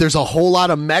is there's a whole lot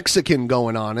of Mexican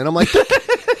going on. And I'm like,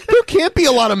 there can't be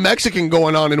a lot of Mexican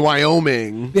going on in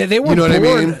Wyoming. Yeah, they were what I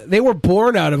mean? They were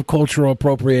born out of cultural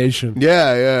appropriation.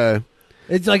 Yeah.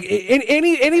 It's like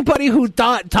anybody who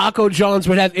thought Taco John's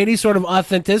would have any sort of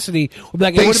authenticity would be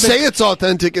like, they say it's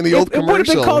authentic in the old commercial. It would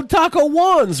have been called Taco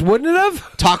Juan's, wouldn't it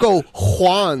have? Taco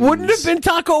Juan's. Wouldn't it have been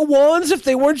Taco Juan's if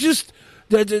they weren't just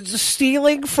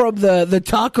stealing from the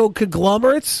taco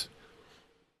conglomerates?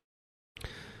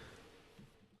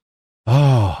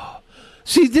 Oh.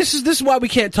 See, this is why we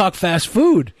can't talk fast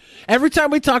food. Every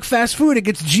time we talk fast food, it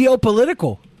gets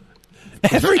geopolitical.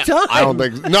 Every time. I don't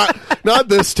think not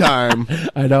this time.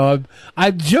 I know.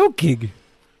 I'm joking.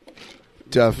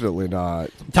 Definitely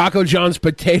not. Taco John's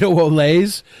potato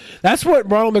olays. That's what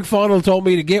Ronald McFondle told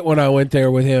me to get when I went there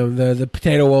with him. The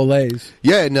potato olays.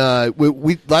 Yeah, and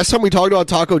we last time we talked about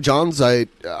Taco John's, I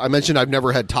mentioned I've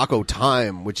never had Taco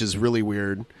Time, which is really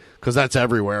weird because that's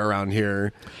everywhere around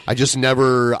here. I just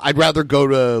never. I'd rather go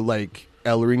to like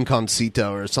El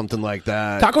Rinconcito or something like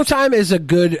that. Taco Time is a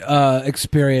good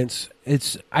experience.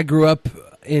 I grew up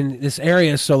in this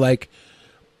area, so like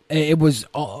it was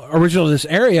original to this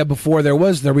area before there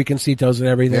was the Rinconcitos and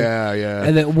everything. Yeah.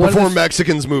 And then before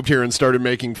Mexicans moved here and started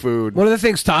making food. One of the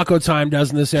things Taco Time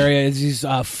does in this area is these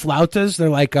flautas. They're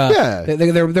like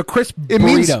they're crisp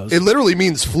burritos. It literally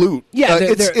means flute. Yeah,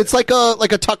 it's like a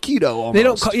taquito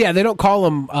almost. They don't call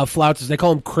them flautas. They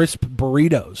call them crisp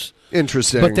burritos.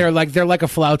 Interesting. But they're like a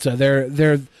flauta.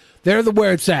 They're the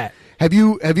where it's at. Have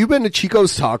you been to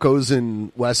Chico's Tacos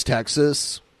in West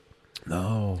Texas?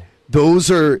 No. Those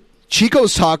are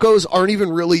Chico's Tacos aren't even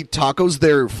really tacos.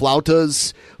 They're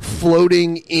flautas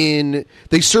floating in.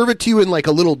 They serve it to you in like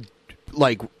a little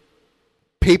like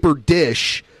paper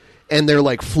dish, and they're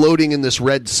like floating in this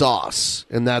red sauce,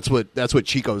 and that's what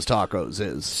Chico's Tacos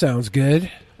is. Sounds good.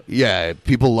 Yeah,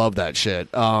 people love that shit.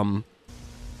 I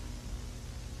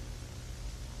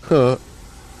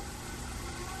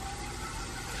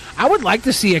would like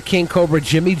to see a King Cobra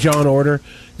Jimmy John order.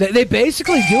 They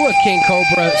basically do a King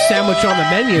Cobra sandwich on the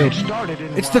menu.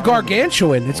 It's the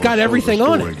gargantuan. It's got everything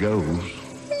on it. Goes.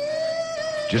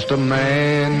 Just a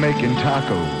man making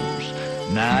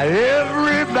tacos. Now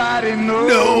everybody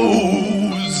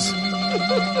knows.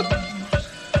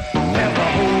 There's a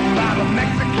whole lot of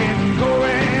Mexican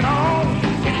going on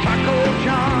in Taco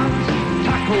John's.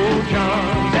 Taco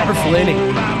John's. Never Flinny.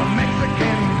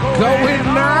 Going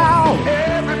now.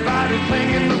 Everybody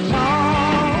singing the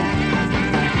song.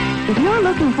 If you're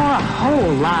looking for a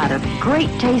whole lot of great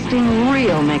tasting,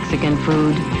 real Mexican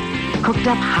food, cooked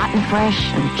up hot and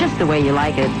fresh and just the way you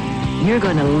like it, you're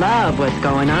going to love what's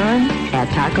going on at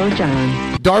Taco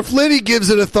John's. Darth Liddy gives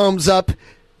it a thumbs up.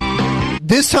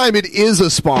 This time it is a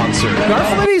sponsor.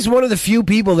 Darth Liddy's one of the few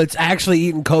people that's actually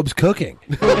eaten Cobb's cooking.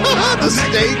 The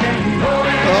steak.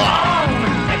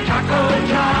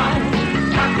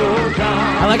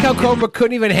 I like how Cobra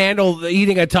couldn't even handle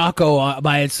eating a taco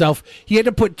by itself. He had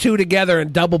to put two together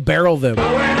and double barrel them.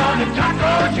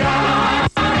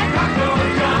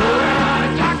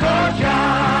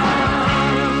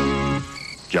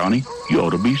 Johnny, you ought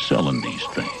to be selling these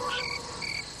things.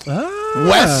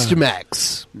 West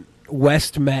Mex.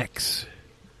 West Mex.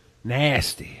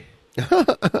 Nasty.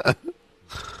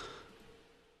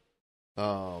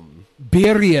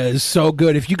 Birria is so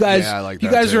good. If you guys, Yeah, I like if you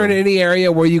that guys are too. in any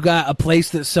area where you got a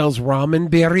place that sells ramen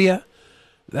birria,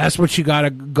 that's what you got to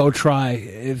go try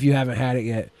if you haven't had it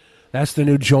yet. That's the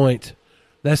new joint.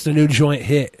 That's the new joint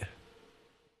hit.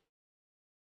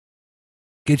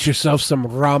 Get yourself some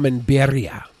ramen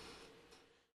birria.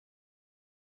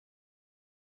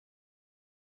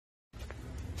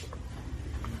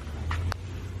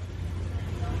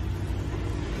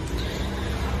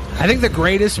 I think the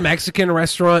greatest Mexican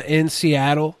restaurant in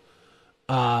Seattle.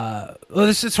 Well,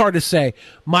 this is hard to say.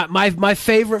 My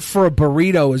favorite for a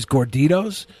burrito is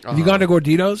Gorditos. Have you gone to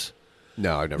Gorditos?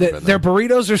 No, I've never been Their there.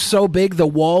 burritos are so big, the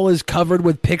wall is covered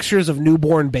with pictures of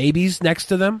newborn babies next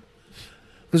to them.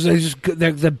 Because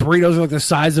the burritos are like the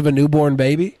size of a newborn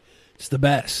baby. It's the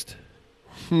best.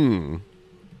 No,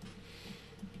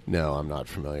 I'm not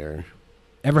familiar.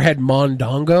 Ever had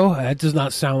mondongo? That does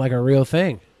not sound like a real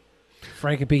thing.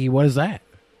 Frank and Piggy, what is that?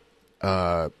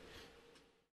 Gucci's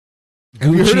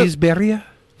birria?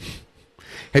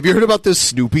 Have you heard about this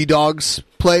Snoopy Dogs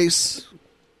place?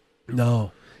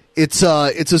 No. It's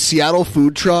a Seattle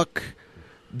food truck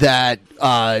that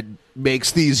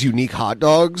makes these unique hot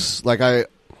dogs.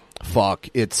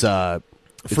 It's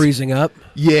freezing up.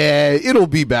 Yeah, it'll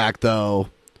be back though,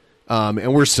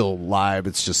 and we're still live.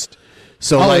 It's just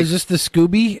so. Is this the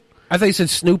Scooby? I thought you said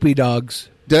Snoopy Dogs.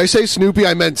 Did I say Snoopy?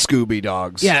 I meant Scooby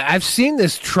Dogs. Yeah, I've seen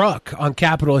this truck on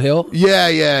Capitol Hill. Yeah.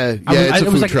 It's a it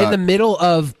was food like truck. in the middle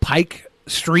of Pike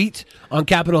Street on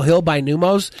Capitol Hill by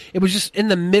Numos. It was just in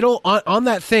the middle on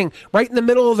that thing, right in the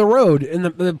middle of the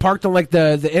road, parked on like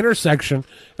the intersection.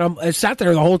 And I sat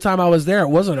there the whole time I was there. It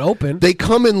wasn't open. They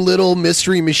come in little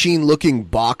Mystery Machine looking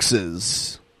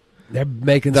boxes. They're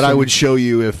making that I would show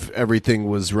you if everything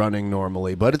was running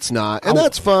normally, but it's not, and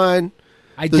that's fine.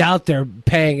 I doubt they're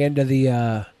paying into the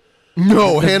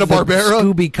Hanna-Barbera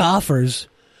Scooby coffers.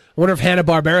 I wonder if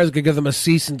Hanna-Barbera is going to give them a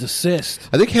cease and desist.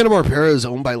 I think Hanna-Barbera is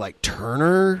owned by like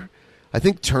Turner. I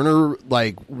think Turner,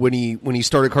 like when he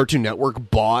started Cartoon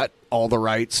Network, bought all the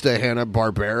rights to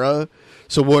Hanna-Barbera.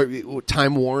 So what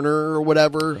Time Warner or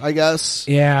whatever, I guess.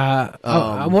 Yeah,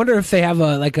 I wonder if they have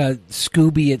a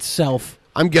Scooby itself.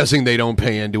 I'm guessing they don't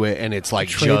pay into it, and it's like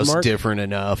just Trademark? different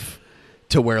enough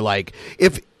to where like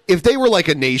if they were like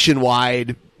a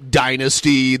nationwide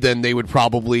dynasty, then they would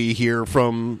probably hear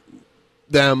from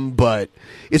them, but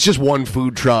it's just one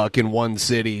food truck in one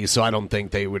city, so I don't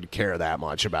think they would care that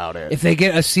much about it. If they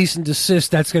get a cease and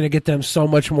desist, that's going to get them so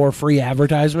much more free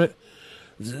advertisement.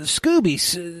 Scooby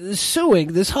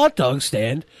suing this hot dog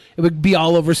stand. It would be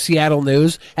all over Seattle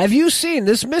news. Have you seen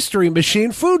this Mystery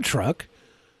Machine food truck?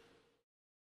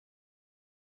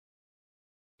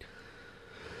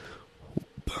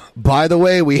 By the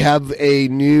way, we have a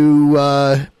new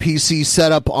PC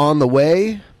setup on the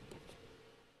way.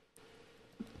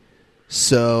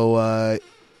 So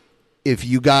if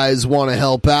you guys want to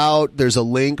help out, there's a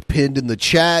link pinned in the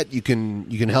chat. You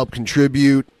can help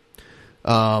contribute.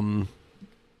 We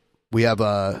have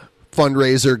a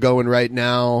fundraiser going right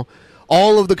now.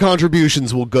 All of the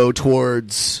contributions will go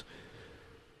towards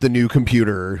the new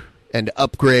computer and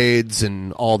upgrades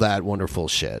and all that wonderful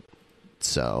shit.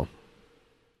 So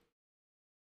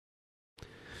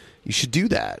you should do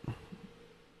that.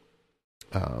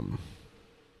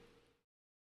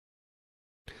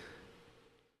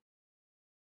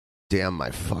 Damn,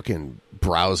 my fucking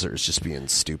browser is just being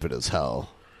stupid as hell.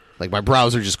 Like, my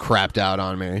browser just crapped out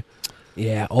on me.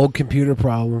 Yeah, old computer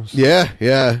problems. Yeah.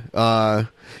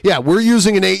 We're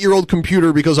using an 8-year-old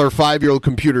computer because our 5-year-old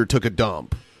computer took a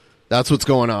dump. That's what's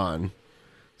going on.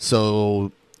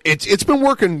 So it's been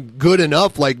working good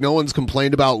enough. Like, no one's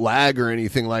complained about lag or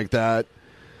anything like that.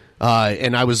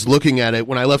 And I was looking at it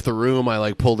when I left the room. I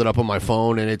like pulled it up on my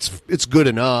phone, and it's good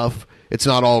enough. It's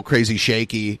not all crazy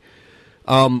shaky.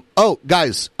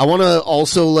 Guys, I want to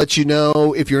also let you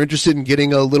know, if you're interested in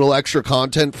getting a little extra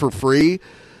content for free,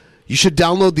 you should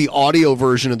download the audio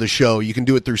version of the show. You can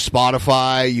do it through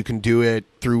Spotify. You can do it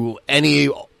through any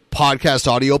podcast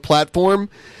audio platform.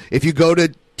 If you go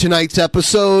to tonight's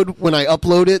episode, when I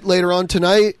upload it later on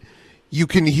tonight, you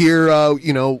can hear,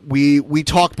 we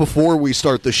talk before we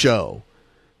start the show.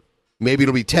 Maybe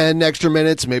it'll be 10 extra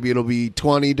minutes. Maybe it'll be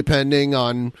 20, depending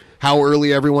on how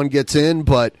early everyone gets in.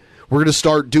 But we're going to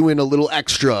start doing a little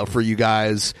extra for you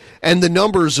guys. And the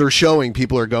numbers are showing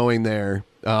people are going there.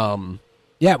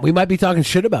 Yeah, we might be talking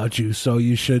shit about you, so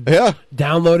you should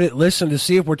download it, listen to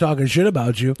see if we're talking shit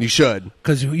about you. You should.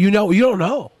 Because you don't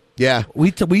know. Yeah.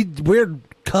 We're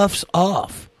cuffs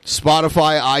off.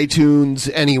 Spotify, iTunes,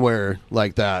 anywhere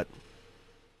like that.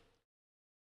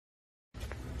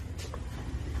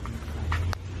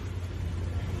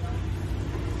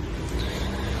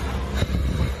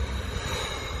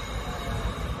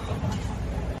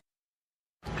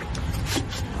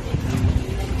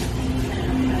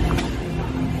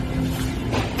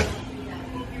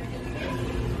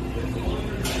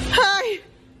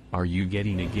 Are you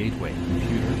getting a gateway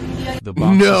computer? The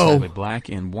box has a black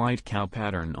and white cow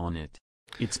pattern on it.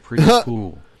 It's pretty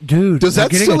cool. Dude, does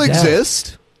that still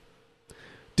exist?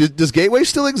 Does Gateway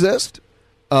still exist?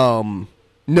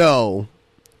 No,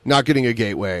 not getting a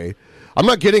Gateway. I'm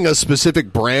not getting a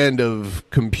specific brand of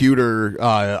computer.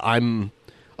 I'm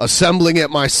assembling it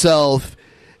myself,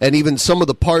 and even some of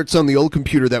the parts on the old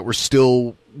computer that were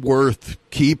still worth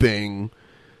keeping,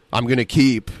 I'm going to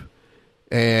keep.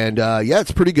 And,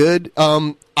 it's pretty good.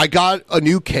 I got a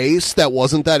new case that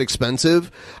wasn't that expensive.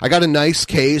 I got a nice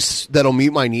case that'll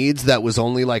meet my needs that was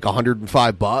only like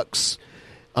 $105.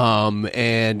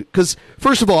 And because,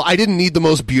 first of all, I didn't need the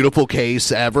most beautiful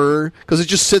case ever because it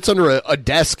just sits under a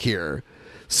desk here.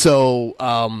 So,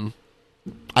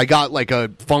 I got like a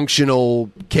functional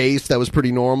case that was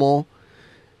pretty normal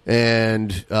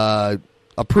and, a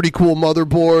pretty cool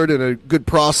motherboard and a good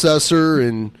processor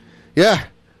and, yeah.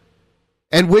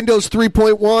 And Windows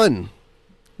 3.1.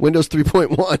 Windows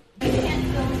 3.1.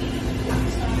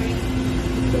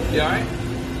 You alright?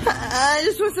 I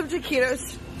just want some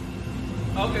taquitos.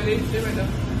 Okay, stay right there.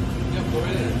 Yeah, go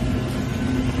right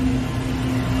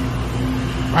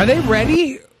there. Are they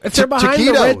ready? If they're behind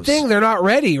the red thing, they're not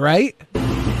ready, right?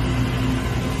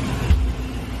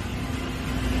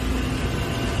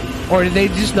 Or did they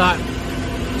just not...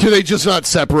 Do they just not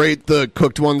separate the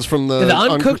cooked ones from the... The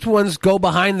uncooked ones go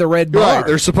behind the red bar. Right,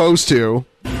 they're supposed to.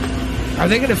 Are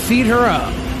they going to feed her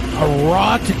a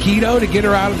raw taquito to get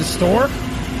her out of the store?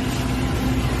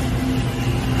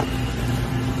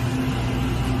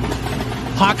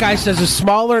 Hawkeye says a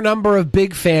smaller number of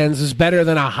big fans is better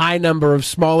than a high number of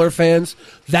smaller fans.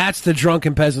 That's the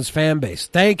Drunken Peasants fan base.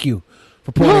 Thank you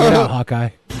for pointing it out, Hawkeye.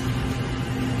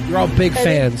 You're all big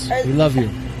fans. We love you.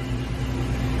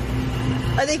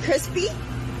 Are they crispy?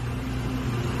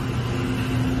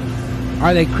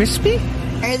 Are they crispy?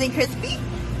 Are they crispy?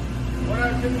 What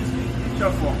are you taking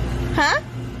picture for? Huh?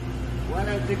 What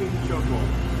are you taking picture for?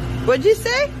 What'd you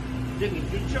say? Taking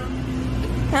picture?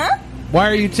 Huh? Why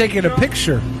are you taking a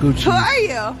picture, Gucci? Who are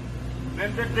you?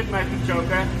 Let me take my picture,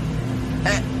 okay?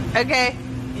 Okay.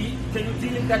 Can you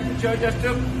delete that picture I just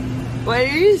took? What are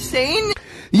you saying?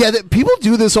 Yeah, people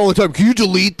do this all the time. Can you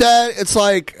delete that? It's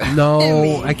like...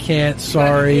 No, I can't.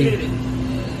 Sorry.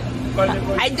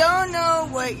 I don't know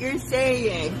what you're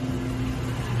saying.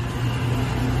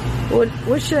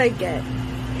 What should I get?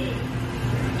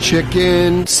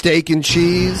 Chicken, steak and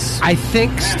cheese. I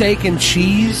think steak and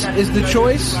cheese is the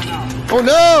choice. Oh,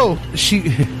 no!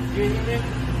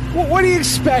 What do you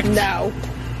expect? No.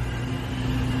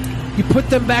 You put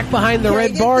them back behind the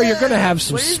red bar, you're going to have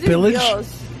some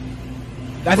spillage.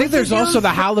 I think there's also the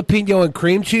jalapeno and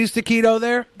cream cheese taquito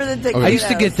there. I used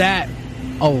to get that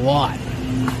a lot.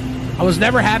 I was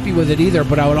never happy with it either,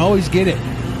 but I would always get it.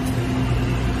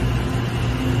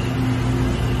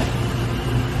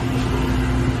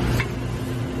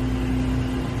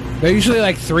 They're usually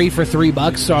like $3 for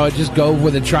 $3, so I would just go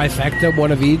with a trifecta,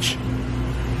 one of each.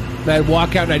 And I'd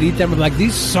walk out and I'd eat them and like,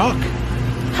 these suck.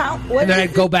 And then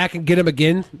I'd go back and get them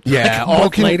again. Yeah, like, a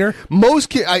month later.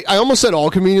 I almost said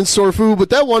all convenience store food, but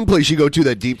that one place you go to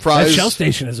that deep fries. That Shell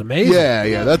Station is amazing.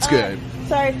 Yeah, that's good.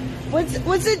 Sorry,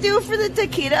 what's it do for the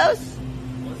taquitos?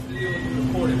 What's the deal with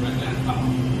recording right now?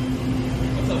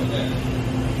 What's up with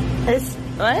that? It's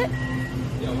what?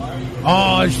 Yeah, why are you?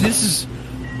 Oh, this is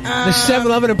the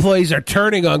 7-Eleven employees are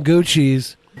turning on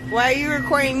Gucci's. Why are you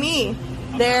recording me?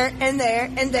 There and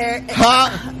there and there.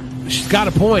 She's got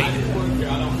a point.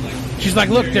 She's like,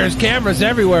 look, there's cameras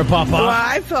everywhere, Papa. Well,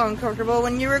 I feel uncomfortable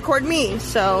when you record me,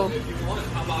 so. If you want,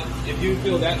 how about if you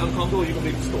feel that uncomfortable, you can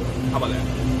leave the store. How about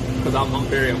that? Because I'm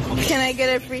very uncomfortable. Can I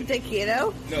get a free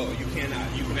taquito? No, you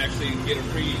cannot. You can actually get a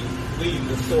free leave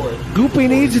the store. Goopy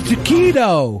needs a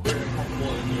taquito.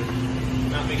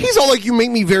 He's all like, you make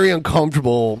me very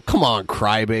uncomfortable. Come on,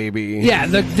 crybaby. Yeah,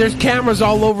 there's cameras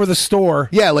all over the store.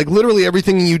 Yeah, like literally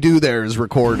everything you do there is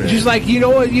recorded. She's like, you know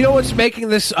what? You know what's making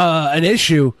this an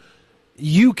issue?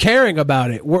 You caring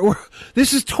about it.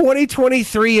 This is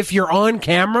 2023. If you're on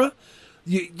camera,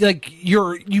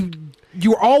 you're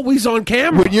always on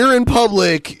camera. When you're in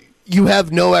public, you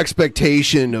have no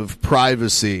expectation of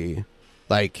privacy.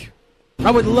 Like, I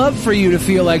would love for you to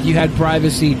feel like you had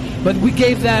privacy, but we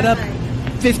gave that up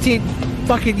 15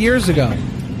 fucking years ago.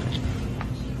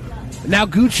 Now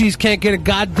Gucci's can't get a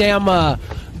goddamn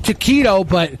taquito,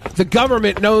 but the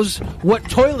government knows what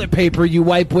toilet paper you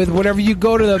wipe with whenever you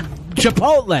go to the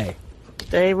Chipotle.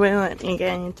 They wouldn't let me get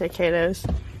any taquitos.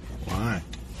 Why?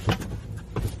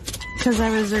 Because I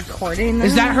was recording them.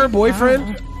 Is that her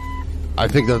boyfriend? I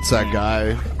think that's that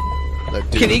guy. That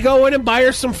dude. Can he go in and buy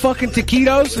her some fucking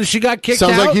taquitos? And she got kicked out?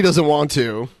 Sounds like he doesn't want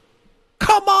to.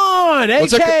 Come on,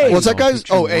 AK! What's that guy's?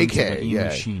 Oh, AK, yeah.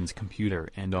 Machine's computer,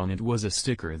 and on it was a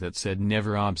sticker that said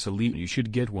 "Never obsolete." You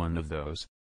should get one of those.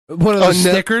 One of those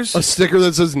stickers? A sticker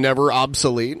that says "Never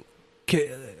obsolete."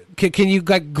 Can you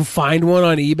like find one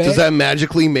on eBay? Does that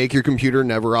magically make your computer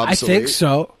never obsolete? I think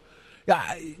so.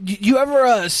 You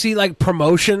ever see like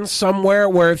promotions somewhere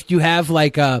where if you have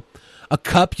like a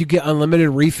cup, you get unlimited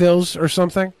refills or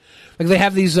something? Like they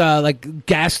have these like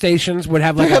gas stations would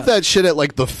have like they have that shit at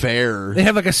like the fair. They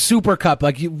have like a super cup,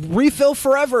 like you refill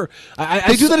forever.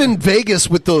 They do that in Vegas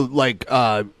with the like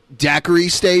daiquiri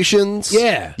stations.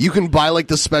 Yeah, you can buy like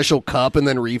the special cup and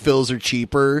then refills are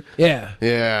cheaper. Yeah.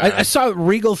 I saw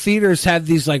Regal Theaters had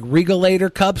these like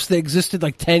Regalator cups that existed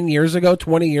like 10 years ago,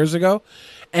 20 years ago,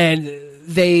 and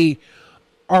they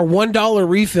are $1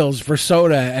 refills for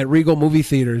soda at Regal movie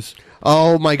theaters.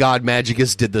 Oh my God,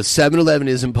 Magicus did this. 7-Eleven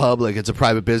isn't public; it's a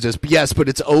private business. Yes, but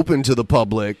it's open to the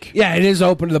public. Yeah, it is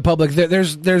open to the public.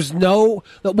 There's no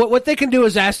what they can do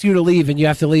is ask you to leave, and you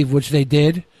have to leave, which they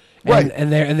did. Right,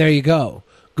 and there you go.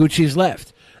 Gucci's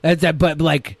left. But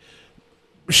like,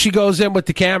 she goes in with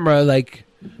the camera. Like,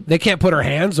 they can't put her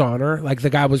hands on her. Like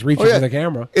the guy was reaching for the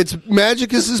camera. It's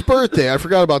Magicus's birthday. I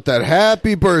forgot about that.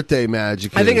 Happy birthday,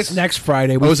 Magicus! I think it's next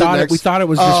Friday. We thought it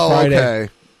was this Friday.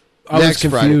 Okay. I was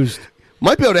confused. Friday.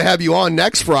 Might be able to have you on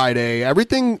next Friday.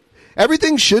 Everything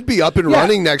should be up and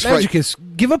running next Friday. Magicus,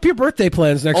 give up your birthday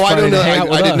plans next Friday. I don't know.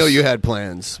 I didn't know us. you had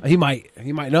plans. He might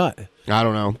not. I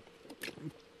don't know.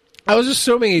 I was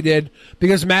assuming he did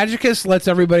because Magicus lets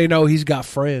everybody know he's got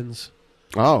friends.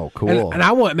 Oh, cool. And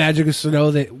I want Magicus to know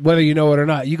that whether you know it or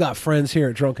not, you got friends here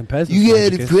at Drunken Peasants. You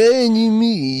got Magicus. a friend in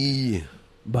me.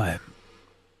 But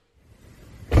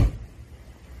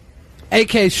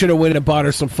AK should have went and bought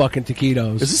her some fucking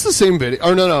taquitos. Is this the same video?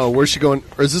 Oh, no. Where's she going?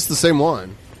 Or is this the same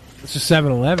one? It's a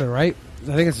 7-Eleven, right?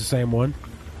 I think it's the same one.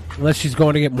 Unless she's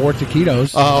going to get more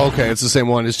taquitos. Oh, okay. It's the same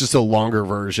one. It's just a longer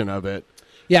version of it.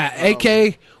 Yeah,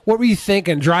 AK, what were you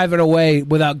thinking driving away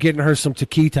without getting her some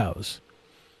taquitos?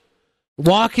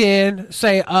 Walk in,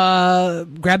 say,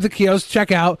 grab the taquitos,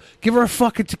 check out, give her a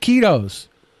fucking taquitos.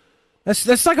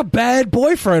 That's like a bad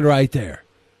boyfriend right there.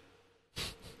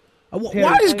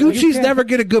 Why does Gucci's never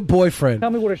get a good boyfriend? Tell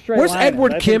me what a straight Where's line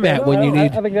Edward is. Kim at when you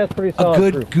need I think that's pretty a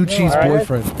solid good proof. Gucci's All right.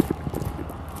 boyfriend?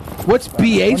 What's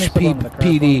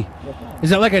BHPD? Is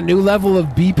that like a new level of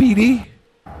BPD?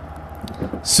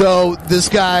 So this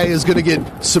guy is going to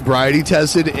get sobriety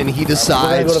tested, and he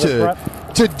decides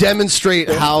to demonstrate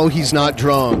how he's not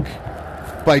drunk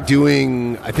by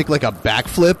doing, I think, like a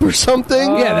backflip or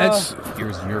something. Yeah, that's...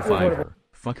 Here's your fiver,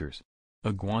 fuckers.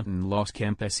 Aguanten los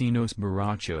campesinos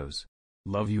borrachos.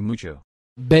 Love you mucho.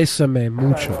 Bésame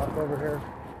mucho. Over here.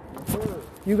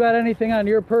 You got anything on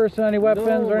your person, any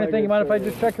weapons or anything? You mind if I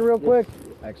just check it real quick?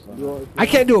 Excellent. I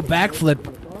can't do a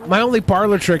backflip. My only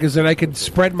parlor trick is that I could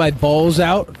spread my balls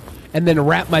out and then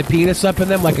wrap my penis up in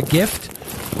them like a gift.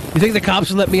 You think the cops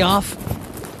would let me off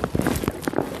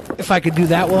if I could do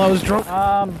that while I was drunk?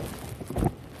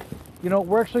 You know,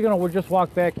 we're actually we'll just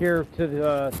walk back here to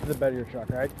the bed of your truck,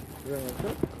 right?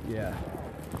 Yeah.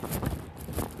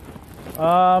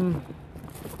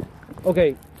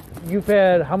 Okay. You've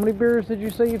had, how many beers did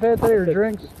you say you've had today, or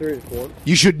drinks? 3 to 4.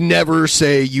 You should never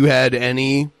say you had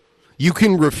any. You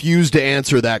can refuse to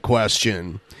answer that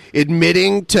question.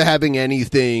 Admitting to having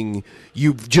anything,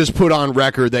 you've just put on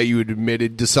record that you had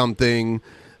admitted to something.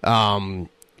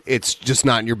 It's just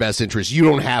not in your best interest. You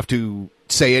don't have to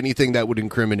say anything that would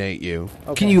incriminate you.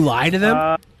 Okay. Can you lie to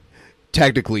them?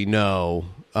 Technically, no.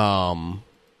 And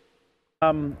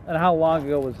how long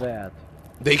ago was that?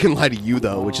 They can lie to you,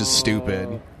 though, which is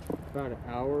stupid. About an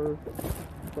hour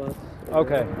plus.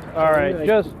 Okay. All right. Like,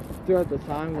 just throughout the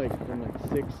time, like from like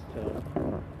 6 to.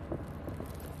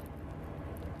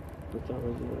 What time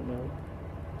is it right now?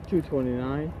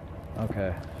 2:29.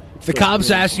 Okay. If the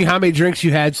cops ask you how many drinks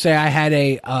you had, say I had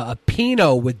a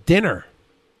Pinot with dinner.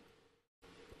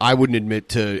 I wouldn't admit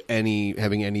to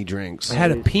having any drinks. I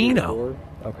had a Pinot.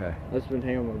 Okay. I've just been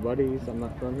hanging with my buddies. I'm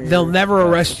not from here. They'll never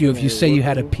arrest you if you say you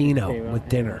had a Pinot with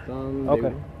dinner.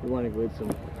 Okay. We want to go get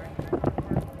some.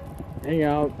 Hang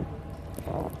out.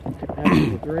 After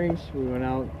the drinks, we went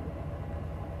out.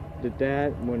 Did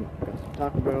that. Went got some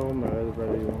Taco Bell. My other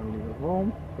brother wanted to go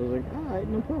home. I was like, all right,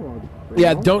 no problem.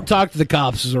 Yeah, don't talk to the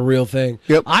cops is a real thing.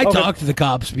 Yep. I talk to the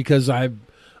cops because I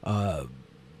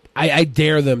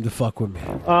dare them to fuck with me.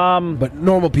 But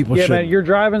normal people yeah, shouldn't. man, your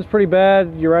driving's pretty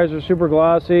bad. Your eyes are super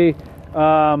glossy.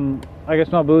 I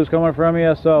guess no booze coming from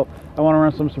you, so I want to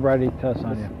run some sobriety tests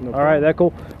on you. No all right, that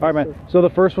cool? All right, man. So the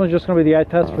first one's just going to be the eye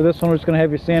test. For this one, we're just going to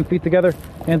have you stand feet together,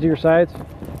 hands at your sides.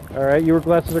 All right, you wear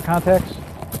glasses or contacts?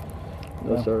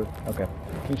 No, sir. Okay.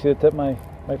 Can you see the tip of my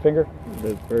finger?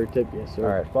 The very tip, yes, sir.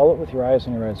 All right, follow it with your eyes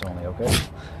and your eyes only, okay?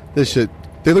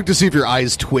 They look to see if your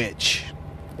eyes twitch.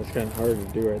 That's kind of hard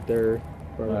to do right there.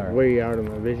 Probably All right. way out of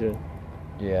my vision.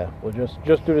 Yeah, well,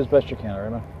 just do it as best you can, all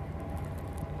right, man?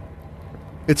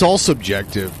 It's all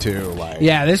subjective, too. Like,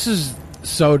 yeah, this is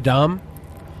so dumb.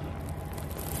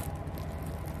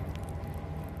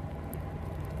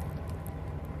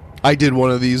 I did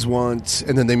one of these once,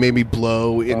 and then they made me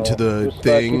blow into the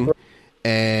thing,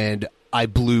 and I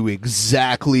blew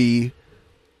exactly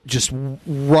just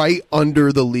right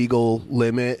under the legal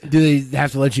limit. Do they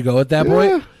have to let you go at that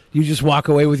point? You just walk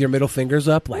away with your middle fingers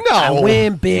up like, No. I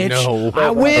win, bitch. No. I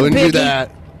I win, wouldn't Piggy. do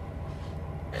that.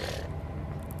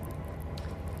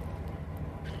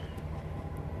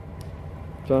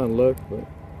 Trying to look, but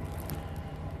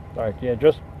All right, yeah,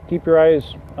 just keep your eyes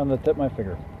on the tip of my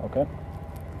finger, okay?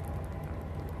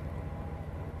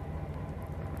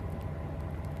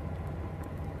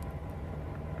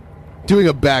 Doing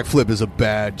a backflip is a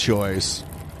bad choice.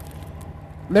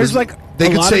 There's like they a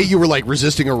could lot say of- you were like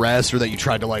resisting arrest, or that you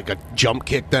tried to like a jump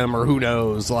kick them, or who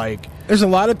knows. Like, There's a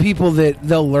lot of people that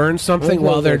they'll learn something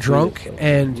while they're drunk,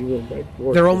 and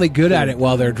they're only good at it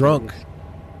while they're drunk.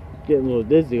 getting a little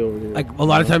dizzy over here. Like a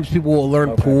lot of times, people will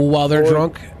learn pool while they're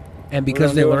drunk, and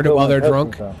because they learned it while they're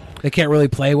drunk, they can't really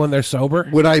play when they're sober.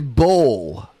 when I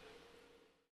bowl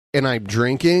and I'm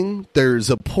drinking, there's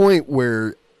a point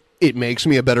where it makes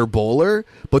me a better bowler,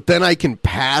 but then I can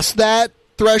pass that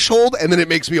threshold, and then it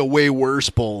makes me a way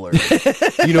worse bowler.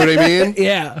 You know what I mean?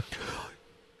 Yeah.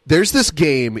 There's this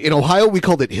game in Ohio. We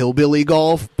called it hillbilly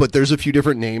golf, but there's a few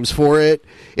different names for it.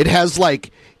 It has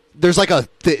like there's like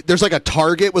a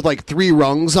target with like 3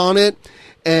 rungs on it,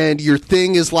 and your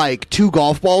thing is like 2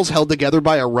 golf balls held together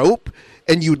by a rope,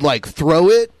 and you'd like throw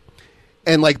it,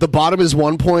 and like the bottom is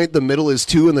 1 point, the middle is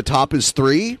 2, and the top is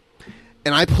 3.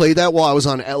 And I played that while I was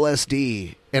on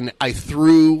LSD, and I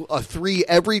threw a 3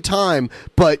 every time,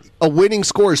 but a winning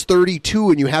score is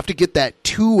 32, and you have to get that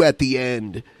 2 at the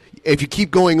end. If you keep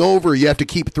going over, you have to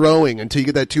keep throwing until you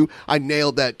get that 2. I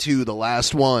nailed that 2, the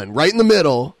last one, right in the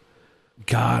middle.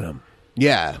 Got him.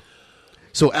 Yeah.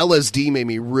 So LSD made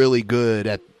me really good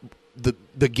at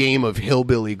the game of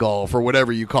hillbilly golf, or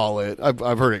whatever you call it.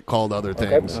 I've heard it called other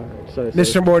things.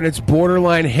 Mr. Morton, it's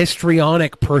borderline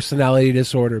histrionic personality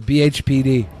disorder,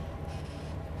 BHPD.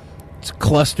 It's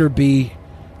cluster B,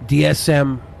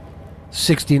 DSM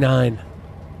 69.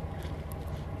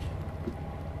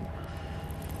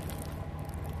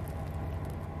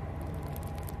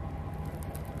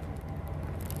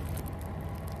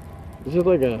 Is it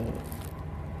like a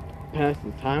past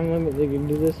the time limit they can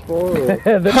do this for? Or?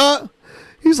 Huh?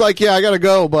 He's like, yeah, I gotta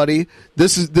go, buddy.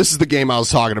 This is the game I was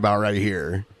talking about right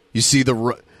here. You see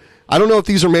I don't know if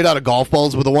these are made out of golf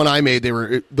balls, but the one I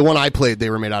played, they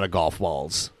were made out of golf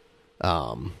balls.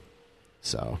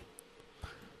 So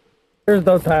There's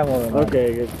no time limit. man.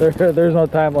 Okay, there's no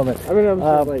time limit. I mean, I'm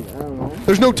just like, I don't know.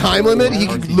 there's no time limit. He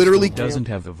Harvey could literally still doesn't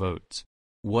have the votes.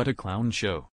 What a clown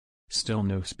show. Still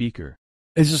no speaker.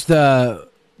 It's just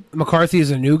McCarthy is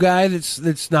a new guy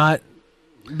that's not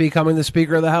becoming the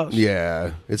Speaker of the House.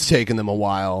 Yeah, it's taken them a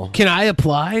while. Can I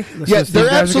apply? Yeah, there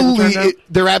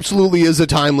absolutely is a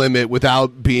time limit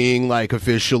without being like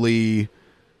officially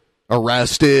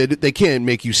arrested. They can't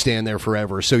make you stand there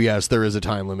forever. So yes, there is a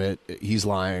time limit. He's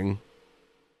lying.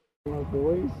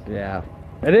 Yeah,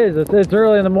 it is. It's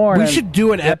early in the morning. We should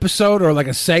do an episode or like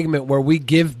a segment where we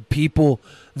give people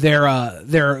their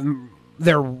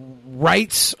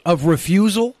rights of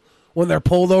refusal when they're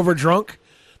pulled over drunk.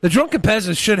 The drunken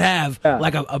peasants should have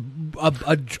like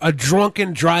a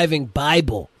drunken driving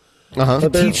Bible to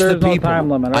teach the people. No time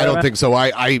limit, I don't think so.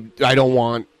 I don't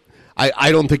want.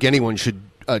 I don't think anyone should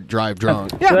drive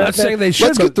drunk. Yeah, I'm not saying they should.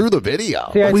 Let's go through the video.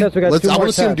 See, I want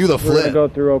to see him do the We're going to flip. go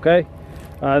through, okay?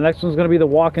 Next one's going to be the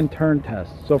walk and turn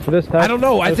test. So for this test, I don't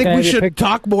know. I think we should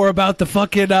talk more about the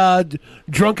fucking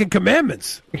drunken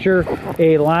commandments. Picture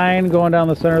a line going down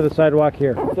the center of the sidewalk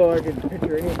here. So I can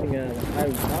picture anything I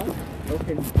want.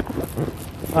 Okay.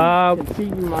 Can see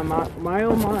my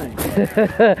own mind.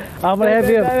 I'm gonna have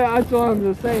you. That's what I'm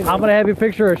just saying. I'm gonna have you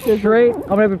picture a straight. I'm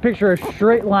gonna have you picture a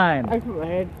straight line. I put my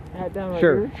head down right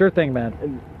Sure, here. sure thing,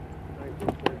 man.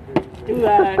 Do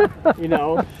that, you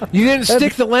know. You didn't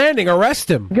stick the landing. Arrest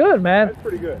him. Good, man. That's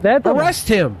pretty good. Arrest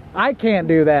him. I can't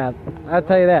do that. I'll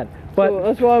tell you that. But so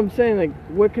that's what I'm saying. Like,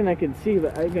 what can I conceive?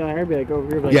 I can be like over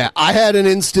here. Like, Yeah, I had an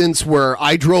instance where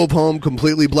I drove home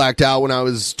completely blacked out when I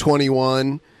was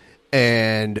 21,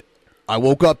 and I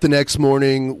woke up the next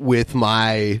morning with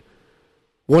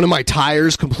one of my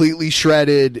tires completely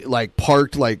shredded, like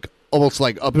parked like almost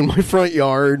like up in my front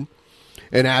yard.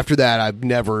 And after that, I've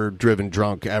never driven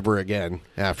drunk ever again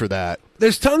after that.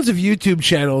 There's tons of YouTube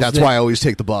channels. That's why I always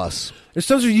take the bus. There's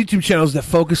tons of YouTube channels that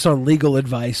focus on legal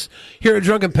advice. Here at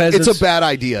Drunken Peasants, It's a bad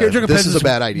idea. Here at Drunken This is Peasants, a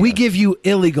bad idea. We give you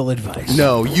illegal advice.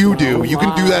 No, you do. You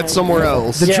can do that somewhere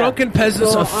else. The Drunken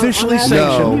Peasants officially I'm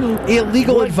sanction asking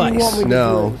illegal what do you advice. want me to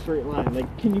No. do in a straight line?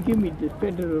 Like, can you give me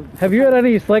definitive? have you had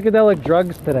any psychedelic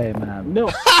drugs today, man? No.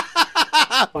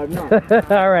 I'm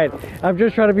not. All right. I'm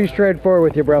just trying to be straightforward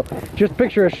with you, bro. Just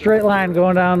picture a straight line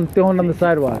going down the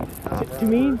sidewalk. To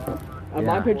me,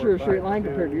 my picture of a straight line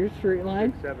compared to your straight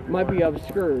line might be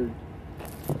obscured.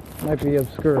 Might be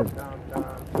obscured.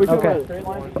 Which Okay.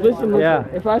 Listen. Yeah.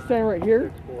 If I stand right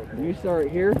here, you stand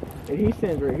right here, and he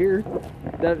stands right here,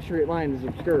 that straight line is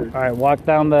obscured. All right. Walk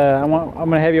down I'm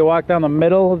gonna have you walk down the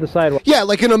middle of the sidewalk. Yeah,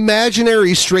 like an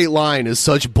imaginary straight line is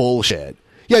such bullshit.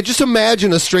 Yeah, just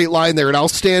imagine a straight line there, and I'll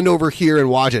stand over here and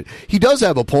watch it. He does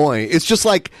have a point. It's just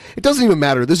like, it doesn't even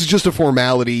matter. This is just a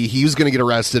formality. He was going to get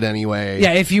arrested anyway.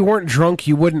 Yeah, if you weren't drunk,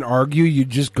 you wouldn't argue. You'd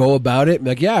just go about it. And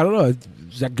be like, yeah, I don't know.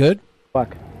 Is that good?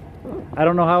 Fuck. I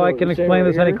don't know how So I can stay explain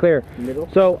right this any here, clearer. middle.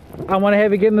 So I want to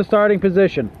have you get in the starting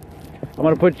position.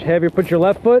 I'm gonna have you put your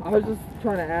left foot I was just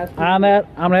trying to ask you. on that.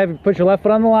 I'm gonna have you put your left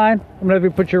foot on the line. I'm gonna have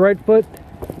you put your right foot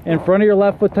in front of your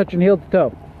left foot, touching heel to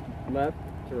toe. Left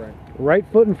to right. Right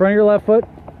foot in front of your left foot.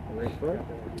 Right foot.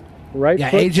 Right Yeah,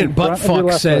 foot Agent in front of your Buttfuck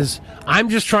left says, I'm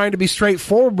just trying to be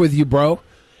straightforward with you, bro,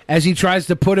 as he tries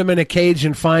to put him in a cage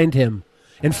and find him.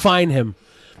 That's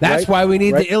Right- why we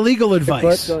need right the illegal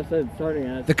advice. So I said starting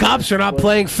at The cops are not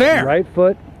playing fair. Right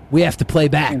foot We have to play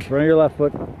in back. front of your left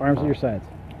foot, arms at your sides.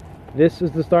 This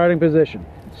is the starting position.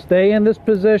 Stay in this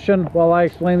position while I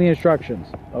explain the instructions.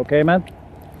 Okay, man?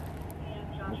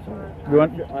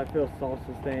 I feel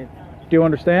self-sustained. Do you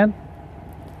understand?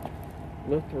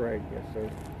 Left to right, yes, sir.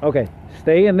 Okay.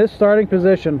 Stay in this starting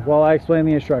position while I explain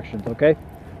the instructions, okay?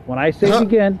 When I say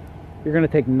begin, you're going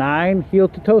to take 9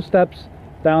 heel-to-toe steps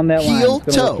down that line. Heel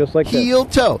It's gonna look toe, just like heel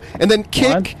toe, and then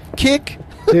kick,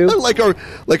 2, like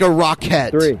a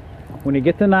rocket. 3. When you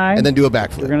get to 9, and then do a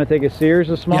backflip. You're going to take a series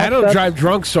of small Yeah, I don't steps, drive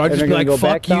drunk, so I and just you're be gonna like, go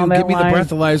back fuck you, down that give me the line,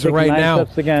 breathalyzer take right 9 now.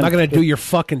 steps again. I'm not going to do Just your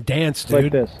fucking dance, dude.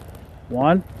 like this.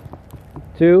 1,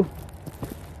 2,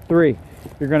 3.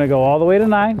 You're going to go all the way to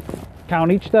 9.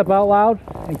 Count each step out loud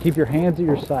and keep your hands at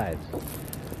your sides.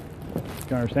 Do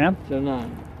you understand? To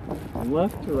 9. From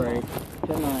left to right.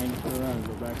 To 9. To around.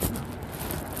 Go back to 9.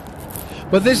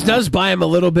 But this does buy him a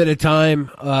little bit of time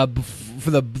for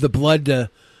the blood to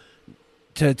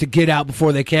get out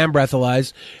before they can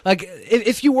breathalyze. Like,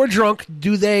 if you were drunk,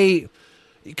 can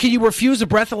you refuse a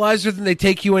breathalyzer, then they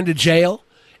take you into jail?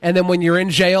 And then when you're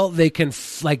in jail, they can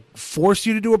force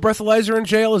you to do a breathalyzer in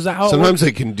jail. Is that how? Sometimes it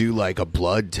they can do like a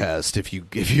blood test. If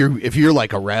you're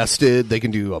like arrested, they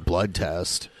can do a blood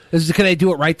test. Can they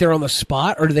do it right there on the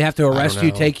spot, or do they have to arrest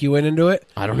you, take you in, and do it?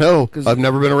 I don't know. I've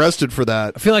never been arrested for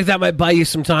that. I feel like that might buy you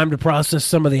some time to process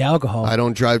some of the alcohol. I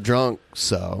don't drive drunk,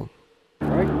 so.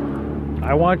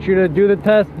 I want you to do the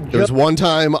test. There was one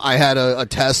time I had a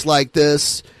test like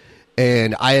this,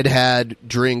 and I had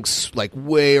drinks like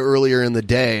way earlier in the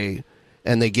day,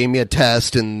 and they gave me a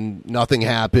test, and nothing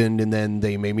happened, and then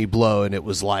they made me blow, and it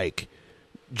was like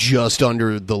just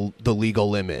under the legal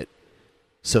limit.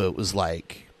 So it was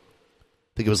like,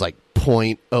 I think it was like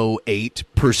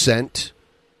 0.08%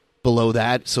 below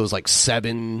that. So it was like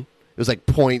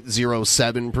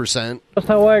 0.07%. That's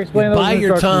how I explain those Buy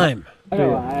your instructions. time.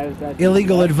 Yeah.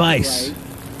 Illegal advice.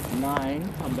 Right.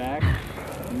 9, come back.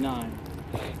 9.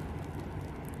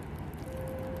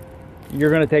 You're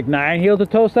going to take 9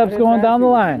 heel-to-toe steps going down the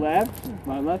line. Left,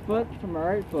 my left foot to my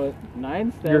right foot.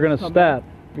 9 steps. You're going to step.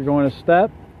 You're going to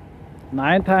step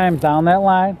 9 times down that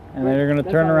line, and then you're going to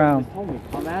turn around.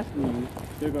 I'm asking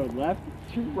you to go left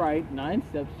to right, 9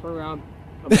 steps, turn around.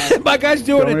 My guy's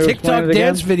doing a TikTok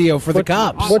dance video for the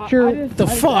cops. What's your the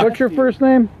fuck? What's your first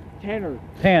name? Tanner.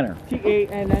 Tanner.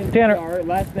 T-A-N-N-E-R, Tanner.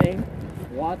 last name,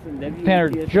 Watson, W-A-T-S-O-N. Tanner,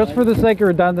 just for the sake of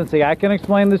redundancy, I can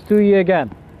explain this to you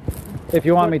again, if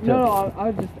you want me to. No, I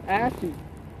was just asking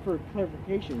for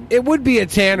clarification. It would be a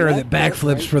Tanner that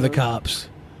backflips for the cops.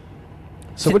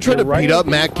 Someone tried to beat up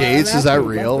Matt Gates. Is that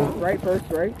real? Right first,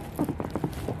 right.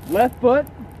 Left foot.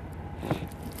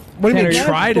 What do you mean Tanner,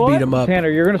 try to beat him up?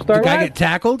 Tanner, you're going to start. The guy get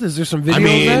tackled? Is there some video I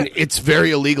mean, of that? it's very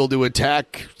illegal to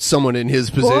attack someone in his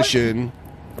position.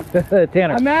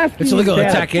 Tanner, I'm asking. It's illegal to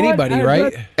attack anybody,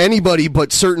 right? Anybody,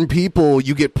 but certain people,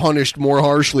 you get punished more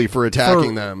harshly for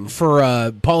attacking them.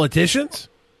 For politicians?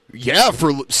 Yeah,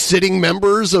 for sitting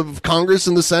members of Congress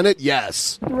and the Senate,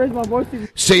 yes.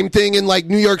 Same thing in like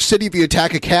New York City. If you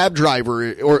attack a cab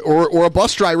driver or a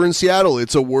bus driver in Seattle,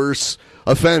 it's a worse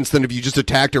offense than if you just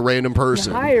attacked a random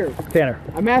person. Higher. Tanner.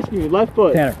 I'm asking you, left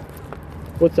foot. Tanner.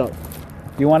 What's up?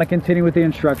 You want to continue with the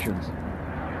instructions?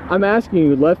 I'm asking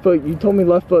you, left foot. You told me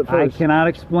left foot first. I cannot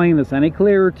explain this any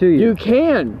clearer to you. You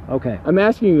can. Okay. I'm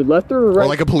asking you, left or right? Or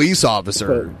like a police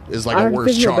officer is like a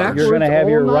worse charge. You're going to have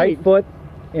your right foot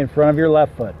in front of your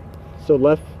left foot. So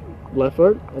left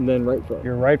foot and then right foot.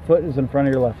 Your right foot is in front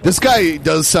of your left foot. This guy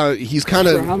does sound, he's kind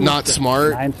of not steps?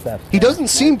 smart. 9 steps. He doesn't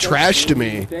seem trash to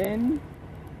me.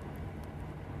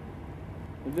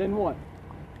 Then what?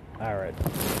 All right.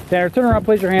 Tanner, turn around,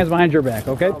 place your hands behind your back,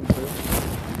 okay?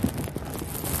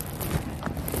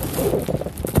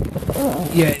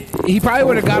 Yeah, he probably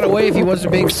would have got away if he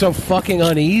wasn't being so fucking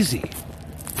uneasy.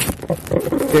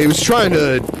 Yeah, he was trying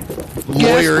to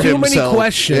lawyer too himself. many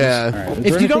questions. Yeah. Right.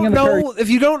 If you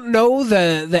don't know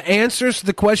the answers to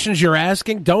the questions you're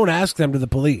asking, don't ask them to the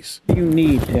police. What do you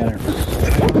need, Tanner?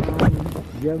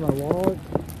 You have my wallet.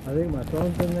 I think my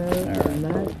phone's in there. Right. And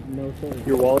that, no sir.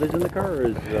 Your wallet is in the car, or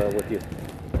is with you?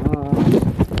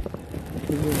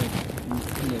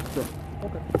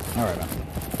 Okay. All right.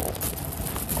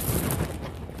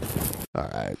 All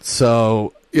right.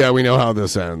 So, yeah, we know how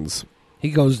this ends. He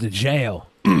goes to jail.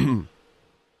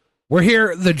 We're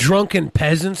here, the Drunken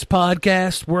Peasants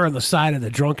podcast. We're on the side of the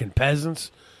drunken peasants,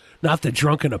 not the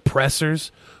drunken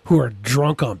oppressors who are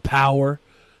drunk on power.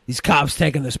 These cops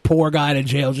taking this poor guy to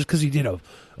jail just because he did a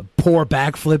poor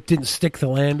backflip, didn't stick the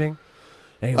landing.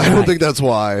 I don't think that's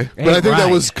why. But I think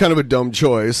that was kind of a dumb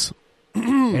choice.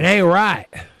 It ain't right.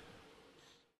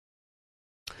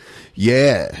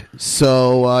 Yeah.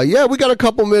 So, yeah, we got a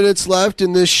couple minutes left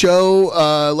in this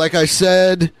show. Like I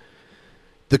said,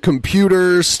 the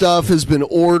computer stuff has been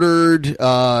ordered.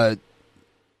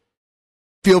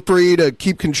 Feel free to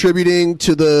keep contributing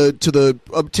to the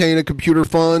Obtain a Computer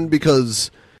Fund,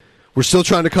 because we're still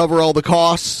trying to cover all the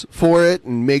costs for it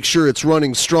and make sure it's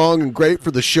running strong and great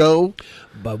for the show.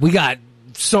 But we got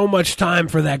so much time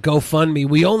for that GoFundMe.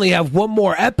 We only have one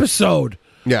more episode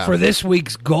for this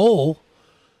week's goal.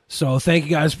 So thank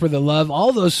you guys for the love.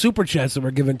 All those super chats that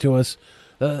were given to us,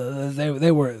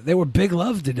 they were big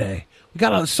love today. We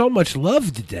got so much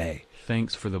love today.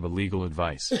 Thanks for the legal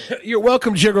advice. You're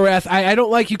welcome, Jiggerath. I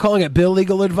don't like you calling it Bill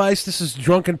legal advice. This is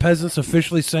Drunken Peasants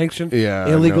officially sanctioned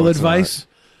illegal advice.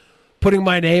 Putting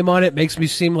my name on it makes me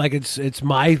seem like it's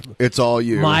my. It's all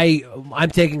you.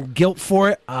 I'm taking guilt for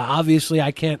it. Obviously,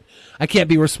 I can't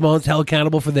be held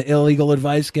accountable for the illegal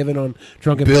advice given on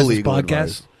Drunken Peasants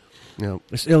podcast. Yep.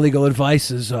 This illegal advice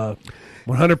is 100%.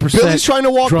 Billy's trying to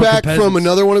walk back peasants. from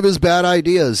another one of his bad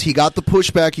ideas. He got the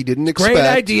pushback he didn't expect. Great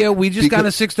idea. We just got a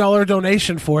 $6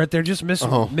 donation for it. They're just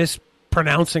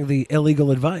mispronouncing the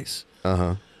illegal advice.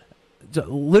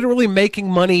 Literally making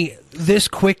money this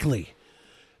quickly.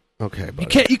 Okay,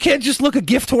 buddy. You can't just look a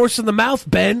gift horse in the mouth,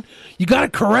 Ben. You got to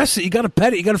caress it. You got to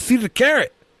pet it. You got to feed it a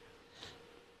carrot.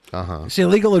 See,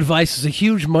 illegal advice is a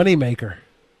huge moneymaker.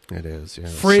 It is, yeah.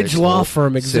 Fridge Law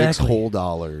Firm, exactly. $6 whole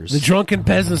dollars. The Drunken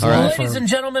Peasants Law Firm. Ladies and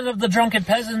gentlemen of the Drunken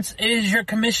Peasants, it is your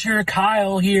Commissioner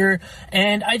Kyle here,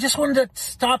 and I just wanted to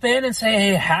stop in and say,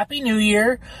 hey, Happy New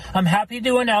Year. I'm happy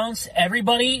to announce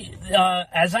everybody,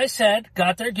 as I said,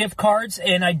 got their gift cards,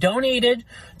 and I donated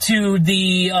to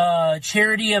the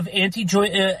charity of Auntie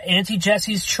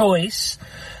Jessie's Choice.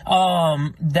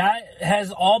 That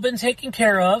has all been taken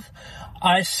care of.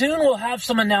 I soon will have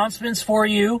some announcements for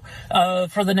you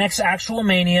for the next Actual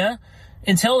Mania.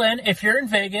 Until then, if you're in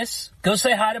Vegas, go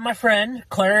say hi to my friend,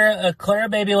 Clara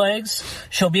Babylegs.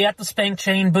 She'll be at the Spank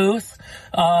Chain booth.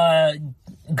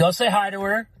 Go say hi to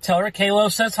her. Tell her Kalo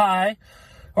says hi,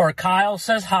 or Kyle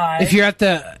says hi. If you're at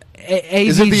the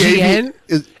AVGN,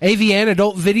 AVN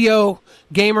Adult Video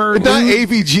Gamer It's not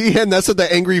AVGN, that's at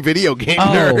the Angry Video Game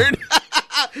Nerd.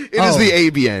 It is the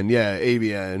AVN, yeah,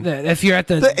 AVN. If you're at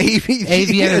the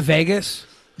AVN in Vegas?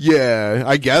 Yeah,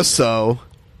 I guess so.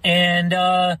 And,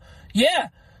 yeah,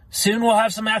 soon we'll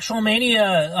have some Actual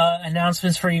Mania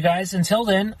announcements for you guys. Until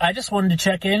then, I just wanted to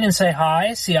check in and say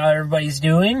hi, see how everybody's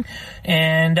doing.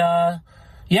 And,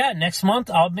 yeah, next month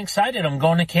I'm excited. I'm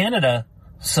going to Canada.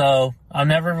 So I've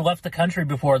never left the country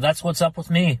before. That's what's up with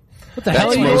me. What the hell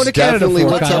are you going to Canada for,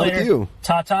 what's Kyle? up with you?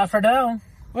 Ta-ta for now.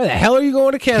 Why the hell are you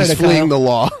going to Canada, He's fleeing Kyle? the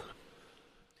law.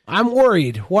 I'm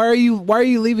worried. Why are you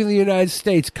leaving the United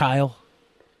States, Kyle?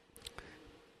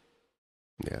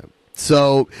 Yeah.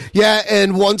 So, yeah,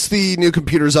 and once the new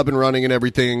computer's up and running and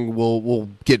everything, we'll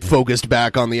get focused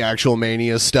back on the Actual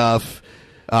Mania stuff.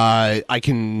 I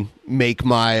can make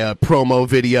my promo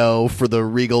video for the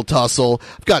Regal Tussle.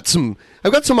 I've got some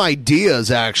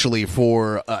ideas actually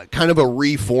for kind of a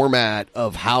reformat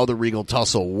of how the Regal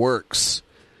Tussle works.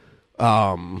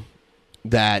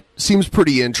 That seems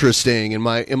pretty interesting in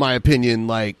my opinion.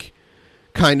 Like,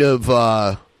 kind of.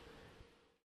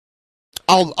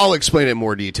 I'll explain it in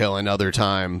more detail another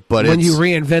time. But when you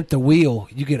reinvent the wheel,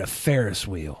 you get a Ferris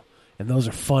wheel, and those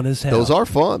are fun as hell. Those are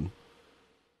fun.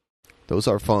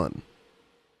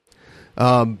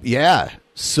 Yeah.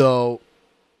 So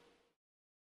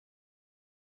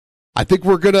I think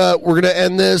we're gonna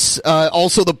end this.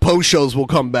 Also, the post shows will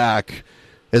come back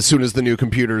as soon as the new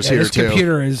computer's here this too.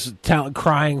 Computer is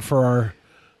crying to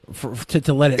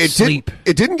let it sleep.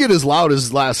 It didn't get as loud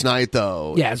as last night,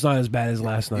 though. Yeah, it's not as bad as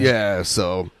last night. Yeah,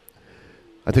 so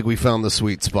I think we found the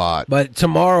sweet spot. But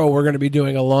tomorrow we're going to be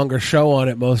doing a longer show on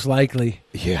it, most likely.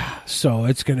 Yeah. So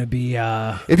it's going to be...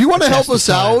 if you want to help us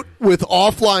out with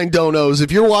offline donos,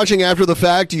 if you're watching after the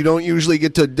fact, you don't usually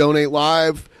get to donate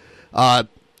live,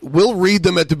 we'll read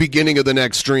them at the beginning of the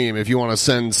next stream if you want to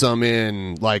send some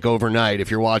in, like, overnight,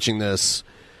 if you're watching this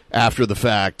after the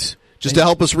fact, just to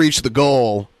help us reach the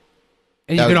goal.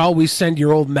 And you can always send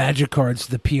your old Magic cards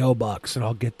to the P.O. box, and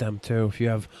I'll get them, too. If you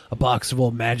have a box of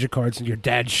old Magic cards in your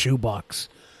dad's shoebox,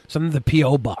 send them to the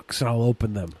P.O. box, and I'll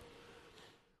open them.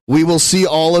 We will see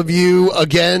all of you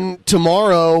again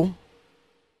tomorrow.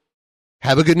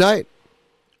 Have a good night.